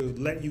to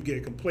let you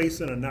get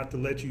complacent or not to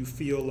let you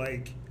feel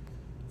like,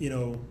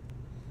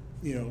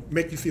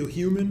 make you feel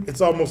human.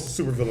 It's almost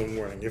a supervillain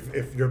warning.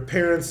 If your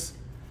parents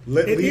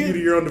lead you to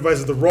your own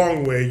devices the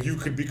wrong way, you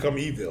could become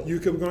evil. You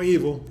could become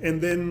evil. And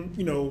then,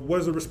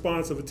 what's the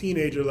response of a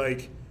teenager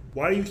like,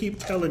 why do you keep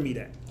telling me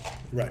that?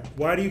 Right.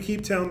 Why do you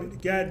keep telling me,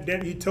 God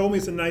damn, you told me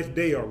it's a nice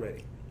day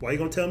already. Why are you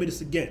going to tell me this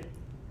again?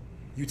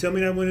 You tell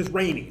me that when it's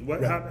raining.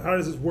 Right. How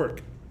does this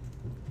work?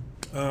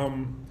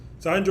 So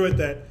I enjoyed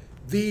that.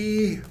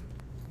 It's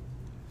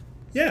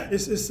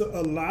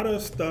a lot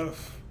of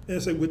stuff. And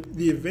it's like with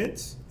the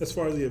events, as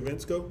far as the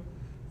events go,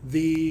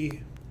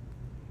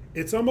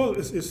 it's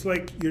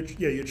like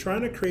you're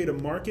trying to create a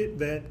market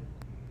that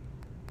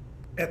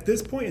at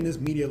this point in this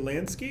media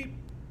landscape,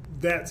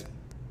 that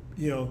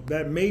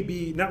may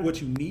be not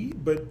what you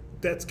need, but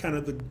that's kind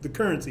of the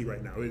currency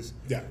right now is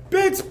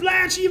big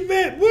splash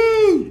event.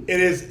 Woo! It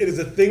is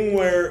a thing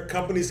where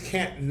companies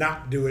can't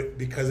not do it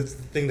because it's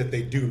the thing that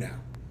they do now.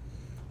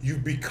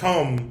 You've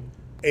become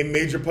a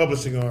major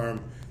publishing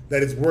arm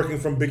that is working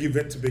from big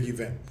event to big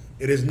event.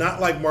 It is not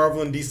like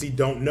Marvel and DC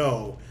don't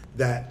know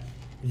that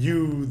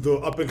you, the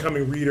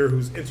up-and-coming reader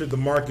who's entered the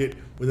market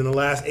within the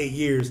last 8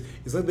 years,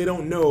 it's like they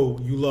don't know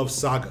you love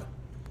Saga.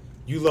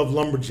 You love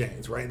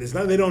Lumberjanes, right? It's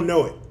not they don't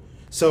know it.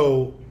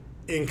 So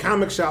in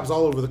comic shops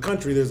all over the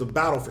country, there's a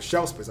battle for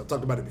shelf space. I've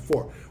talked about it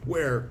before,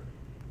 where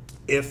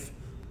if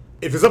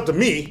it's up to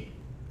me,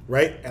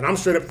 right, and I'm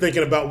straight up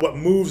thinking about what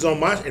moves in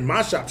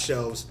my shop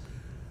shelves,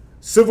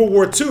 Civil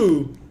War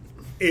II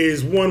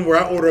is one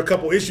where I order a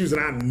couple issues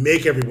and I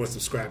make everyone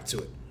subscribe to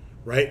it,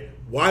 right?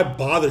 Why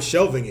bother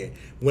shelving it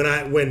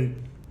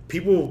when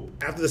people,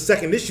 after the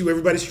second issue,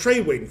 everybody's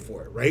trade waiting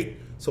for it, right?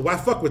 So why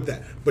fuck with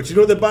that? But you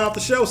know what they buy off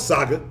the shelf?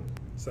 Saga.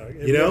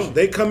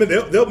 They come in,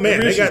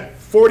 they got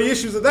 40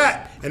 issues of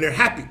that and they're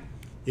happy,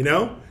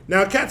 Now,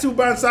 cats who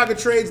buy Saga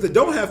trades that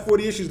don't have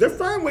 40 issues, they're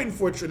fine waiting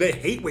for a trade. They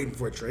hate waiting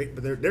for a trade,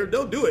 but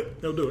they'll do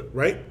it. They'll do it.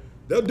 Right?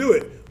 They'll do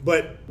it.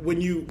 But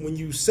when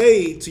you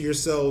say to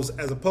yourselves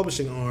as a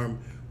publishing arm,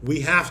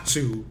 we have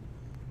to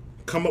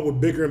come up with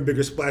bigger and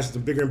bigger splashes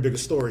and bigger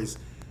stories,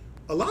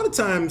 a lot of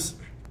times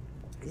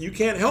you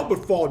can't help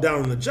but fall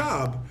down on the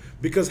job,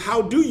 because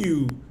how do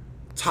you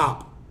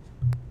top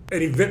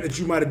an event that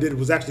you might have did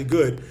was actually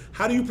good?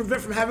 How do you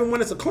prevent from having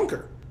one that's a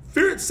clunker?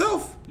 Fear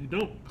itself. You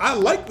don't. I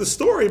like the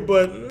story,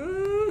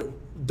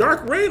 but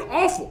Dark Reign,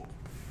 awful.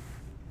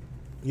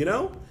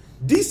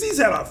 DC's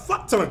had a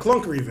fuck ton of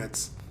clunker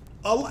events.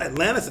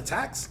 Atlantis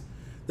attacks.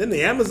 Then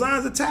the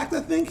Amazons attacked,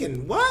 I think,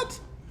 and what?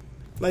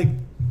 Like,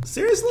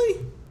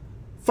 seriously?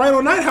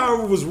 Final Night,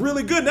 however, was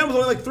really good. That was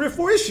only like 3 or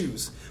 4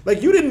 issues.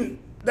 Like,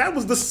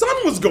 the sun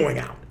was going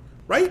out,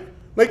 right?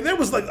 Like, there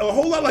was like a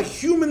whole lot of like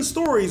human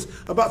stories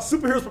about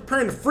superheroes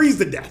preparing to freeze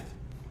to death.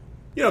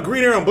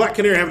 Green Arrow and Black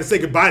Canary having to say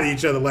goodbye to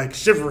each other, like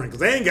shivering,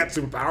 because they ain't got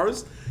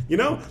superpowers.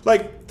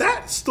 Like,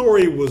 that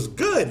story was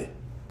good.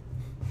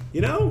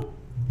 All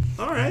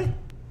right.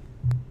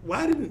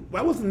 Why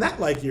wasn't that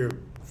like your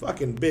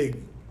fucking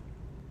big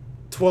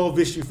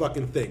 12-issue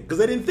fucking thing? Because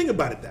they didn't think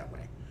about it that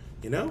way,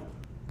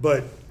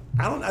 But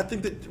I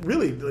think that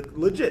really, like,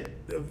 legit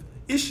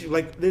issue,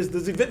 like,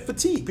 there's event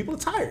fatigue. People are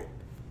tired.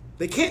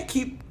 They can't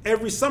keep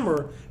every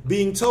summer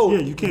being told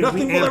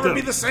nothing will ever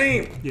be the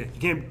same. Yeah, you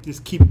can't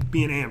just keep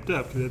being amped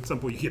up, because at some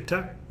point you get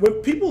tired. When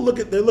people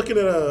they're looking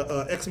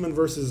at X-Men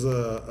versus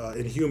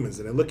Inhumans,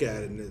 and they look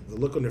at it, and the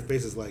look on their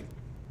face is like,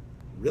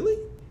 really?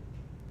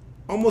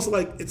 Almost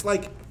like it's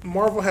like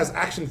Marvel has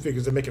action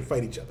figures that make it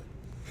fight each other.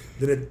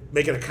 Then they're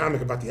making a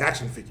comic about the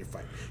action figure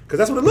fight, because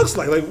that's what it looks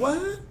like. Like,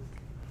 what?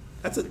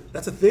 That's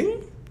a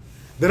thing?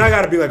 Then I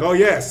got to be like, oh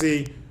yeah,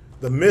 see,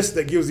 the mist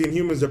that gives the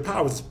Inhumans their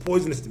powers is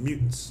poisonous to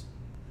mutants.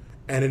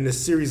 And in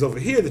this series over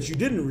here that you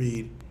didn't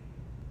read,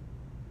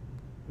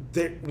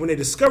 when they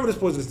discovered this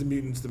poisonous to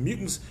mutants, the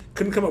mutants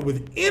couldn't come up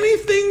with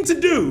anything to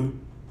do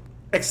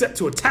except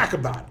to attack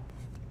about it.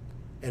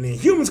 And the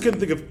Inhumans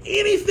couldn't think of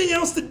anything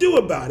else to do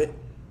about it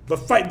but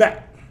fight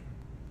back.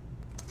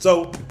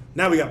 So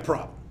now we got a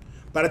problem.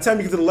 By the time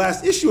you get to the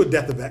last issue of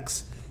Death of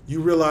X,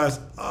 you realize,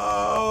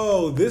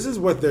 oh, this is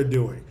what they're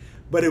doing.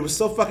 but it was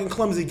so fucking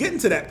clumsy getting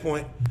to that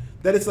point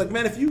that it's like,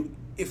 man, if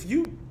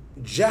you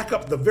jack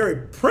up the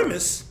very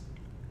premise,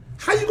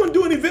 how you gonna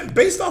do an event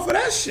based off of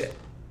that shit?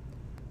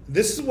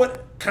 This is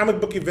what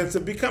comic book events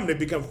have become. They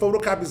become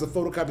photocopies of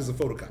photocopies of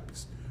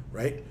photocopies,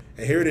 right?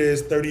 And here it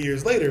is 30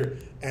 years later,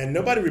 and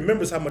nobody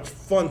remembers how much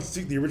fun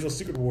the original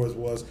Secret Wars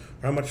was, or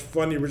how much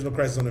fun the original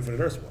Crisis on Infinite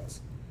Earths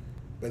was.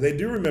 But they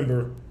do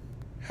remember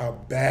how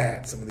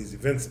bad some of these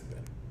events have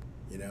been,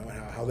 you know,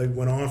 and how they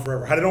went on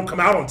forever, how they don't come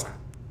out on time,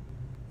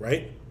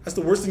 right? That's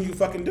the worst thing you can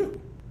fucking do,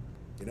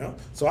 you know?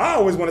 So I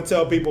always want to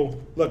tell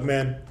people, look,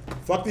 man,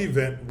 fuck the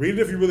event, read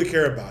it if you really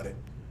care about it,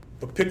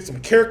 but pick some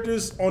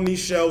characters on these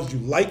shelves you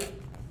like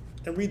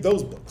and read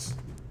those books.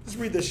 Just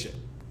read this shit.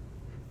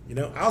 You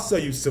know, I'll sell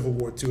you Civil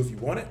War 2 if you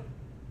want it,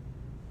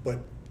 but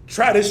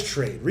try this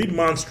trade. Read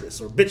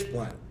Monstrous or Bitch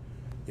Planet.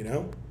 You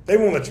know, they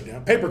won't let you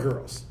down. Paper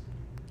Girls,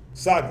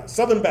 Saga,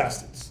 Southern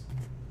Bastards,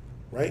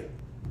 right?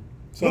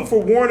 So look for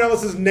Warren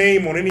Ellis's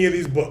name on any of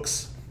these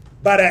books.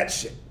 Buy that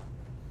shit.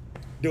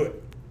 Do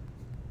it.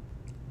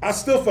 I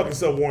still fucking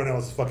sell Warren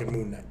Ellis' fucking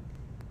Moon Knight.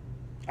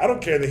 I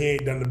don't care that he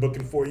ain't done the book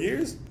in 4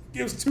 years.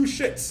 Gives two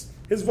shits.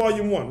 His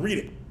volume 1. Read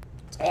it.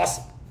 It's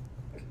awesome.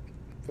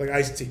 It's like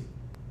iced tea.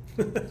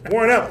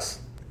 Warren Ellis.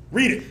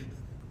 Read it.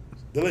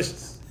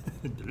 Delicious.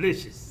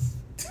 Delicious.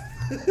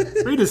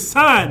 Read the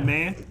sign,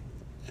 man.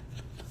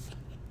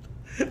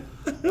 I'm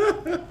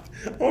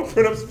going to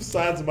print up some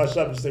signs in my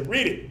shop and just say,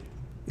 read it.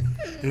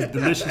 It's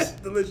delicious.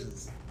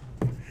 Delicious.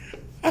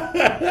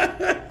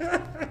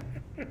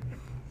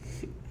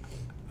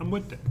 I'm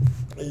with that.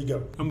 There you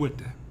go. I'm with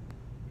that.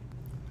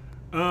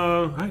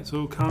 All right,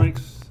 so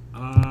comics.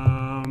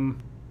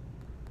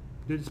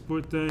 Did the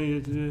sport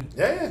thing.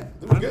 Yeah,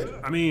 it was good.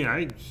 I mean,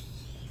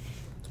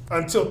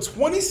 Until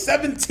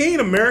 2017,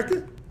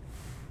 America.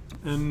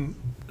 And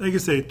like I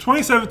say,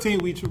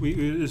 2017,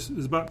 it's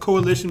about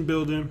coalition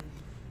building.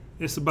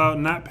 It's about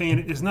not paying.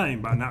 It's not even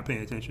about not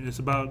paying attention. It's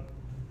about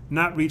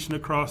not reaching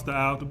across the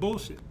aisle to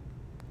bullshit.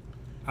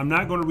 I'm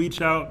not going to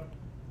reach out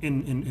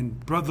in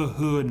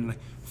brotherhood and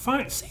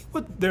see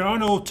what. There are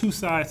no two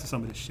sides to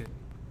some of this shit.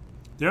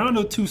 There are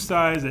no two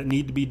sides that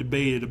need to be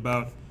debated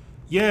about.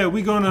 Yeah,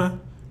 we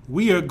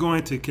are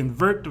going to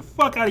convert the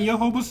fuck out of your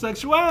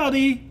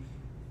homosexuality.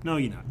 No,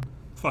 you're not.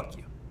 Fuck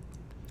you.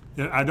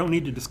 I don't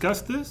need to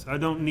discuss this. I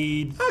don't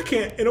need. I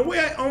can't. In a way,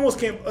 I almost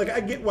can't. Like, I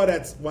get why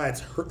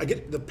it's hurt. I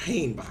get the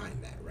pain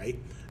behind that, right?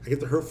 I get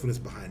the hurtfulness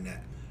behind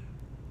that.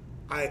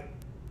 I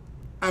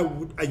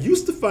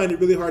used to find it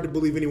really hard to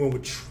believe anyone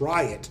would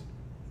try it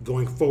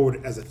going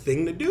forward as a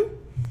thing to do,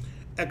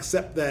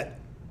 except that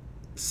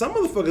some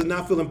motherfuckers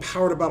now feel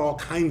empowered about all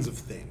kinds of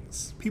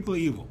things. People are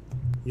evil.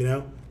 You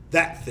know?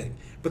 That thing.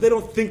 But they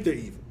don't think they're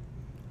evil.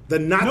 The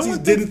Nazis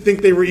didn't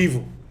think they were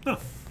evil. No.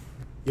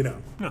 You know?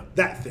 No.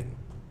 That thing.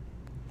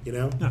 You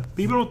know? No.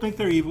 People don't think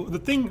they're evil.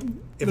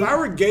 If I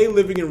were gay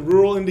living in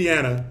rural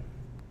Indiana,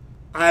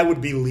 I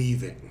would be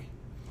leaving.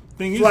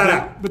 Flat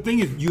out. The thing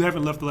is, you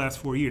haven't left the last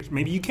 4 years.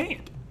 Maybe you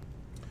can't.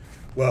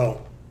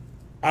 Well,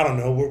 I don't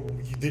know.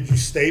 Did you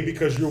stay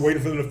because you were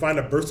waiting for them to find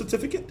a birth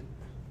certificate?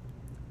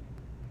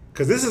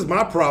 Because this is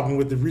my problem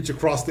with the reach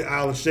across the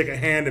aisle and shake a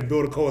hand and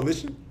build a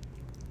coalition.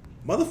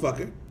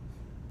 Motherfucker,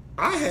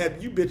 I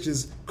had you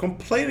bitches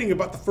complaining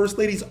about the First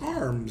Lady's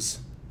arms.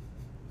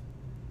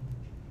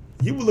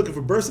 You were looking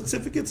for birth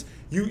certificates?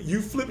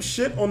 You flipped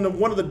shit on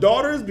one of the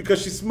daughters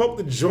because she smoked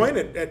the joint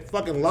at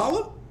fucking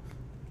Lala?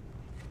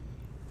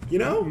 You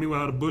know?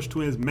 Meanwhile, the Bush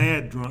twins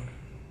mad drunk.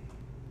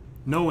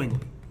 Knowingly.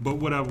 But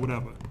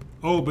whatever.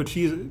 Oh, but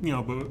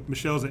but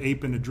Michelle's an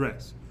ape in a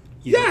dress.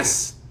 Yeah,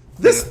 yes!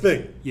 Okay. This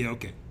thing. Yeah,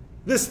 okay.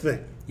 This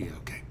thing. Yeah,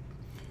 okay.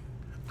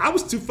 I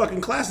was too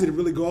fucking classy to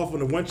really go off on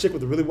the one chick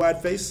with a really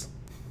wide face.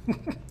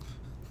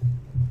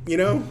 You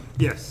know?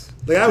 Yes.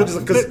 Like I was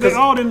just because they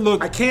all didn't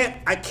look. I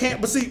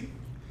can't. But see,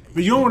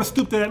 but you don't want to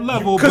stoop to that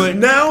level. Because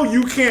now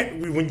you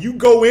can't. When you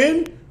go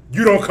in,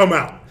 you don't come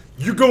out.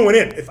 You're going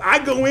in. If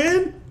I go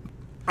in,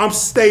 I'm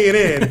staying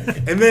in,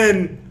 and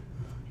then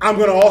I'm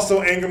gonna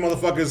also anger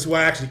motherfuckers who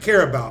I actually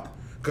care about.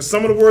 Because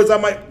some of the words I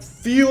might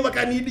feel like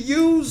I need to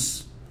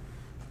use,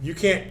 you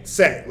can't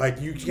say.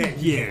 Like you can't.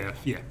 Yeah.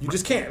 You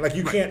just can't. Like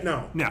you can't.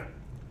 No.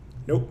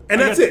 Nope.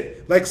 And that's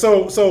it. Like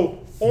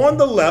so on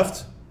the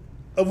left,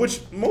 of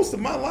which most of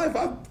my life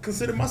I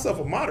consider myself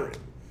a moderate,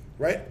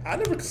 right? I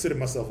never considered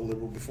myself a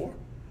liberal before.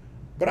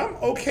 But I'm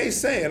okay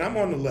saying I'm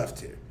on the left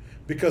here.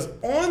 Because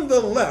on the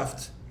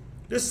left,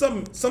 there's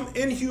some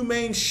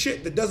inhumane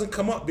shit that doesn't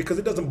come up because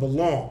it doesn't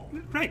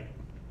belong.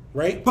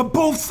 Right? But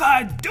both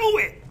sides do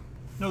it.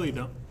 No, they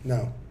don't.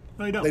 No,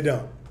 they don't. They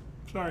don't.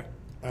 Sorry.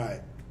 All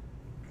right.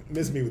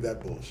 Miss me with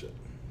that bullshit.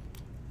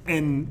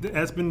 And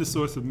that's been the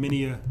source of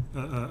many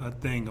a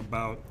thing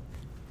about,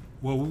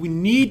 well, what we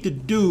need to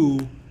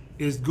do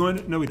is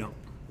no, we don't.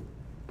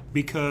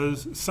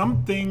 Because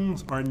some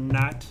things are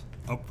not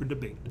up for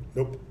debate.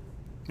 Nope.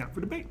 Not for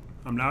debate.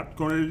 I'm not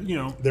going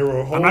to, There were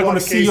a whole lot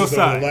of cases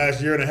over the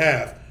last year and a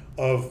half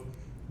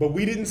but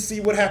we didn't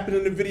see what happened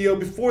in the video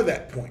before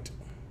that point.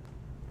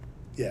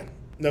 Yeah.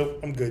 Nope,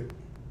 I'm good.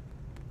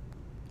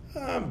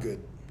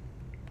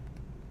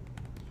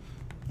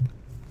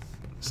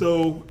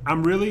 So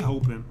I'm really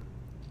hoping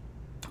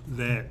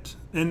that,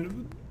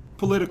 and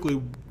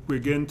politically, we're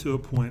getting to a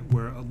point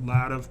where a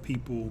lot of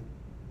people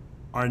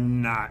are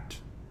done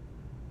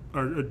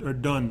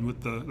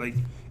with the, like,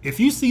 if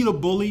you see the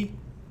bully,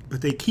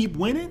 but they keep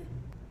winning,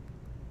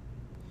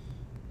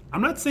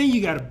 I'm not saying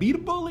you got to beat a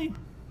bully,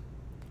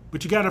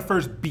 but you got to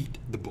first beat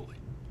the bully.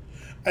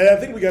 I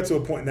think we got to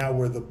a point now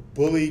where the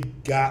bully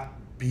got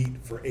beat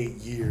for 8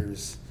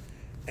 years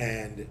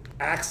and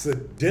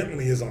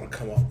accidentally is on a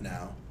come up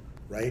now,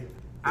 right?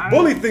 The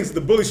bully thinks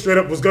the bully straight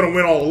up was going to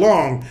win all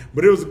along,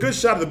 but it was a good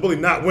shot of the bully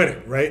not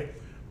winning, right?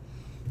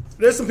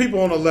 There's some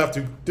people on the left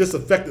who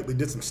disaffectedly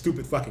did some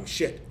stupid fucking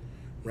shit,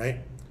 right?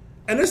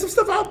 And there's some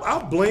stuff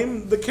I'll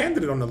blame the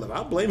candidate on the left.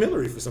 I'll blame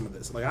Hillary for some of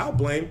this. Like, I'll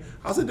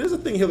say there's a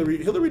thing Hillary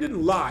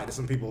didn't lie to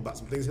some people about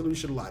some things Hillary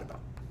should have lied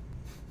about,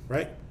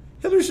 right?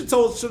 Hillary should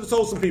have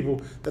told some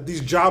people that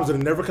these jobs that are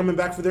never coming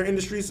back for their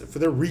industries, for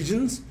their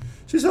regions,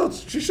 she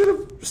should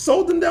have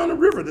sold them down the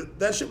river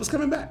that shit was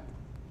coming back.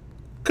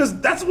 Because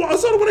that's all they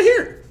want to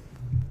hear.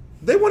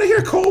 They want to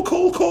hear coal.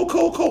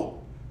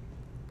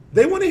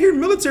 They want to hear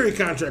military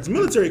contracts. They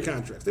want to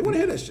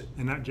hear that shit.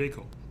 And not J.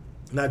 Cole.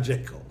 Not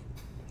J. Cole.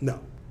 No.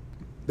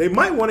 They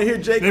might want to hear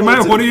J. Cole. They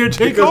might want to hear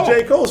J. Cole. Because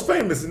J. Cole's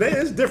famous, and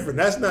it's different.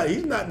 He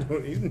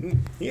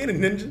ain't a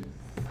ninja.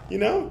 You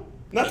know?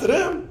 Not to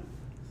them.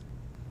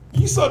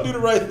 You saw Do the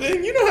Right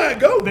Thing. You know how it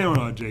goes. They don't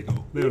know J.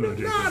 Cole.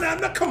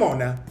 No, come on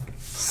now.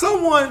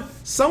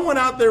 Someone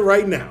out there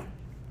right now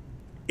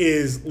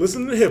is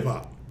listening to hip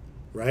hop,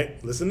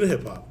 right? Listening to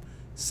hip hop,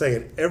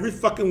 saying every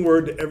fucking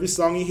word to every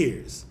song he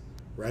hears,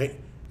 right?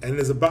 And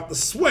is about to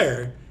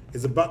swear. He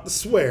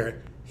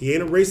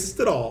ain't a racist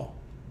at all.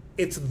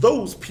 It's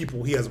those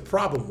people he has a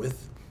problem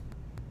with,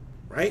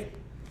 right?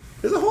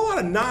 There's a whole lot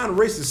of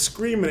non-racists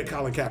screaming at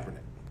Colin Kaepernick.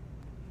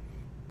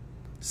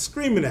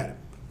 Screaming at him,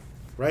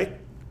 right?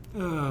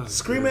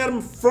 Screaming at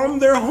him from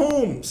their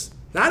homes.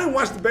 Now, I didn't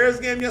watch the Bears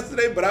game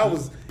yesterday, but I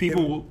was...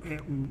 People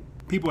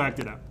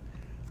acted out.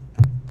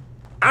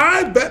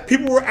 I bet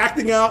people were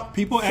acting out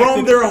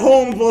from their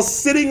homes while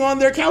sitting on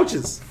their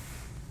couches.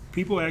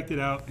 People acted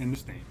out in the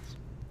stands.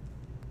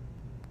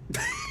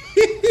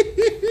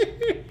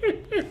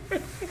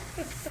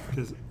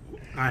 Because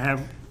I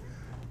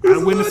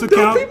witnessed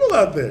account. People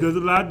out there. There's a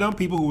lot of dumb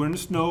people who were in the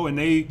snow and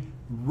they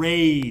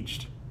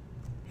raged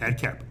at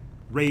Kaepernick.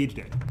 Raged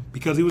at him.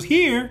 Because he was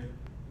here,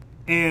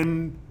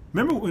 and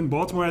remember when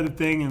Baltimore had the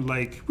thing and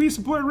like, we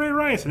support Ray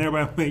Rice, and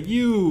everybody went,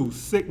 you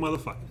sick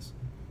motherfuckers.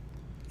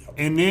 Yep.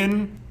 And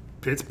then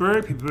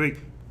Pittsburgh, people were like,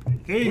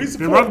 hey, we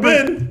support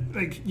Ben.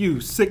 Like,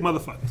 you sick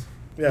motherfuckers.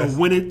 Yes. But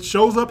when it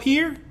shows up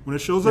here, when it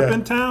shows up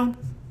in town,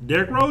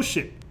 Derrick Rose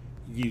shit,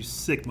 you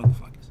sick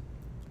motherfuckers.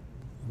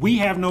 We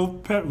have no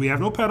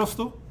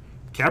pedestal.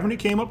 Kaepernick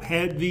came up,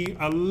 had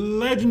a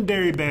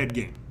legendary bad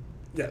game.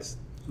 Yes.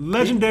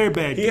 Legendary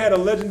bad game. He had a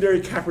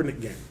legendary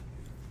Kaepernick game.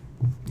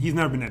 He's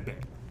never been that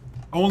bad.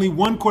 Only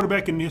one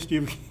quarterback in the history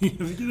of the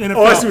NFL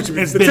I see what you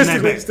mean. has been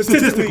that bad.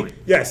 Statistically.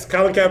 Yes.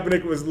 Colin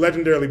Kaepernick was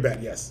legendarily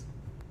bad, yes.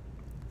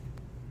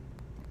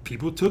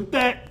 People took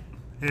that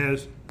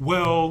as,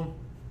 well,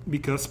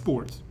 because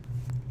sports.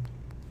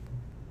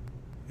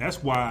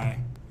 That's why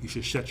you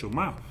should shut your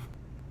mouth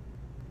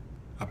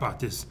about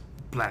this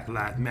Black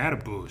Lives Matter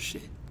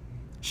bullshit. You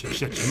should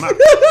shut your mouth.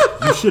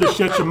 You should have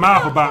shut your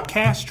mouth about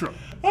Castro.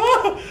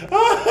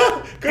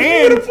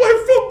 And play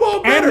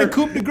football better. And the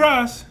coup de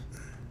grace,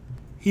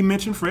 he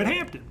mentioned Fred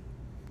Hampton.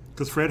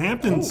 Because Fred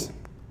Hampton's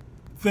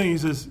thing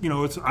is, it's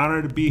an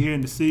honor to be here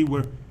and to see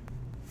where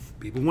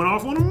people went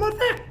off on him about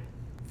that.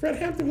 Fred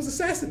Hampton was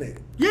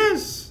assassinated.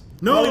 Yes.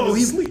 No,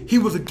 he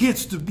was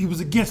against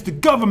the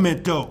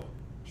government though.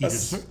 He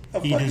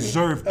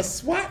deserved a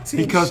SWAT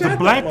team because the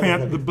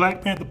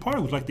Black Panther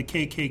Party was like the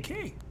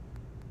KKK.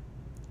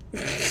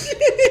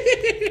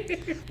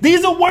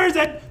 These are words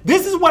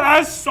this is what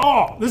I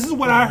saw. This is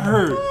what I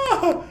heard.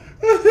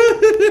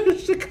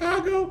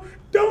 Chicago,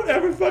 don't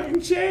ever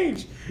fucking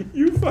change.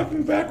 You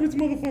fucking backwards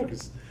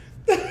motherfuckers.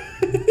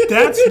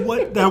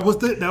 That was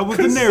the narrative.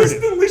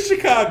 Consistently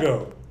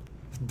Chicago.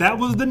 That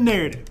was the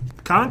narrative.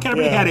 Colin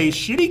Kaepernick had a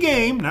shitty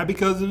game, not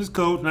because of his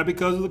coach, not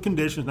because of the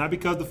conditions, not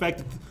because of the fact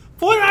that the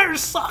 49ers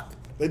suck.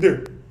 They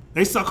do.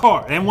 They suck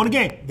hard. They haven't won a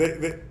game.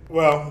 They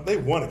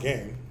won a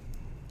game.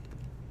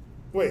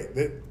 Wait,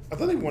 I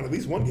thought they won at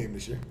least one game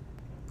this year.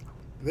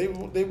 They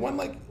won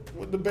like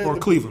the Bears. Or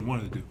Cleveland, one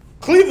of the two.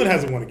 Cleveland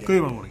hasn't won a game.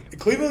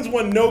 Cleveland's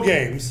won no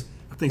games.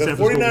 I think the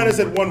 49ers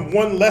had won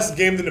one less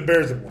game than the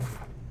Bears had won.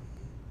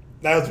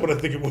 That's what I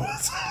think it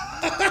was.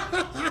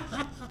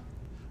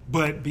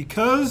 But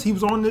because he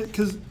was on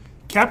because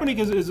Kaepernick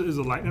is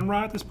a lightning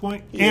rod at this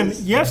point.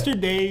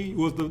 Yesterday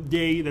was the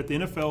day that the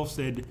NFL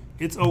said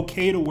it's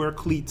okay to wear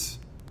cleats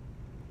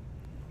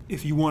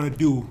if you want to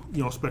do,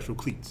 special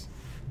cleats.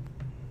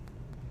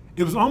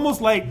 It was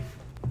almost like,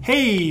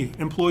 hey,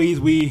 employees,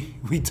 we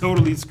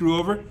totally screw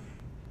over.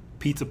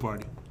 Pizza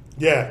party.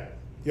 Yeah,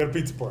 you got a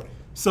pizza party.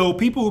 So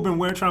people who've been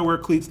trying to wear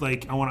cleats,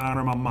 like, I want to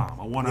honor my mom.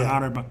 I want to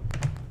honor my...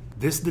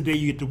 This is the day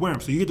you get to wear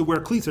them. So you get to wear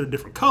cleats that are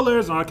different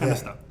colors and all that kind of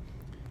stuff.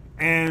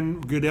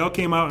 And Goodell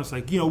came out and it's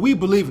like, we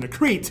believe in the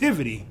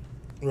creativity.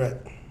 Right.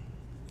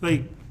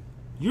 Like,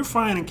 you're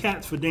fining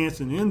cats for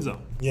dancing in the end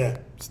zone. Yeah.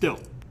 Still.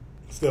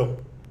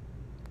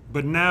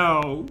 But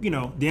now,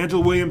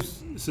 D'Angelo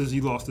Williams says he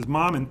lost his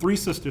mom and 3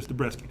 sisters to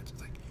breast cancer.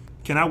 It's like,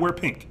 can I wear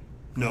pink?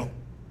 No.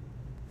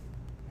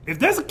 If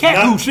there's a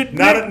cat who should...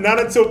 Not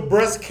until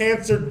Breast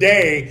Cancer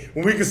Day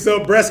when we can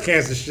sell breast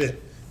cancer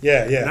shit.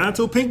 Yeah. Not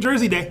until Pink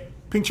Jersey Day.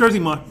 Pink Jersey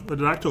Month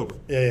of October.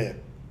 Yeah.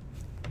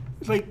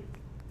 It's like,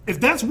 if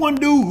that's one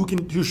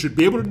dude who should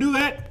be able to do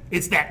that,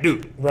 it's that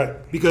dude.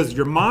 Right. Because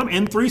your mom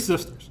and 3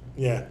 sisters.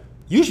 Yeah.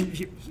 You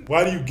should...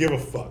 Why do you give a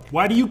fuck?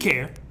 Why do you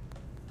care?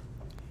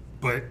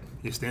 But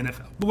it's the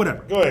NFL. But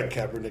whatever. Go ahead,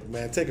 Kaepernick,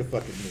 man. Take a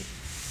fucking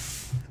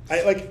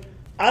knee.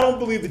 I don't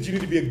believe that you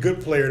need to be a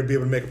good player to be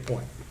able to make a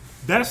point.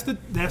 That's the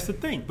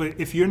thing. But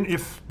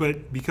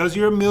because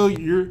you're a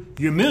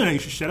millionaire, you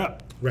should shut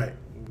up. Right.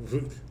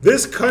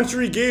 This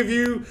country gave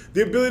you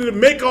the ability to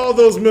make all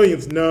those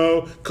millions.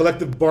 No,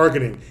 collective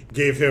bargaining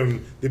gave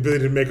him the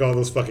ability to make all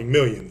those fucking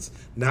millions.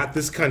 Not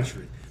this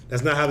country.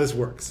 That's not how this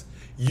works.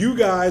 You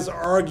guys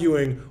are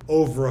arguing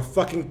over a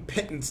fucking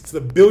pittance to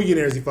the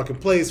billionaires he fucking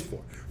plays for,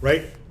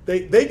 right?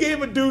 They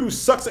gave a dude who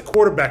sucks at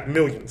quarterback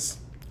millions.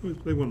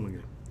 They won one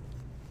game.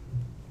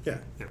 Yeah.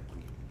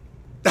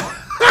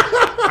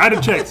 I had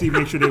to check to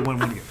make sure they won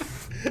one game.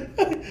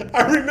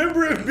 I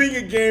remember it being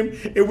a game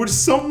in which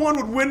someone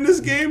would win this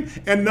game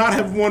and not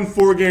have won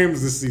 4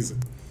 games this season.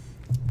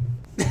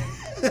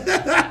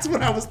 That's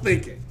what I was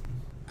thinking.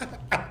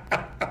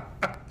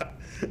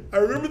 I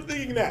remember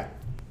thinking that.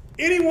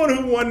 Anyone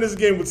who won this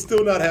game would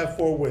still not have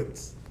 4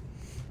 wins.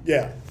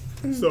 Yeah.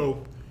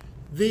 So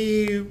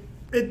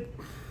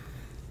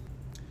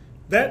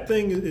that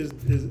thing is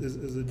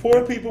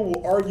poor people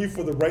will argue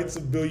for the rights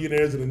of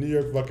billionaires and the New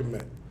York fucking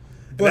Met.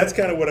 But that's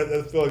kind of what I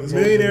feel like. This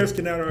millionaires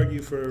cannot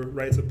argue for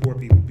rights of poor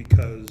people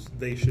because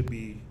they should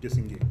be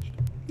disengaged.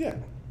 Yeah.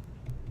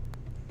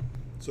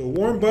 So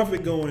Warren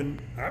Buffett going,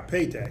 I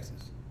pay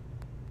taxes,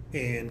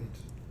 and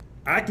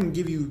I can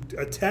give you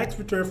a tax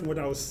return from when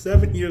I was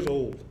 7 years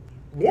old.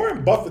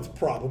 Warren Buffett's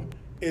problem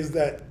is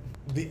that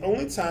the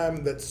only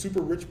time that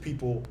super rich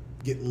people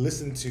get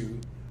listened to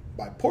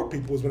by poor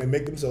people is when they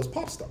make themselves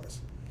pop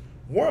stars.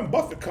 Warren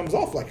Buffett comes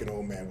off like an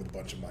old man with a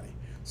bunch of money.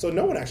 So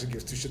no one actually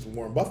gives 2 shits what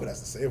Warren Buffett has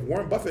to say. If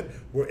Warren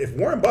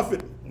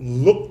Buffett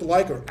looked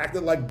like or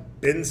acted like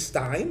Ben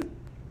Stein,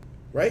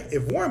 right?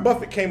 If Warren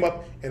Buffett came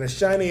up in a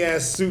shiny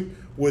ass suit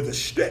with a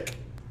shtick,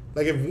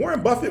 like if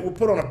Warren Buffett would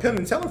put on a Penn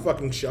and Teller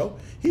fucking show,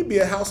 he'd be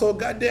a household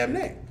goddamn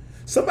name.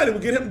 Somebody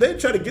would get him. They'd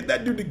try to get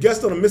that dude to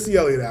guest on a Missy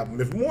Elliott album.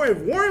 If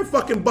Warren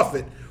fucking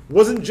Buffett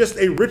wasn't just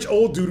a rich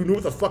old dude who knew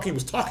what the fuck he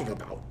was talking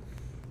about,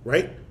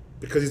 right?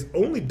 Because he's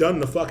only done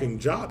the fucking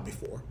job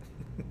before,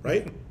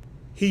 right?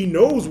 He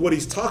knows what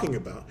he's talking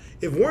about.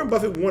 If Warren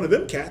Buffett were one of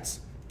them cats,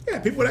 yeah,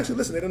 people would actually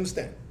listen. They'd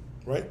understand,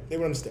 right? They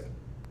would understand.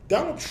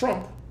 Donald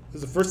Trump,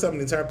 this is the first time in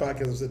the entire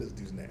podcast I've said this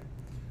dude's name.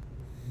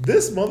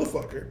 This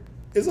motherfucker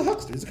is a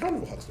huckster. He's a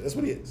carnival huckster. That's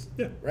what he is.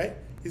 Yeah. Right?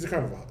 He's a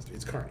carnival huckster.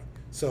 He's a carny.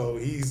 So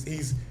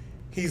he's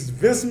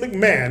Vince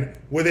McMahon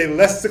with a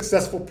less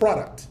successful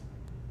product.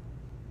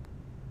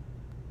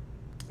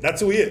 That's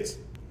who he is,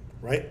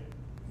 right?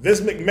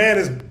 Vince McMahon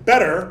is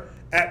better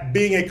at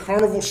being a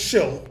carnival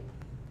shill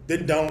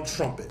than Donald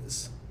Trump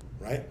is,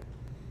 right?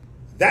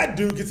 That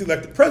dude gets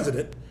elected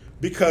president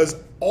because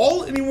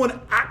all anyone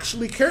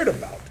actually cared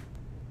about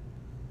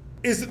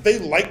is that they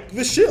liked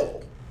the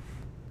shill.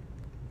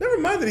 Never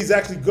mind that he's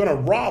actually going to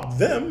rob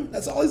them.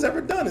 That's all he's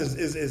ever done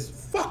is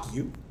fuck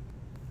you.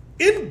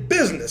 In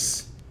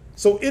business,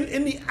 so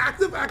in the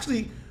act of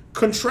actually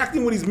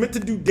contracting what he's meant to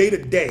do day to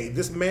day,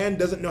 this man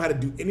doesn't know how to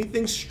do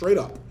anything straight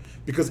up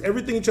because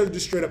everything he tries to do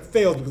straight up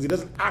fails because he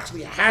doesn't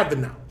actually have the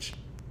knowledge,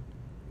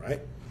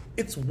 right?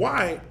 It's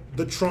why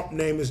the Trump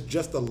name is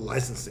just a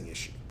licensing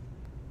issue.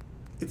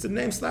 It's a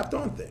name slapped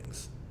on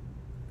things,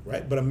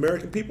 right? But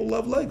American people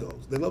love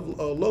Legos. They love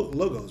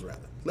logos,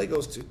 rather.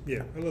 Legos, too.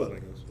 Yeah, I love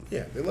Legos.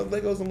 Yeah, they love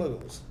Legos and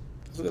logos.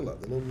 That's what they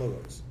love. They love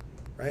logos,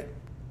 right?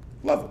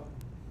 Love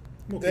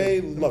it.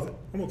 They love it.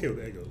 I'm okay with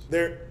Legos.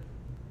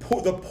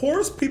 The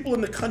poorest people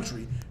in the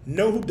country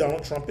know who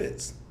Donald Trump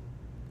is,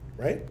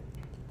 right?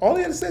 All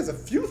he had to say is a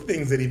few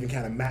things that even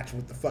kind of match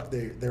what the fuck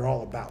they're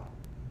all about.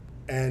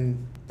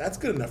 And that's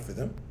good enough for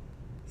them.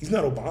 He's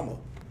not Obama.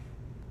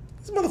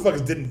 These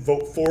motherfuckers didn't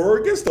vote for or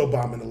against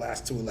Obama in the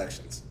last 2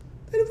 elections.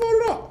 They didn't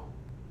vote at all,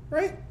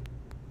 right?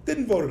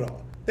 Didn't vote at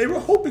all. They were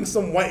hoping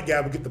some white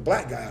guy would get the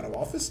black guy out of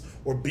office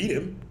or beat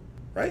him,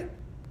 right?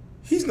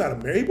 He's not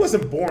American. He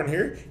wasn't born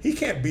here. He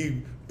can't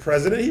be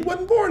president. He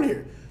wasn't born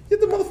here. Yet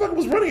the motherfucker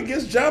was running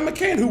against John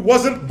McCain, who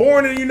wasn't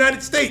born in the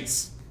United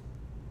States.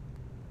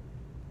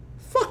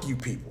 Fuck you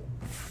people.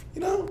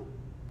 You know?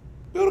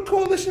 Build a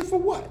coalition for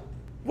what?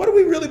 What are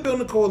we really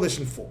building a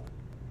coalition for?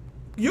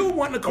 You're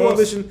wanting a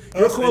coalition.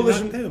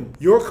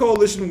 Your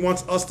coalition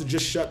wants us to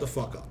just shut the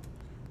fuck up,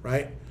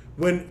 right?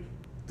 When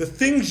the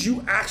things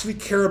you actually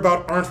care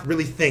about aren't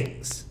really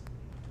things.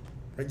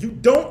 Right? You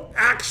don't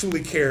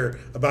actually care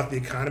about the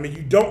economy.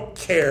 You don't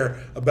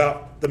care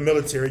about the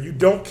military. You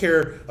don't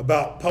care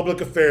about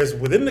public affairs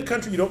within the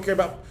country. You don't care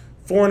about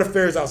foreign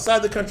affairs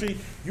outside the country.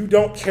 You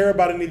don't care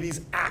about any of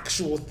these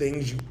actual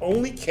things. You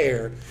only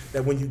care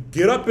that when you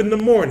get up in the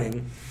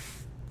morning,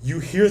 you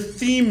hear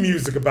theme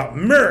music about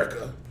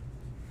America.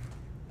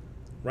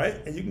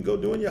 Right? And you can go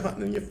doing your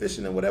hunting and your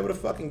fishing and whatever the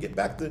fuck and get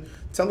back to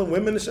telling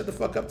women to shut the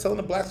fuck up, telling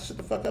the blacks to shut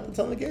the fuck up, and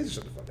telling the gays to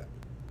shut the fuck up.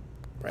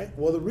 Right?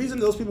 Well, the reason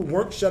those people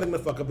weren't shutting the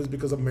fuck up is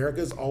because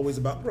America is always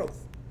about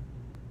growth.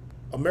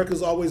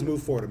 America's always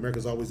moved forward.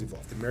 America's always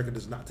evolved. America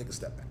does not take a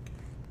step back.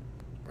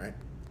 Right?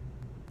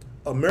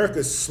 America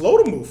is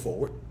slow to move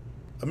forward.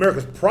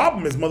 America's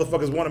problem is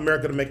motherfuckers want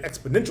America to make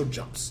exponential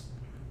jumps.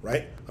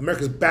 Right?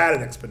 America's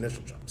bad at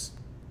exponential jumps.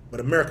 But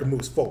America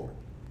moves forward.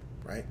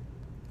 Right?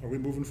 Are we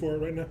moving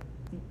forward right now?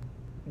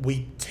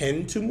 We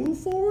tend to move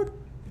forward.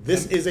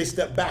 This is a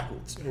step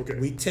backwards. Okay.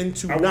 We tend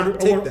to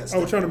not take that step.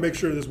 I was trying to make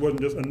sure this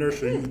wasn't just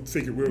inertia. You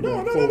figured we were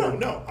going forward.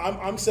 No.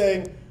 I'm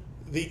saying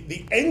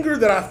the anger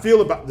that I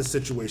feel about this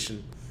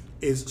situation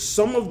is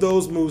some of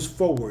those moves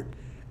forward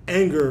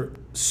anger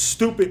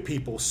stupid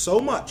people so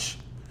much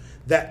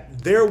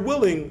that they're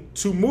willing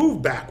to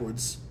move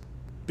backwards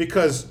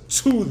because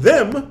to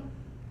them,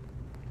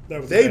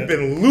 they've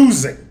been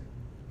losing,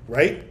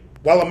 right?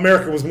 While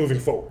America was moving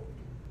forward.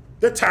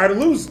 They're tired of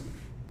losing.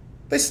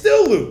 They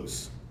still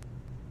lose.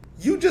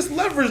 You just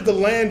leveraged the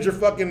land your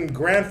fucking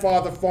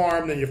grandfather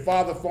farmed and your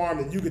father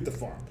farmed and you get to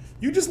farm.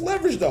 You just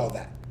leveraged all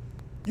that.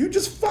 You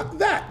just fucked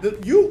that. Do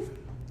you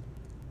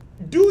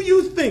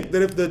think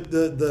that if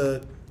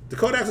the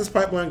Dakota Access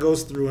Pipeline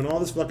goes through and all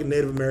this fucking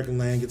Native American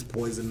land gets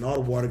poisoned and all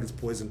the water gets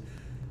poisoned,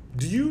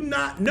 do you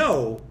not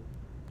know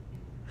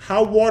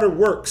how water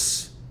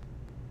works?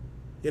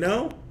 You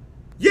know?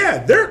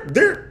 Yeah,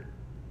 they're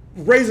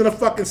raising a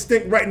fucking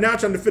stink right now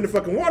trying to defend the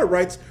fucking water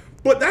rights,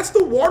 but that's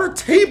the water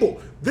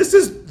table. This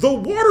is the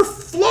water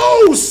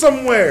flows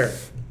somewhere.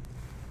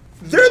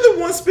 They're the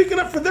ones speaking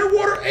up for their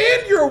water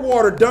and your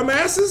water,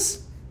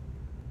 dumbasses.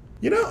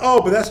 You know?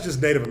 Oh, but that's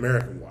just Native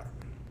American water.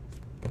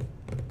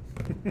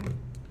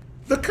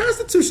 The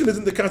Constitution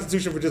isn't the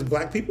Constitution for just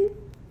black people.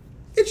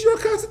 It's your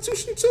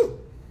Constitution too.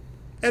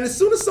 And as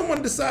soon as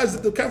someone decides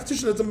that the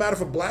Constitution doesn't matter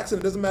for blacks and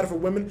it doesn't matter for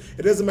women,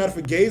 it doesn't matter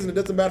for gays and it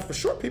doesn't matter for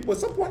short people, at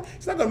some point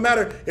it's not going to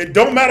matter. It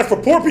don't matter for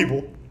poor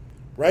people,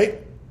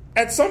 right?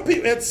 At some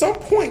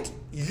point,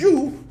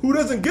 you who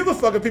doesn't give a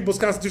fuck if people's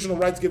constitutional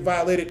rights get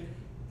violated,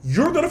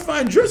 you're going to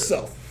find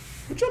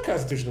yourself with your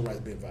constitutional rights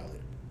being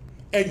violated,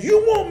 and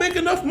you won't make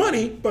enough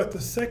money. But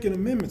the Second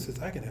Amendment says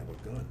I can have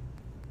a gun.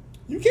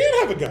 You can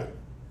have a gun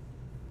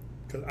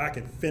because I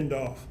can fend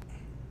off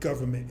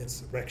government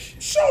insurrection.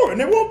 Sure, and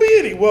there won't be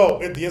any. Well,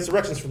 the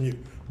insurrection's from you.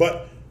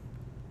 But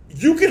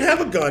you can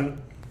have a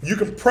gun. You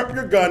can prep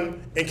your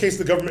gun in case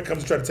the government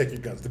comes to try to take your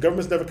guns. The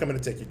government's never coming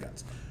to take your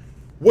guns.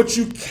 What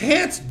you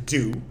can't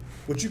do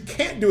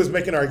is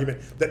make an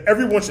argument that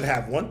everyone should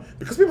have one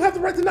because people have the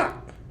right to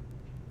not.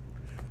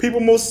 People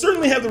most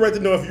certainly have the right to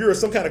know if you're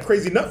some kind of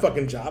crazy nut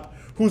fucking job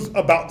who's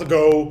about to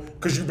go,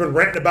 because you've been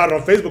ranting about it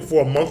on Facebook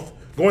for a month,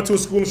 going to a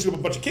school and shoot up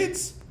a bunch of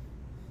kids.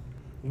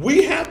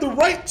 We have the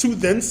right to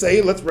then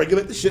say, let's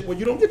regulate the shit where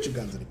you don't get your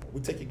guns anymore.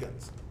 We take your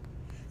guns.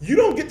 You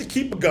don't get to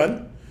keep a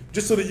gun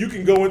just so that you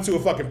can go into a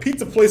fucking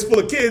pizza place full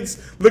of kids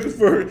looking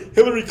for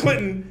Hillary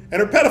Clinton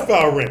and her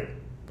pedophile ring.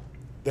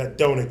 That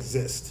don't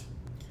exist.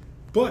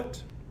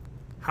 But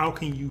how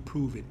can you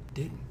prove it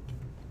didn't?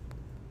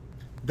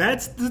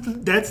 That's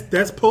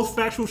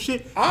post-factual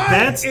shit.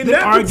 That's in the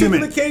that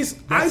argument. particular case,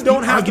 That's I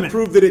don't the have argument. to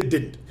prove that it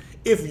didn't.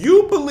 If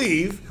you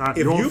believe,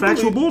 you're on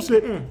factual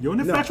bullshit. You're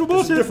on factual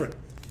bullshit. This is different.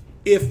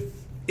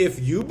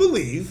 If you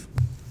believe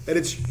that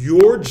it's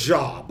your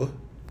job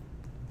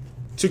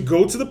to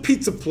go to the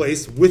pizza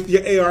place with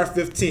your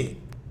AR-15,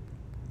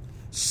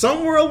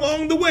 somewhere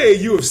along the way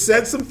you have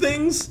said some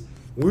things.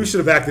 We should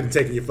have acted and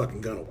taken your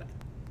fucking gun away.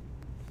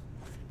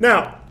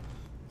 Now,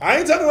 I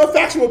ain't talking about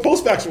factual or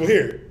post-factual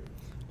here.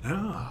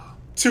 Ah.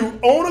 To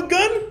own a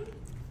gun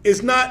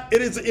is not,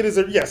 it is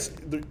a, yes,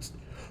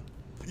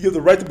 you have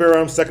the right to bear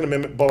arms, Second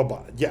Amendment, blah, blah,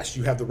 blah. Yes,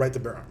 you have the right to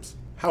bear arms.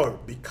 However,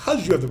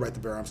 because you have the right to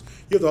bear arms,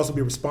 you have to also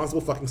be a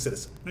responsible fucking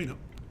citizen. No, you don't.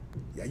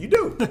 Yeah, you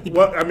do.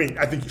 Well, I mean,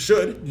 I think you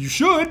should. You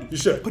should. You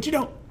should. But you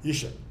don't. You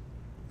should.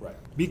 Right.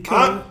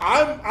 Because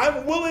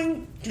I'm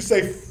willing to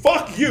say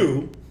fuck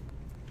you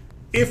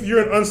if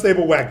you're an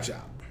unstable whack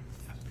job.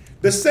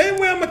 The same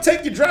way I'm going to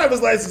take your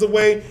driver's license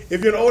away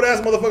if you're an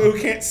old-ass motherfucker who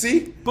can't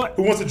see,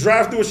 who wants to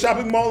drive through a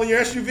shopping mall in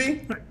your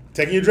SUV,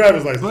 taking your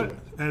driver's license away.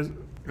 But as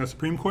a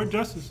Supreme Court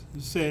justice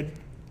said,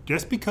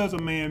 just because a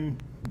man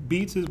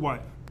beats his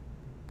wife,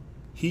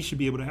 he should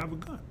be able to have a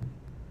gun.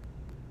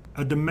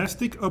 A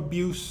domestic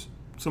abuse,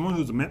 someone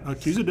who's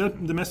accused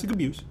of domestic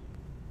abuse,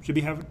 should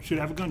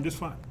have a gun just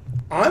fine.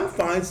 I'm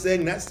fine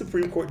saying that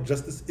Supreme Court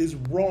justice is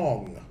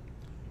wrong.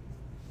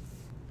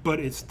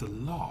 But it's the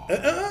law.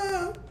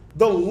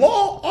 The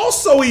law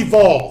also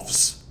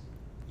evolves.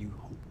 You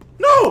hope.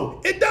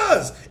 No, it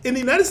does. In the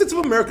United States of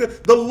America,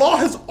 the law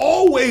has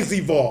always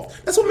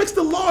evolved. That's what makes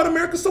the law in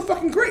America so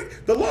fucking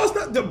great. The law is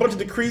not a bunch of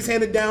decrees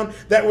handed down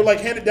that were like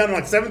handed down in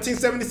like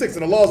 1776,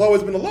 and the law has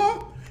always been the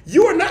law.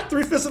 You are not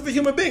 3/5 of a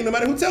human being, no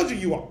matter who tells you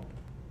you are.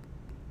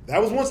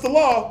 That was once the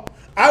law.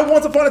 I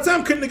once upon a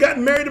time couldn't have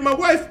gotten married to my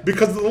wife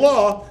because of the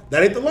law.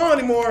 That ain't the law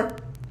anymore,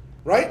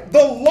 right?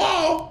 The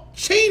law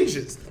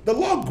changes. The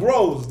law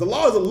grows. The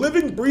law is a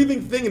living,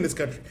 breathing thing in this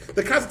country.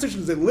 The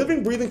Constitution is a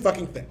living, breathing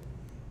fucking thing,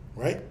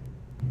 right?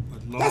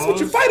 That's what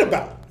you fight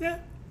about. Yeah,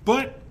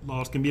 but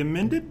laws can be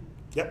amended.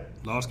 Yep.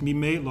 Laws can be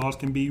made. Laws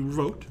can be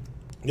revoked.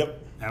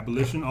 Yep.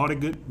 Abolition, all the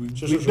good. We've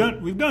Sure.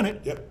 done it.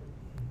 Yep.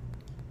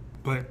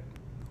 But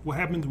what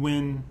happens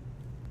when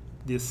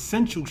the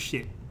essential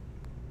shit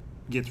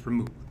gets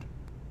removed?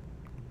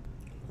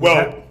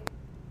 Well,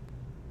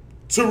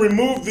 to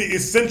remove the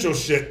essential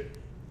shit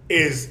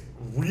is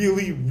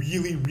really,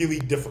 really, really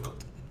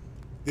difficult.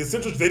 The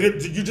essential,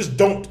 you just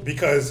don't,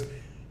 because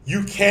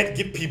you can't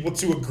get people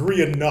to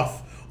agree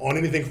enough on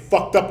anything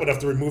fucked up enough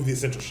to remove the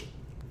essential shit.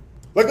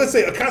 Like, let's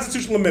say a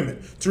constitutional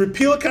amendment. To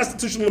repeal a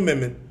constitutional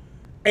amendment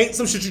ain't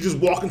some shit you just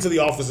walk into the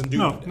office and do.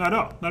 No, not at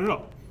all. Not at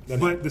all.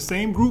 But the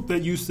same group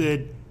that you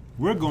said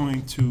we're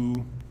going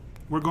to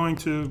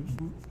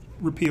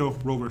repeal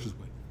Roe versus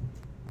Wade.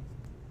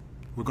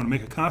 We're going to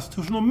make a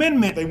constitutional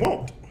amendment. They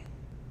won't.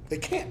 They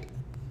can't.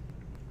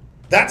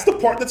 That's the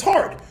part that's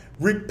hard.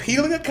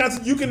 Repealing a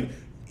constitution, you can,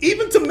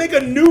 even to make a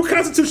new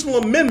constitutional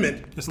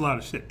amendment, It's a lot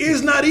of shit.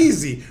 is not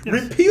easy.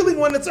 Yes. Repealing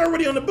one that's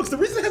already on the books. The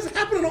reason it hasn't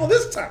happened in all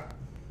this time.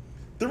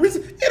 The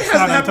reason it hasn't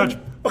not happened.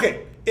 untouchable.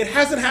 Okay, it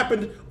hasn't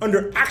happened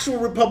under actual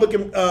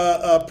Republican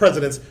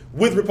presidents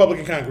with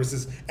Republican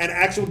Congresses and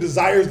actual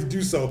desires to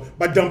do so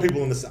by dumb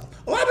people in the South.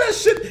 A lot of that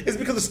shit is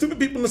because of stupid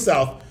people in the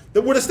South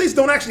that where the states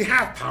don't actually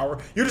have power.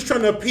 You're just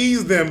trying to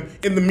appease them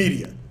in the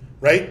media,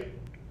 right?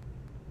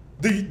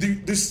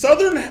 The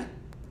southern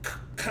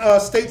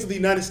states of the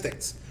United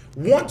States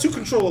want to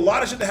control a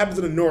lot of shit that happens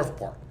in the north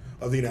part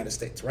of the United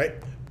States, right?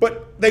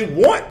 But they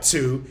want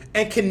to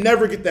and can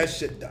never get that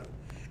shit done.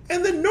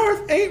 And the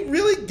North ain't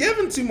really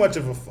giving too much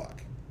of a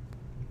fuck.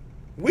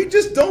 We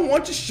just don't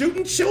want you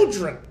shooting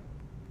children.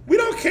 We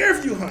don't care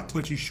if you hunt.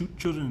 But you shoot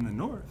children in the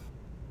North.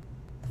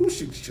 Who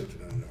shoots children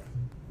in the North?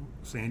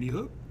 Sandy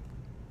Hook,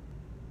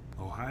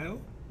 Ohio.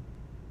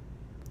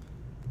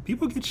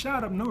 People get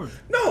shot up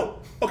north. No.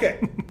 Okay.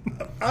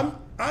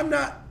 I'm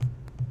not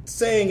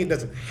saying it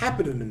doesn't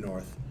happen in the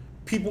North.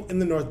 People in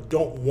the North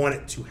don't want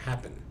it to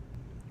happen,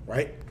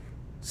 right?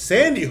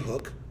 Sandy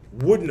Hook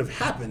wouldn't have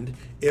happened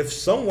if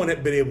someone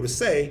had been able to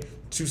say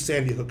to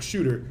Sandy Hook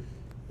shooter,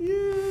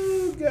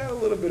 you got a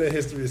little bit of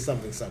history of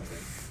something.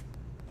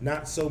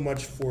 Not so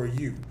much for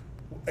you.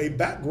 A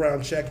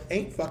background check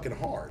ain't fucking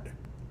hard.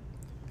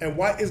 And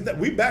why is that?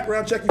 We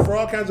background check you for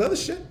all kinds of other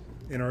shit.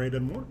 NRA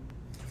doesn't want it.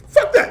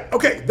 Fuck that.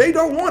 Okay, they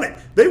don't want it.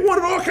 They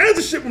wanted all kinds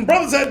of shit when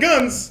brothers had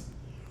guns.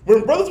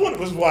 When brothers wanted,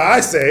 which is why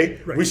I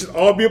say we should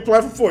all be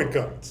applying for FOID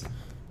cards.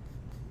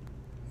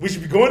 We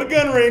should be going to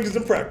gun ranges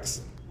and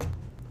practicing.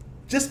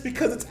 Just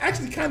because it's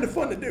actually kind of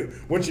fun to do.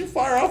 Once you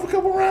fire off a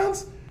couple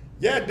rounds,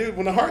 yeah, dude,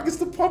 when the heart gets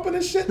to pumping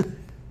and shit,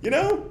 you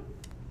know?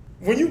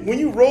 When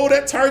you roll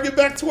that target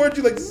back towards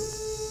you, like,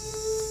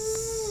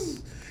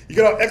 zzz, you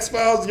get all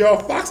X-Files, you're all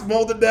Fox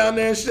molded down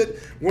there and shit.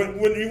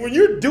 When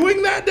you're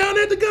doing that down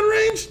there at the gun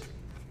range,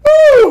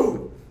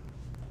 woo!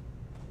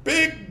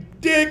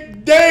 Big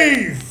Dick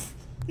Dave!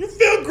 You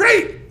feel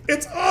great.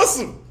 It's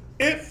awesome.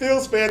 It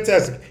feels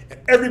fantastic. And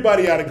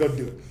everybody ought to go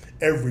do it.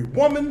 Every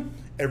woman,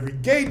 every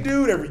gay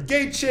dude, every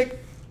gay chick,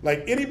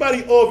 like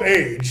anybody of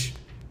age,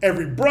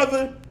 every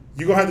brother,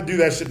 you're going to have to do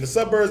that shit in the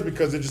suburbs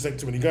because there just ain't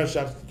too many gun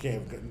shops. You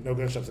can't have no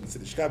gun shops in the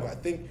city of Chicago, I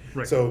think.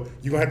 Right. So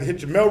you're going to have to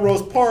hit your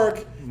Melrose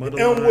Park, Mother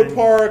your Elmwood Line.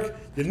 Park,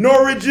 your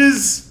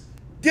Norridges.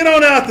 Get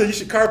on out there. You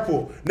should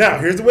carpool. Now,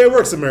 here's the way it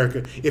works,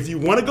 America. If you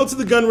want to go to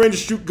the gun range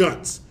and shoot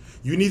guns,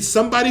 you need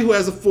somebody who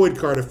has a FOID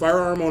card, a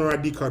firearm owner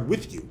ID card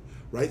with you,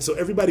 right? So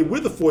everybody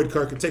with a FOID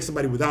card can take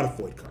somebody without a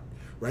FOID card,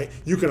 right?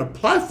 You can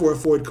apply for a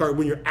FOID card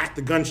when you're at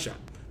the gun shop.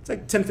 It's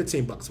like $10,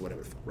 $15 or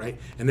whatever, right?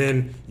 And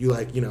then you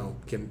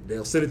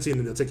they'll send it to you and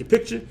then they'll take your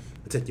picture,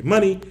 they'll take your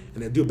money,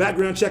 and they'll do a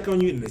background check on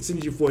you and they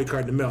send you your FOID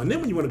card in the mail. And then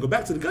when you want to go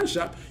back to the gun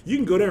shop, you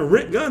can go there and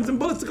rent guns and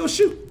bullets to go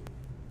shoot.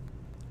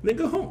 And then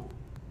go home.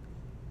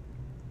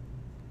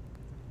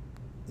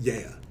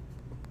 Yeah.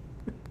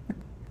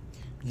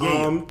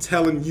 I'm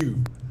telling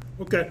you.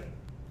 Okay.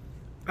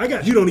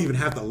 You don't even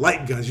have the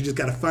light guns. You just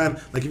gotta find,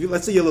 like, if you,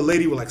 let's say you're a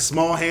lady with like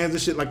small hands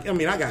and shit. Like, I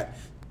mean, I got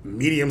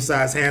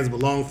medium-sized hands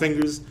with long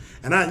fingers,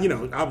 and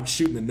I'm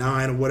shooting a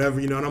 9 or whatever,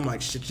 and I'm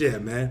like, shit, yeah,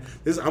 man.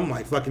 I'm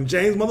like fucking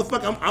James,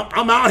 motherfucker.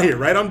 I'm out here,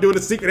 right? I'm doing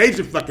a secret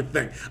agent fucking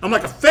thing. I'm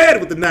like a Fed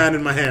with the 9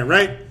 in my hand,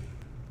 right?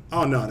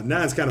 Oh no, the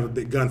 9's kind of a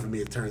big gun for me.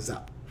 It turns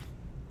out.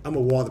 I'm a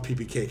Wall the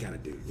PPK kind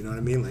of dude. You know what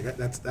I mean? Like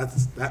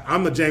that's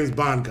I'm a James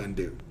Bond gun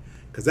dude,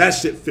 because that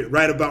shit fit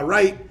right about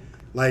right.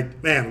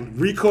 Like, man,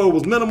 recoil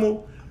was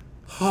minimal.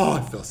 Oh,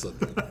 it felt so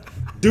good.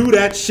 Do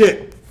that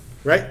shit,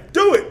 right?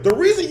 Do it. The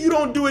reason you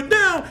don't do it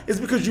now is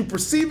because you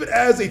perceive it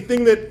as a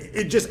thing that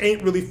it just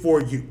ain't really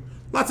for you.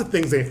 Lots of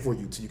things ain't for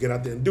you till you get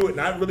out there and do it.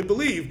 And I really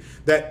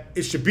believe that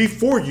it should be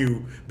for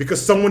you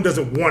because someone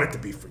doesn't want it to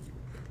be for you,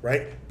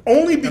 right?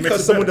 Only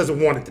because someone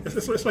doesn't want it to be.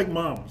 It's like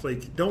mom. It's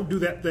like, don't do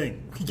that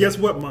thing. Guess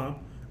what, mom?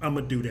 I'm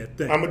going to do that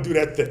thing. I'm going to do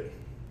that thing.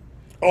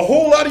 A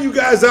whole lot of you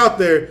guys out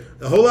there,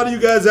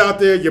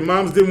 your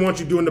moms didn't want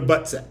you doing the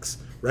butt sex,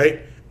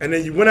 right? And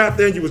then you went out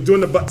there and you was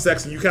doing the butt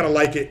sex and you kind of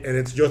like it and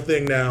it's your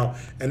thing now.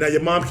 And now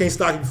your mom can't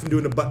stop you from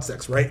doing the butt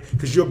sex, right?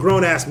 Because you're a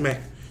grown-ass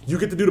man. You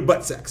get to do the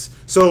butt sex.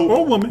 So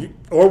or woman.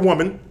 Or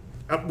woman.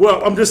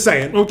 Well, I'm just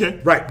saying. Okay.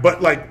 Right.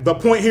 But like the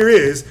point here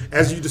is,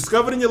 as you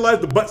discovered in your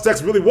life the butt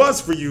sex really was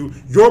for you,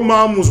 your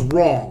mom was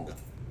wrong.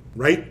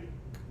 Right?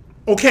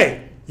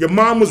 Okay. Your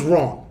mom was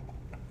wrong.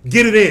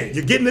 Get it in.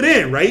 You're getting it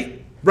in,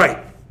 right? Right.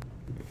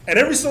 And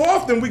every so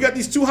often, we got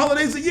these 2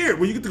 holidays a year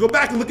where you get to go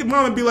back and look at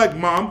mom and be like,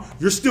 Mom,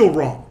 you're still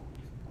wrong.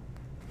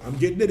 I'm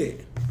getting it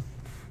in.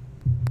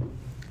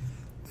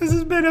 This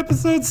has been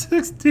episode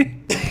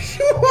 16.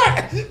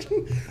 What?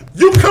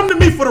 You come to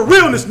me for the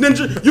realness,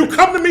 Ninja. You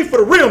come to me for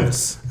the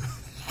realness.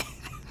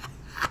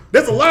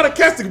 There's a lot of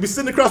cats that could be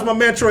sitting across my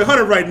man Troy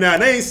Hunter right now,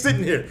 and they ain't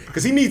sitting here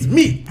because he needs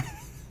me.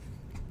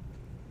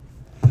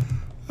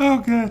 Oh,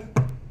 God.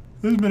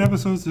 This has been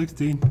episode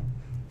 16.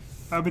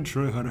 I've been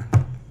Troy Hunter.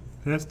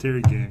 That's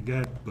Terry Gann.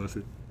 God bless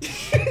it.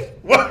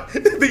 What?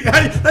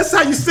 That's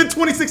how you sent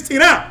 2016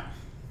 out.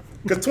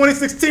 Because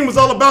 2016 was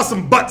all about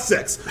some butt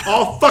sex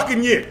all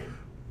fucking year.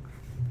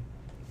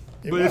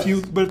 But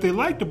if they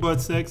like the butt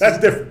sex, that's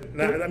different.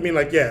 I mean,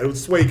 like, yeah, it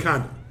was suede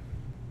condom.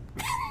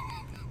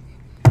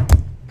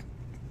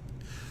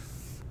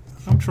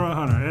 I'm Troy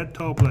Hunter, that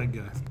tall black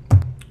guy.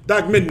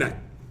 Doc Midnight.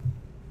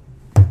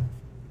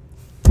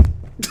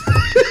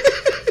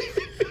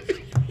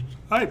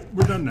 All right,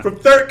 we're done now. From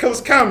Third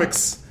Coast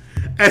Comics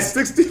at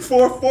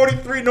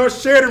 6443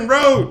 North Sheridan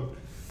Road,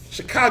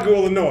 Chicago,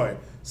 Illinois,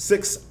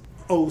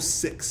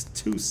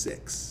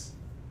 60626.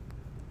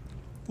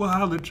 Well,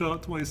 holla at y'all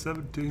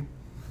 2017.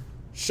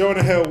 Sure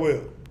the hell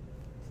will.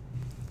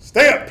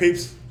 Stay up,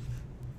 peeps.